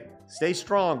 Hey, stay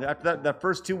strong. After that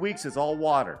first 2 weeks is all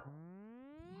water.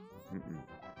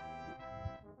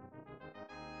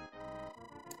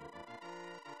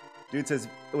 Dude says,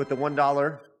 with the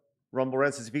 $1 Rumble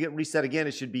Red, says if you get reset again,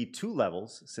 it should be 2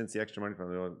 levels, since the extra money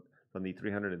from the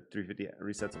 300 and 350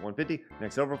 resets of 150.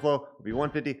 Next overflow will be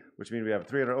 150, which means we have a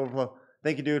 300 overflow.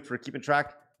 Thank you, dude, for keeping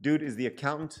track. Dude is the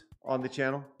accountant on the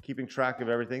channel, keeping track of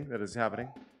everything that is happening,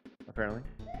 apparently.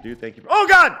 Dude, thank you. Oh,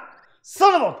 God!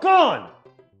 Son of a gun!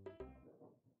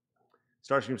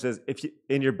 Starscream says, if you,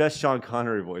 in your best Sean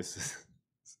Connery voice,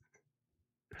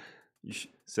 you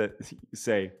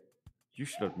say, you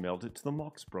should have mailed it to the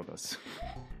Marx Brothers.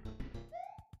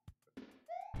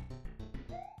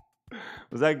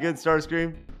 Was that good,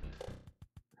 Starscream?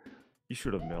 You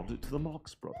should have mailed it to the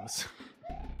Marx Brothers.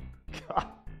 God.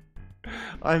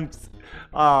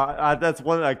 That's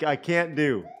one I can't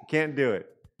do. Can't do it.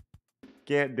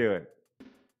 Can't do it.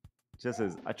 Just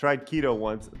as I tried keto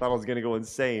once, I thought I was gonna go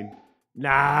insane.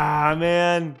 Nah,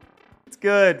 man. It's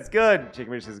good. It's good.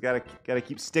 Shaker Maker says, gotta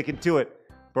keep sticking to it.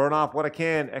 Burn off what I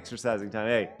can. Exercising time.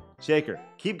 Hey, Shaker,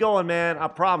 keep going, man. I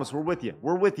promise we're with you.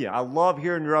 We're with you. I love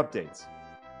hearing your updates.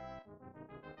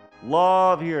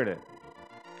 Love hearing it.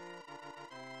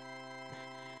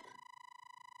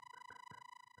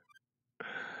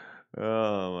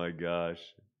 Oh my gosh.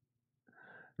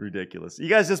 Ridiculous. You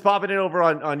guys just popping in over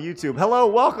on YouTube. Hello,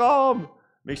 welcome.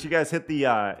 Make sure you guys hit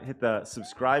the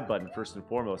subscribe button first and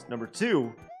foremost. Number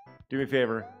 2, do me a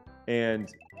favor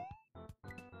and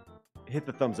hit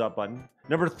the thumbs up button.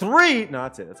 Number 3, no,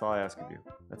 that's it. That's all I ask of you.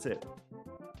 That's it.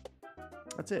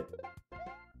 That's it.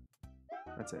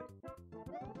 That's it.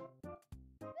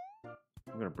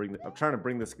 I'm trying to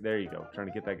bring this. There you go. I'm trying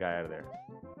to get that guy out of there.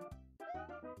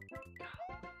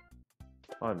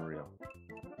 Unreal.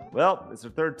 Well, it's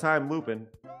their 3rd time looping.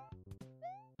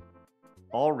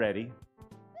 Already.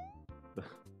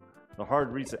 The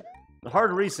hard reset. The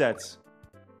hard resets.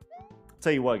 I'll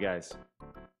tell you what, guys.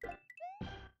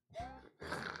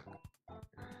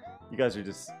 You guys are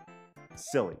just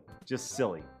silly. Just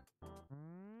silly.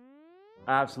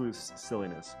 Absolute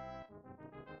silliness.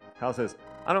 Hal says,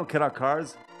 I don't cut out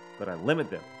cars, but I limit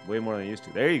them way more than I used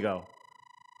to. There you go.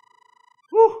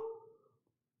 Woo!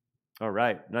 All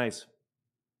right, nice.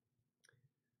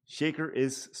 Shaker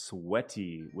is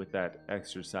sweaty with that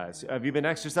exercise. Have you been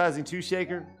exercising too,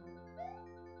 Shaker?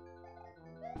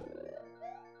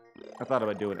 I thought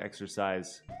about doing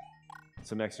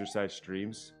some exercise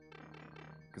streams.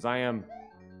 Because I am,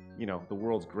 you know, the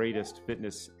world's greatest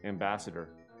fitness ambassador.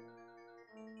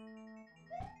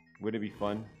 Wouldn't it be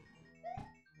fun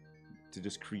to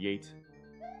just create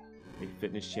a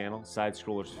fitness channel, Side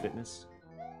Scrollers Fitness?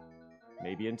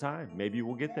 Maybe in time. Maybe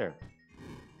we'll get there.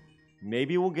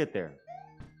 Maybe we'll get there.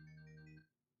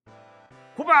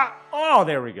 Oh,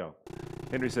 there we go.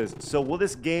 Henry says, so will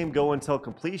this game go until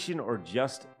completion or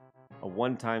just a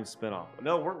one-time spin-off?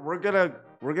 No, we're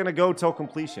gonna go till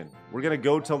completion. We're gonna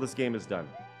go till this game is done.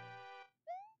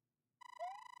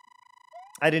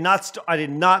 I did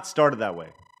not start it that way.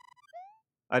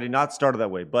 I did not start it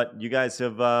that way, but you guys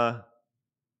have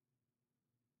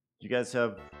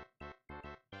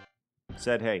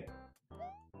said, hey,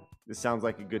 this sounds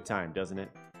like a good time, doesn't it?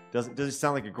 Does it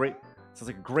sound like a great? Sounds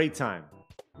like a great time,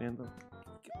 man.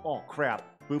 Oh crap!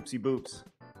 Boopsie boops.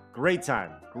 Great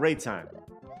time. Great time.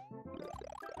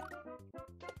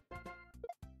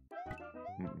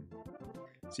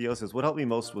 CEO says, what helped me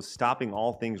most was stopping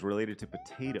all things related to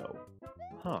potato.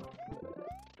 Huh.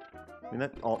 I mean,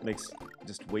 that all makes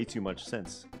just way too much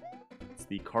sense. It's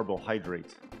the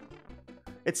carbohydrate.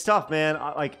 It's tough, man.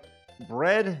 Like,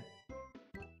 bread.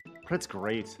 Bread's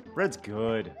great. Bread's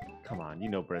good. Come on, you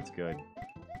know bread's good.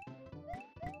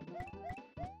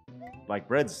 Like,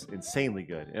 bread's insanely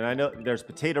good. And I know there's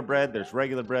potato bread, there's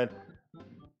regular bread.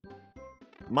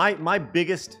 My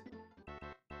biggest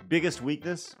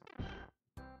weakness,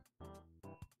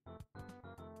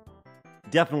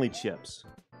 definitely chips.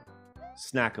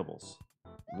 Snackables.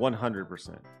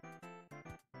 100%.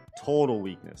 Total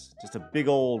weakness. Just a big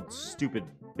old stupid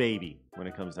baby when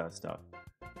it comes to that stuff.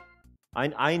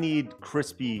 I need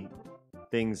crispy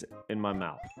things in my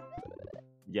mouth.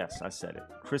 Yes, I said it.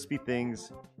 Crispy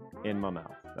things in my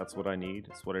mouth. That's what I need.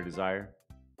 That's what I desire.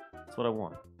 That's what I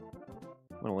want.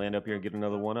 I'm gonna land up here and get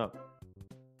another one up.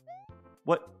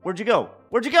 What? Where'd you go?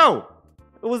 Where'd you go?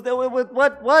 It was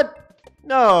what? What?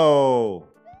 No.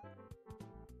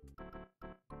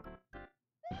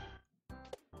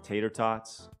 Tater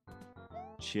tots,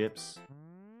 chips,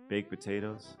 baked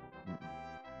potatoes.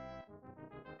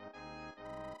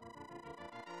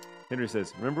 Henry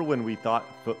says, "Remember when we thought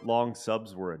foot-long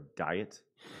subs were a diet?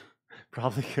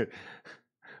 Probably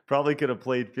could have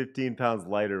played 15 pounds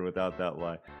lighter without that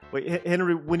lie." Wait,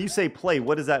 Henry, when you say play,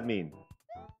 what does that mean?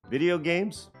 Video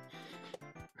games?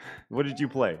 What did you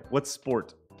play? What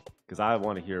sport? Because I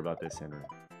want to hear about this, Henry.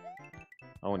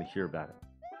 I want to hear about it.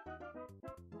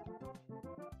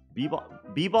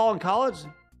 B-ball in college?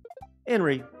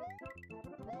 Henry.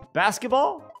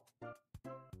 Basketball?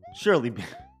 Surely.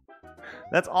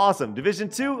 That's awesome. Division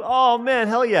 2? Oh, man,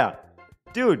 hell yeah.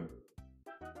 Dude,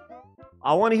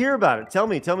 I want to hear about it. Tell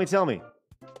me.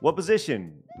 What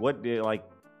position? What, like,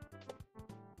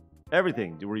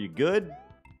 everything. Were you good?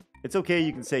 It's okay.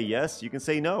 You can say yes. You can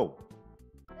say no.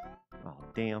 Oh,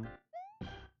 damn.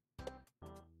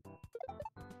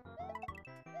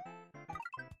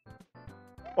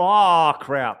 Oh,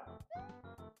 crap.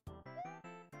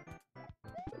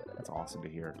 That's awesome to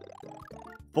hear.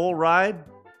 Full ride?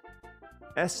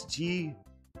 SG.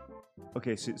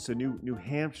 Okay, so New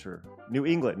Hampshire. New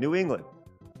England.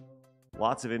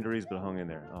 Lots of injuries, but hung in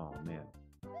there. Oh, man.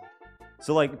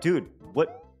 So, like, dude,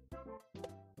 what?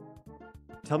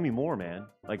 Tell me more, man.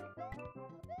 Like,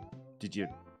 did you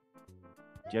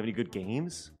have any good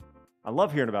games? I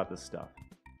love hearing about this stuff.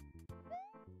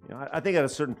 You know, I think at a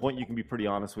certain point you can be pretty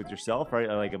honest with yourself, right?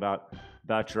 Like about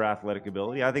your athletic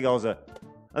ability. I think I was a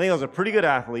pretty good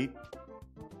athlete.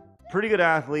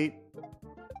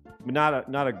 But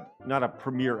not a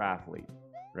premier athlete,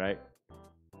 right?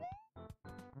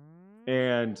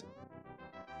 And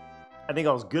I think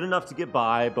I was good enough to get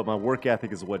by, but my work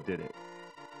ethic is what did it.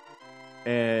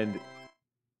 And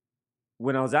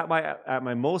when I was at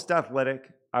my most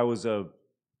athletic, I was a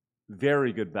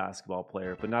very good basketball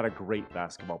player, but not a great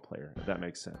basketball player, if that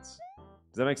makes sense.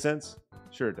 Does that make sense?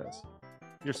 Sure it does.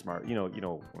 You're smart. You know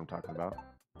what I'm talking about.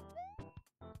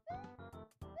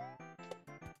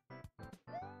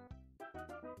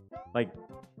 Like,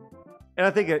 and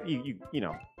I think that you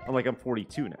know, I'm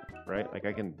 42 now, right? Like,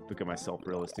 I can look at myself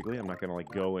realistically. I'm not gonna like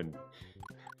go and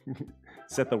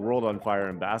set the world on fire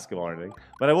in basketball or anything.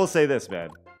 But I will say this,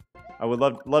 man. I would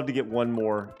love to get one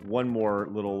more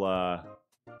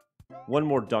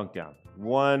dunk down.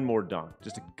 One more dunk.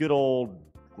 Just a good old,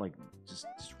 like, just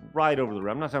right over the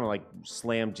rim. I'm not talking like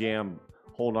slam jam,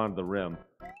 hold on to the rim.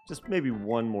 Just maybe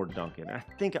one more dunk in. I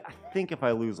think if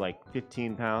I lose like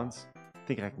 15 pounds, I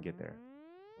think I can get there.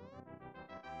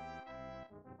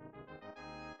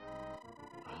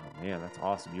 Oh, man, that's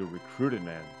awesome. You're recruited,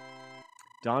 man.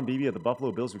 Don Beebe of the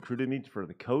Buffalo Bills recruited me for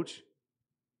the coach.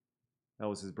 That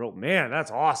was his bro. Man,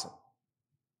 that's awesome.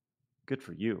 Good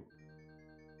for you.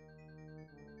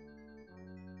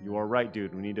 You are right,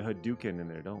 dude. We need a Hadouken in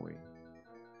there, don't we?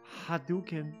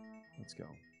 Hadouken. Let's go.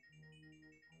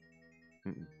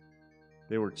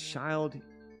 They were child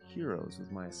heroes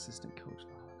with my assistant coach.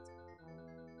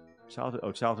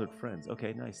 Childhood friends.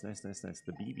 Okay, nice.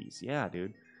 The BBs. Yeah,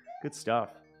 dude. Good stuff.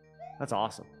 That's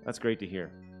awesome. That's great to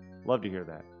hear. Love to hear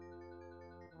that.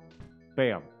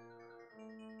 Bam.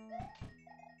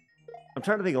 I'm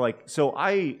trying to think of like, so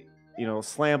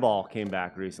Slam Ball came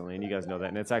back recently, and you guys know that,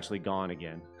 and it's actually gone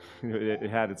again. It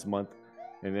had its month,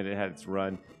 and then it had its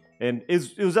run, and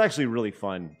it was actually really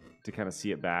fun to kind of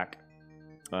see it back.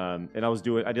 And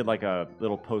I did like a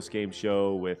little post game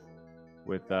show with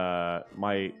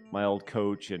my old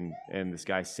coach and this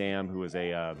guy Sam, who is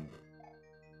he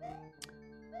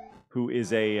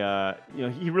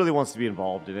really wants to be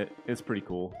involved in it. It's pretty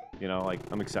cool, like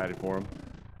I'm excited for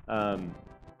him.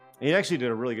 He actually did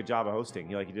a really good job of hosting.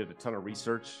 He did a ton of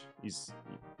research.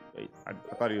 I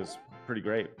thought he was pretty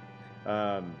great.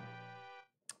 But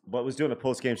was doing a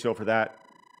post game show for that,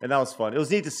 and that was fun. It was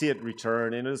neat to see it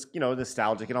return, and it was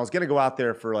nostalgic. And I was gonna go out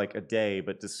there for like a day,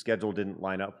 but the schedule didn't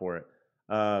line up for it.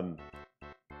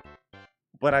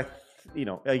 But a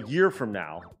year from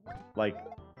now, like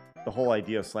the whole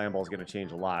idea of Slam Ball is going to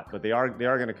change a lot. But they are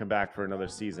going to come back for another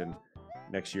season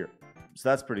next year, so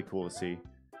that's pretty cool to see.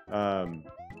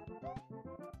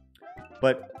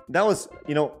 But that was,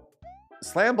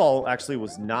 Slam Ball actually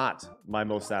was not my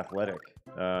most athletic.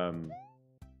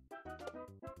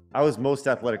 I was most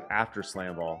athletic after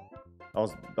slam ball.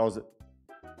 That was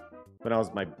when I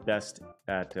was my best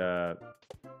at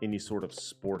any sort of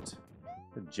sport.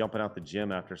 Jumping out the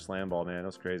gym after slam ball, man, that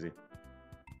was crazy.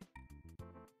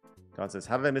 Don says,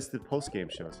 "How did I miss the post game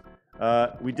shows?"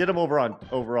 We did them over on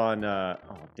oh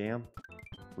damn,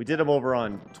 we did them over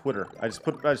on Twitter. I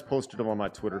just posted them on my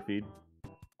Twitter feed.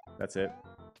 That's it.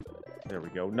 There we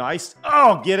go. Nice.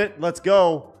 Oh, get it. Let's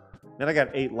go. Man, I got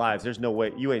 8 lives. There's no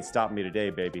way. You ain't stopping me today,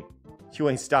 baby. You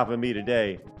ain't stopping me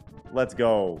today. Let's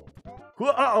go.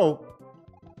 Uh-oh.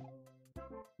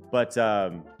 But,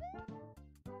 oh,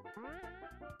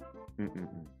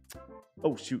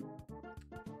 shoot.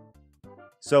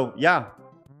 So, yeah.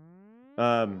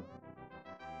 I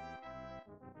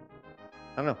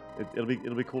don't know.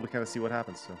 It'll be cool to kind of see what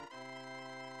happens, so.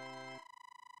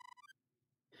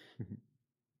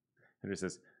 Henry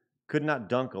says, could not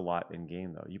dunk a lot in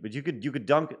game though. But you could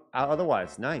dunk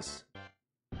otherwise. Nice.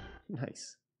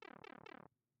 Nice.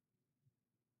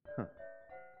 Huh.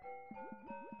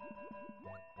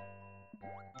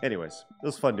 Anyways, it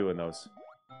was fun doing those.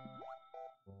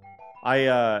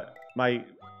 My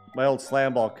old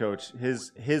slam ball coach,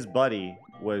 his buddy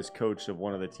was coach of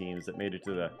one of the teams that made it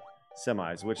to the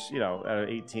semis, which, you know, out of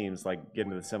 8 teams, like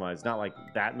getting to the semis, not like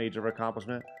that major of an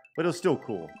accomplishment, but it was still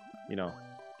cool, you know,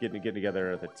 getting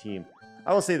together as a team.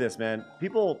 I will say this, man,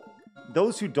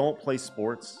 those who don't play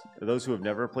sports, or those who have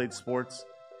never played sports,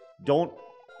 don't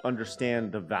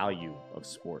understand the value of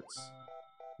sports,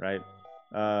 right?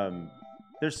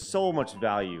 There's so much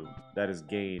value that is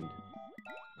gained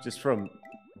just from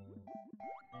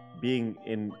being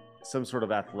in some sort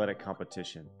of athletic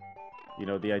competition. You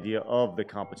know, the idea of the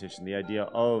competition, the idea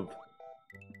of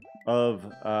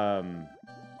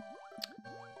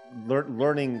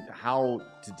learning how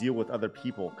to deal with other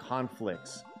people,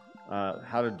 conflicts,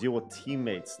 how to deal with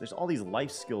teammates. There's all these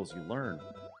life skills you learn,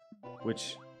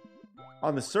 which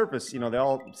on the surface, you know, they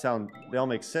all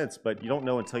make sense, but you don't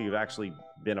know until you've actually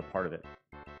been a part of it.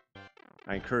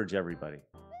 I encourage everybody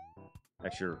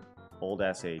at your old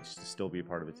ass age to still be a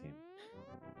part of a team.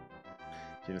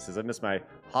 Gina says, I miss my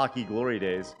hockey glory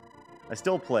days. I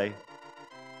still play,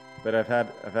 but I've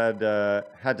had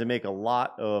to make a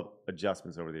lot of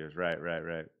adjustments over the years. Right.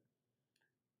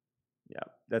 Yeah,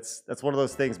 that's one of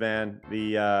those things, man.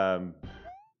 The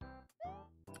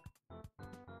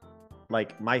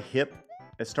like my hip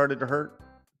has started to hurt,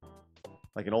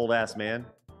 like an old ass man.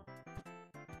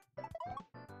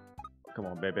 Come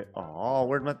on, baby. Oh,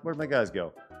 where'd my guys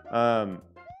go?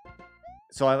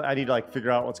 So I need to like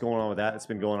figure out what's going on with that. It's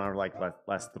been going on for like the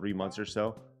last 3 months or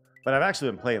so. But I've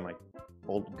actually been playing like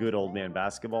good old man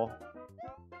basketball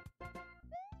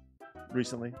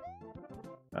recently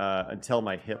until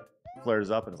my hip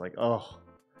flares up and it's like, oh,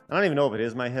 I don't even know if it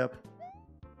is my hip.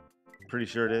 Pretty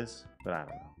sure it is, but I don't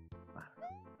know.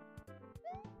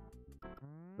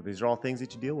 But these are all things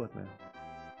that you deal with, man.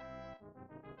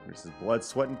 This is blood,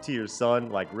 sweat, and tears, son,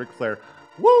 like Ric Flair.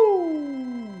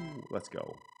 Woo! Let's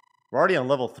go. We're already on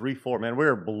level 3-4, man.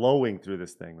 We're blowing through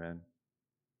this thing, man.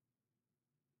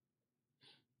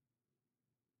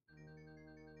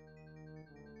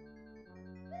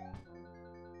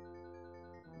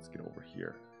 Let's get over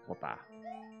here. Whoopa.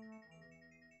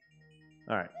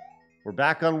 All right. We're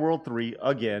back on World 3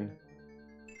 again.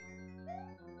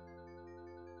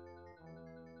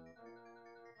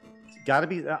 Got to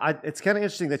be. It's kind of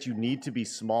interesting that you need to be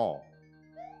small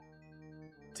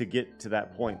to get to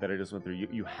that point that I just went through.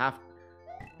 You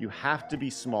have to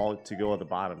be small to go at the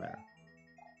bottom there.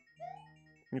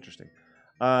 Interesting.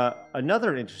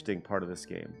 Another interesting part of this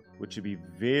game, which should be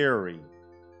very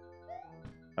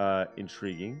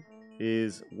intriguing,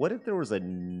 is what if there was a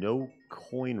no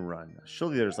coin run?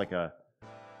 Surely there's like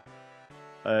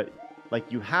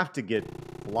like you have to get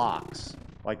blocks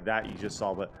like that you just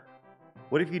saw, but.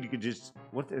 What if you could just?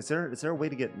 Is there a way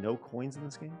to get no coins in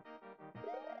this game?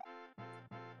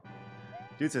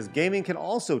 Dude says gaming can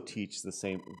also teach the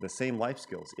same life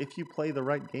skills if you play the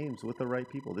right games with the right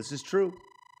people. This is true.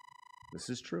 This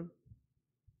is true.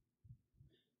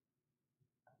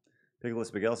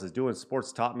 Nicholas Miguel says doing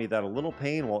sports taught me that a little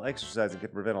pain while exercising can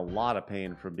prevent a lot of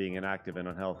pain from being inactive and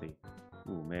unhealthy.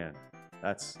 Ooh man,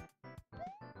 that's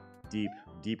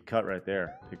deep cut right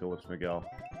there, Pickle Lips Miguel.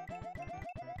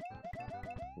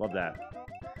 Love that.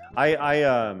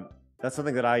 That's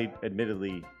something that I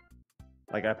admittedly,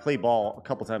 like I play ball a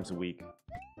couple times a week,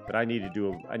 but I need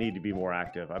to be more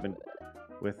active. I've been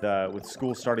with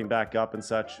school starting back up and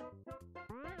such.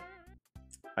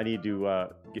 I need to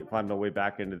find my way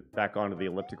back onto the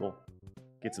elliptical,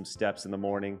 get some steps in the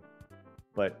morning.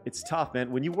 But it's tough,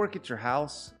 man. When you work at your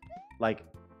house, like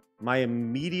my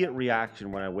immediate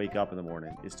reaction when I wake up in the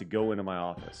morning is to go into my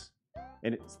office.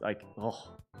 And it's like,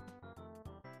 oh.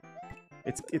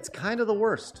 It's kind of the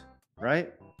worst,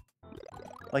 right?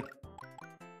 Like,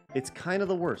 it's kind of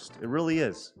the worst. It really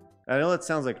is. I know that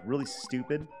sounds like really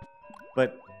stupid,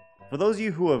 but for those of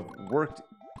you who have worked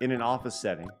in an office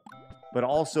setting, but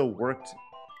also worked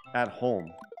at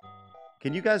home,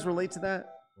 can you guys relate to that?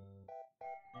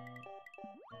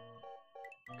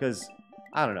 Because,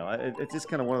 I don't know, it's just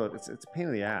kind of one of the, it's a pain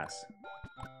in the ass.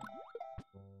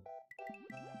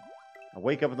 I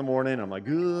wake up in the morning, I'm like,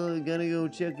 oh, I gotta go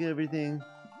check everything.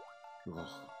 Ugh.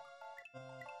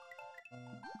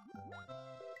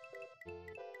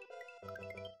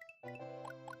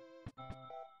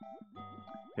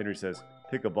 Henry says,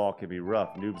 pickleball can be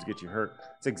rough. Noobs get you hurt.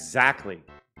 It's exactly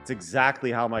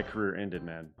how my career ended,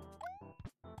 man.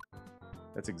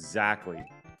 That's exactly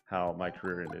how my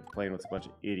career ended. Playing with a bunch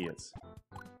of idiots.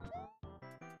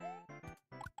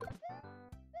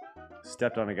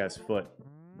 Stepped on a guy's foot.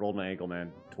 Rolled my ankle,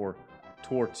 man. Tore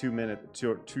two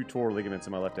tore ligaments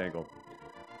in my left ankle.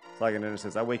 Slagan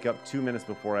says, I wake up 2 minutes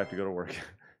before I have to go to work.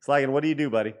 Slagan, what do you do,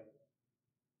 buddy?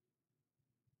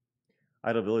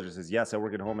 Idle Villager says, yes, I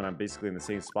work at home and I'm basically in the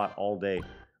same spot all day.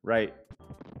 Right.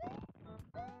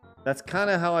 That's kind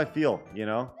of how I feel, you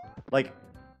know? Like,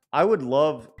 I would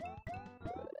love,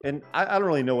 and I don't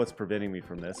really know what's preventing me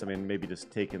from this. I mean, maybe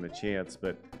just taking the chance,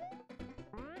 but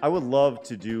I would love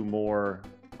to do more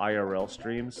IRL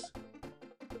streams.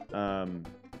 Some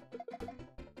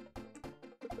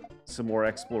more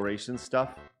exploration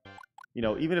stuff. You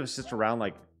know, even if it's just around,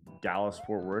 like, Dallas,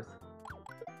 Fort Worth.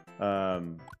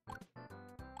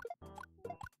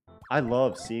 I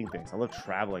love seeing things. I love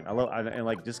traveling. And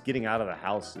like just getting out of the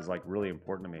house is like really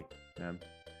important to me, man.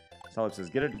 Solid says,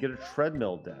 get a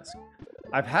treadmill desk.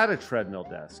 I've had a treadmill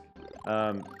desk.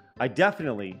 I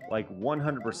definitely, like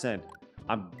 100%,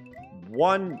 I'm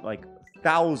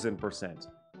 1,000%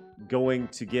 going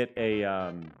to get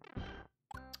a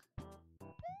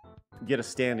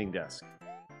standing desk.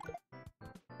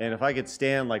 And if I could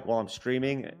stand like while I'm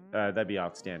streaming, that'd be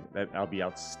outstanding. That'll be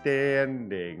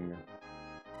outstanding.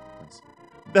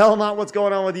 Belmont, what's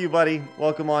going on with you, buddy?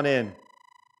 Welcome on in.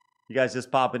 You guys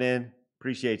just popping in.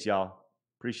 Appreciate y'all.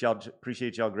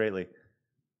 Appreciate y'all greatly.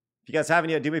 If you guys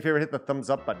haven't yet, do me a favor, hit the thumbs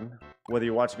up button, whether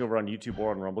you're watching over on YouTube or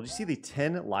on Rumble. Do you see the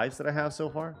 10 lives that I have so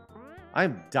far?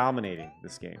 I'm dominating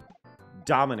this game.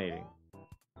 Dominating.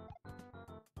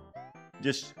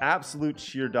 Just absolute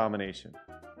sheer domination.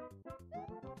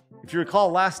 If you recall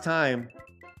last time,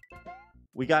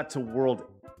 we got to World...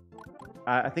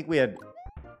 I think we had...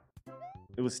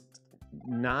 It was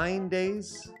 9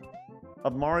 days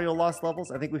of Mario Lost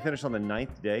Levels. I think we finished on the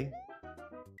 9th day.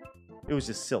 It was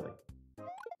just silly.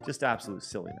 Just absolute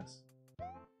silliness.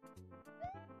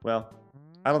 Well,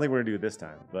 I don't think we're going to do it this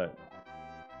time, but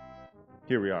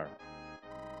here we are.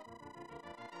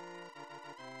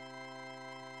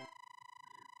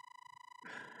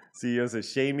 CEO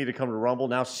says, shame me to come to Rumble.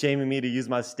 Now shaming me to use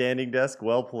my standing desk.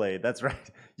 Well played. That's right.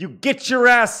 You get your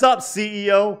ass up,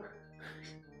 CEO.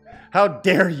 How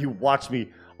dare you watch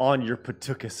me on your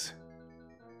Patukas?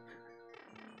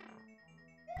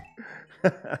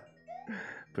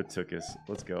 Patukas.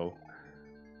 Let's go.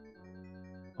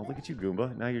 Oh, look at you,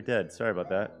 Goomba. Now you're dead. Sorry about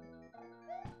that.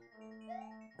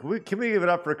 Can we give it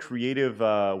up for creative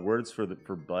words for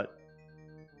butt?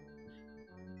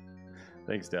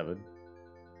 Thanks, Devin.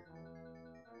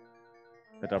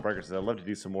 Tom Parker says, I'd love to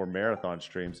do some more marathon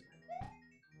streams.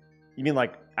 You mean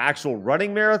like actual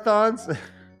running marathons?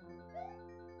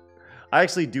 I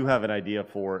actually do have an idea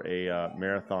for a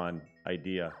marathon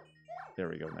idea. There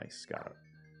we go. Nice. Got it.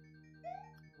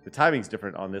 The timing's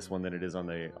different on this one than it is on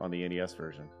the NES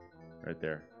version. Right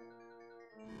there.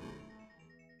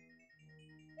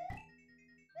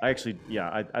 I actually,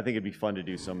 yeah, I think it'd be fun to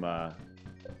do some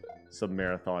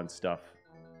marathon stuff.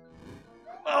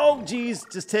 Oh, geez.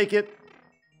 Just take it.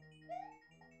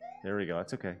 There we go.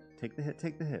 That's okay. Take the hit.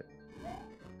 Take the hit.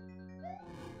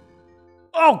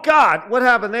 Oh, God. What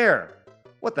happened there?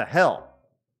 What the hell?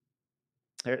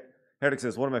 Heretic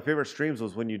says, one of my favorite streams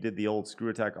was when you did the old Screw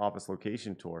Attack office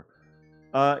location tour.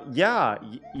 Yeah,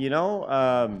 you know,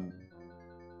 God,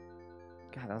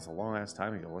 that was a long-ass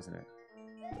time ago, wasn't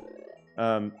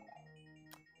it?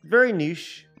 Very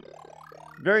niche.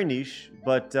 Very niche,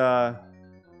 but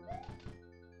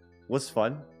was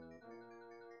fun.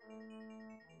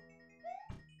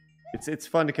 It's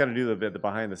fun to kind of do the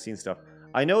behind-the-scenes stuff.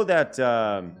 I know that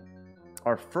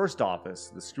our first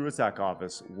office, the Screw Attack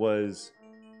office, was...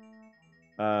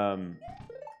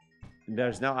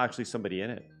 there's now actually somebody in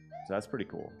it. So that's pretty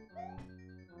cool.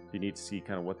 You need to see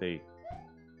kind of what they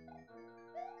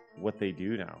what they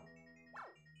do now.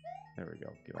 There we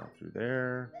go. Get on through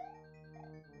there.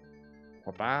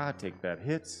 Whoop-ah, take that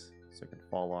hit, so I can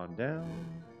fall on down.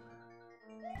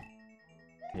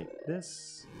 Take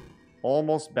this.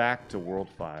 Almost back to World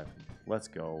 5. Let's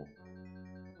go.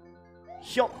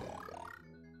 Yo!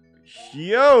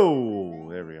 Yo!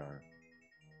 There we are.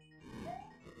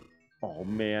 Oh,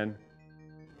 man.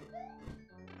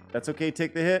 That's okay.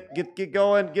 Take the hit. Get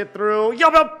going. Get through.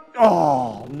 Yup, yup.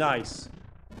 Oh, nice.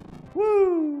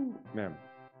 Woo! Man.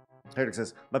 Herrick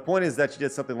says, my point is that you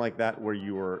did something like that where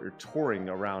you're touring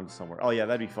around somewhere. Oh, yeah,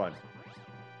 that'd be fun.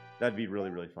 That'd be really,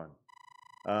 really fun.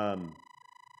 I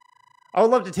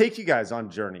would love to take you guys on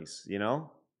journeys, you know?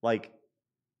 Like,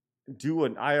 do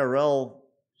an IRL,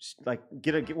 like,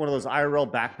 get one of those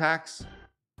IRL backpacks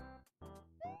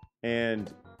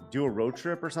and do a road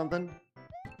trip or something.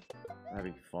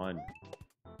 That'd be fun.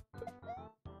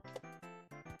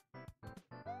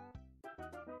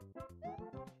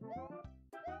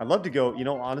 I'd love to go, you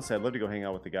know, honestly, I'd love to go hang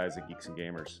out with the guys at Geeks and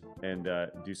Gamers and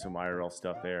do some IRL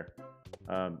stuff there.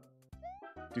 Do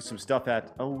some stuff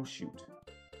at, oh, shoot.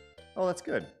 Oh, that's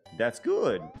good. That's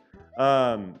good.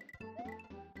 I'd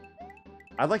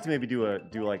like to maybe do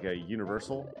like a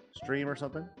Universal stream or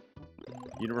something.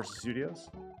 Universal Studios.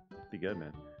 Be good,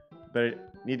 man. But I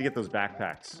need to get those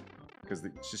backpacks because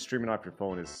just streaming off your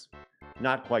phone is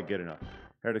not quite good enough.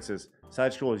 Heretic says,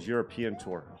 Side Scroll is European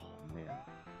tour. Oh, man.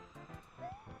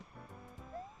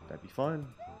 That'd be fun.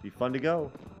 Be fun to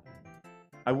go.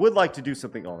 I would like to do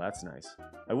something. Oh, that's nice.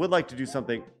 I would like to do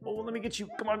something. Oh, let me get you.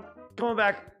 Come on. Come on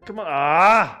back. Come on.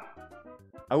 Ah!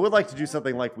 I would like to do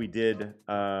something like we did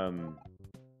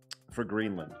for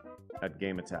Greenland at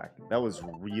Game Attack. That was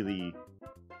really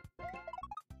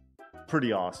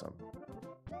pretty awesome.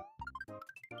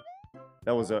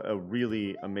 That was a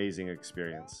really amazing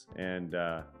experience. And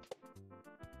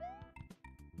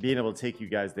being able to take you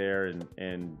guys there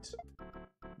and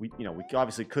we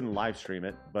obviously couldn't live stream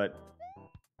it, but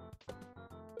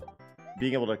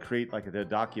being able to create like a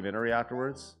documentary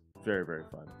afterwards, very, very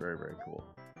fun. Very, very cool.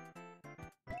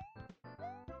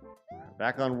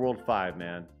 Back on World 5,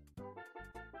 man.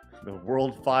 The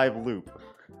World 5 loop.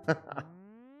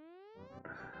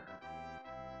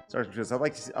 Sorry, because I'd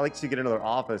like to get another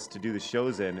office to do the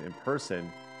shows in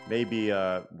person. Maybe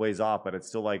ways off, but it's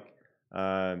still like,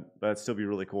 but it'd still be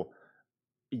really cool.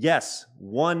 Yes,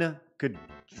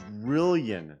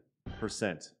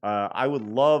 1,000,000,000%. I would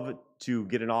love to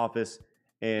get an office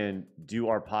and do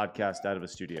our podcast out of a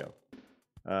studio.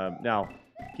 Now,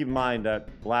 keep in mind that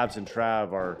Labs and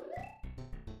Trav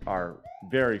are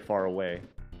very far away,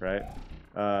 right?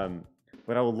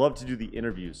 But I would love to do the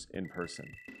interviews in person.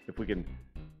 If we can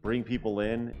bring people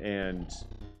in and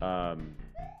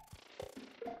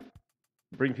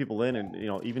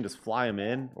even just fly them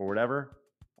in or whatever,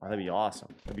 oh, that'd be awesome.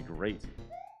 That'd be great.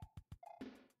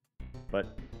 But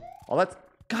all that's,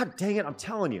 God dang it, I'm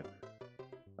telling you.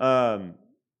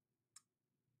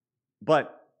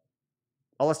 But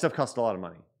all that stuff costs a lot of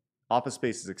money. Office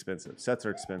space is expensive. Sets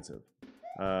are expensive.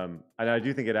 And I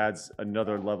do think it adds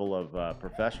another level of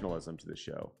professionalism to the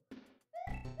show.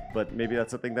 But maybe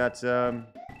that's something that, that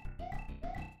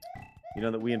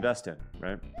we invest in,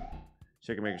 right?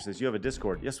 Shaker Maker says, you have a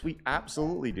Discord. Yes, we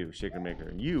absolutely do, Shaker Maker.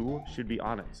 And you should be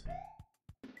on it.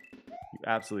 You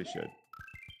absolutely should.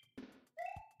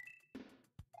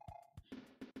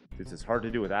 It's hard to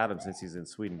do with Adam since he's in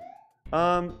Sweden.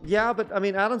 Yeah, but I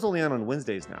mean, Adam's only on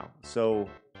Wednesdays now. So,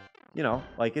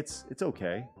 like it's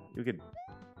okay. You could,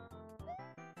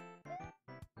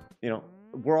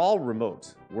 we're all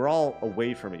remote. We're all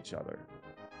away from each other.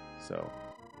 So.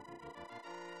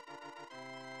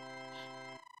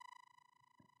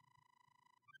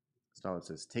 Stalin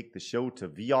says, take the show to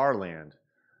VR land.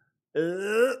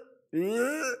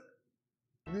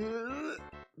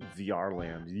 VR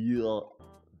land. Yeah.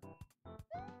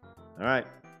 All right.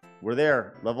 We're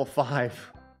there. Level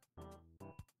 5.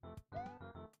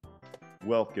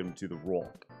 Welcome to the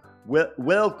Rock.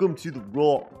 Welcome to the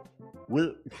Rock.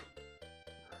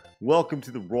 Welcome to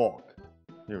the Rock.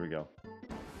 Here we go.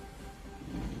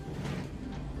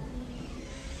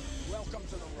 Welcome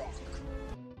to the Rock.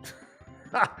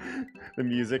 The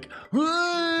music.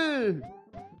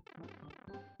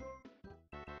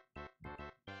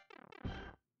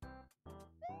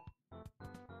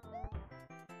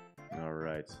 All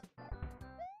right.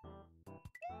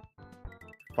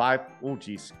 5. Oh,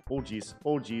 geez. Oh, geez.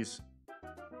 Oh, geez.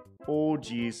 Oh,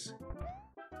 geez.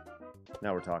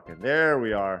 Now we're talking. There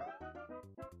we are.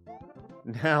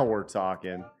 Now we're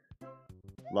talking.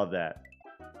 Love that.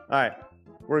 All right.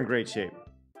 We're in great shape.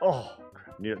 Oh,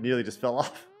 crap. Nearly just fell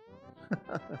off.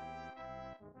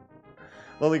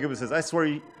 Lonely Goomba says, I swear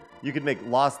you could make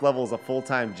lost levels a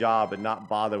full-time job and not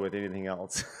bother with anything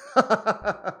else.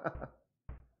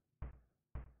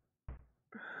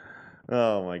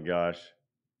 Oh my gosh.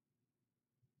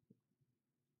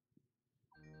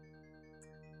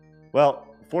 Well,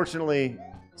 fortunately,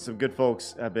 some good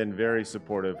folks have been very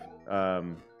supportive.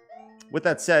 With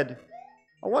that said,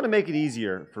 I want to make it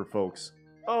easier for folks.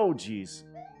 Oh, geez.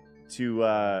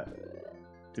 To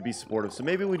be supportive. So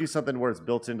maybe we do something where it's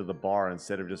built into the bar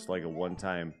instead of just like a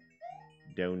one-time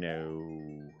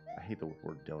dono. I hate the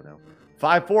word dono.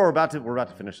 5-4. We're about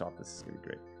to finish off. This is gonna be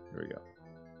great. Here we go.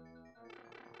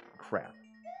 Crap.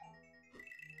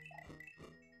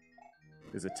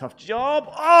 Is a tough job.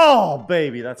 Oh,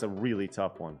 baby, that's a really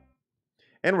tough one.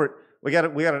 And we got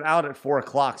it out at 4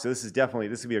 o'clock, so this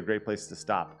would be a great place to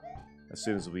stop as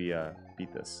soon as we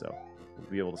beat this. So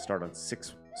we'll be able to start on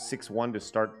 6-1 to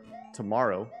start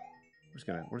tomorrow.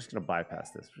 We're just gonna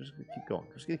bypass this. We're just gonna keep going.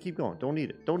 We're just gonna keep going. Don't need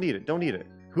it. Don't need it. Don't need it.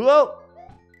 Whoa!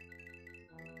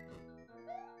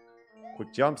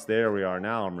 Quick jumps. There we are.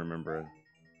 Now I'm remembering.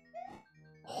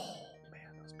 Oh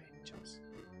man, those baby jumps.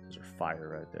 Those are fire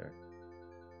right there.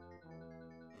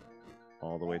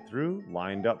 All the way through,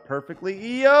 lined up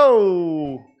perfectly.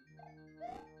 Yo!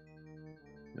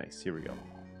 Nice. Here we go.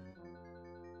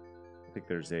 I think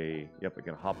there's a. Yep, we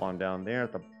can hop on down there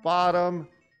at the bottom.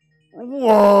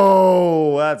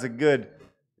 Whoa! That's a good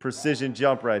precision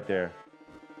jump right there.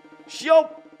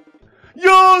 Yup!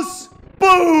 Yes!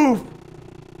 Boof!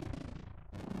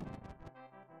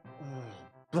 Oh,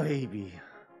 baby.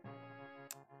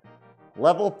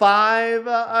 Level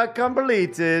 5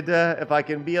 completed. If I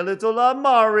can be a little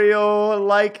Mario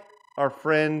like our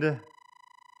friend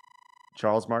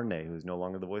Charles Martinet, who's no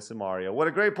longer the voice of Mario. What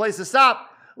a great place to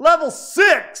stop! Level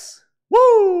 6!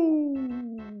 Woo!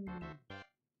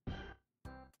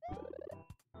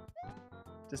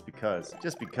 Just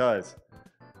because.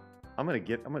 I'm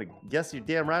gonna guess you're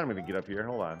damn right I'm gonna get up here.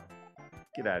 Hold on.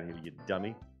 Get out of here, you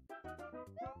dummy.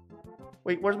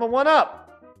 Wait, where's my 1-up?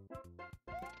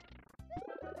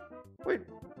 Wait.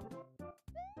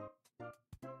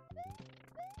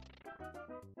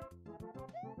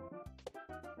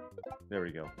 There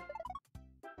we go.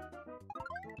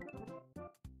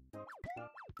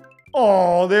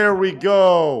 Oh, there we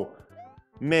go.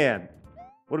 Man.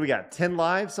 What do we got? 10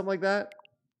 lives? Something like that?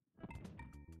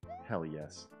 Hell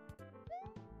yes.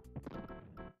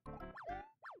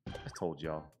 I told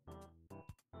y'all.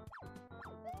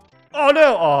 Oh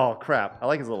no! Oh crap. I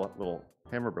like his little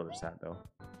Hammer Brothers hat though.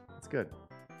 It's good.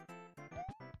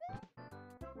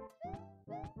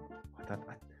 I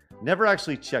never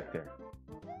actually checked there.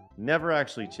 Never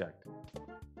actually checked.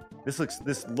 This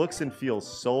looks and feels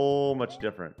so much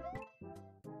different.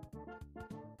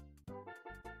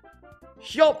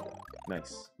 Yup!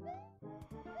 Nice.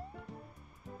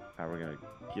 Alright, we're gonna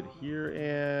get here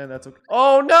and that's okay.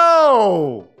 Oh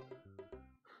no!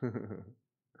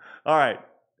 Alright.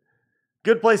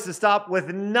 Good place to stop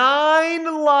with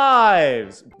 9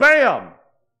 lives. Bam!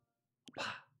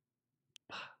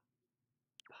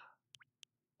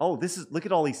 Oh, look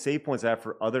at all these save points I have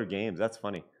for other games. That's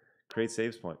funny. Create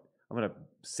saves point. I'm going to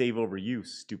save over you,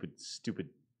 stupid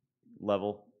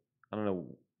level. I don't know.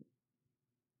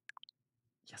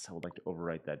 Yes, I would like to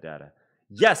overwrite that data.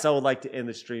 Yes, I would like to end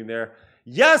the stream there.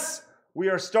 Yes, we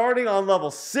are starting on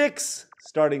level 6,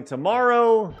 starting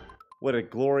tomorrow. What a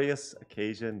glorious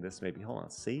occasion this may be. Hold on.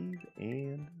 Save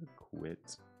and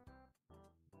quit.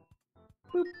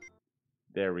 Boop.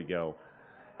 There we go.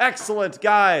 Excellent,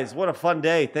 guys. What a fun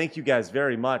day. Thank you guys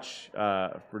very much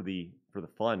for the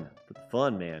fun. For the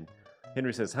fun, man.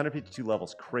 Henry says 152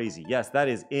 levels. Crazy. Yes, that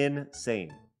is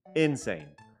insane. Insane.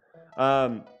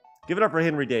 Give it up for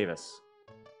Henry Davis.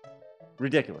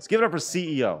 Ridiculous. Give it up for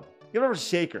CEO. Give it up for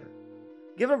Shaker.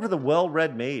 Give it up for the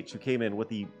well-read mage who came in with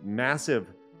the massive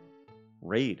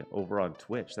raid over on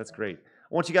Twitch. That's great. I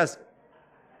want you guys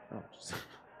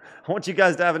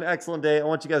to have an excellent day. I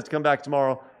want you guys to come back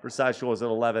tomorrow for Side Shores at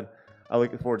 11. I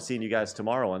look forward to seeing you guys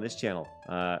tomorrow on this channel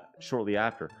shortly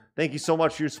after. Thank you so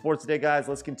much for your support today, guys.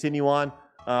 Let's continue on.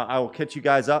 I will catch you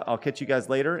guys up. I'll catch you guys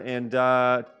later, and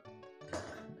I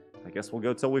guess we'll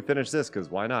go till we finish this, because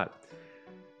why not?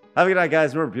 Have a good night,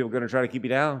 guys. Remember, people are going to try to keep you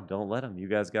down. Don't let them. You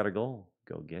guys got a goal.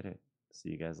 Go get it. See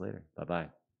you guys later. Bye-bye.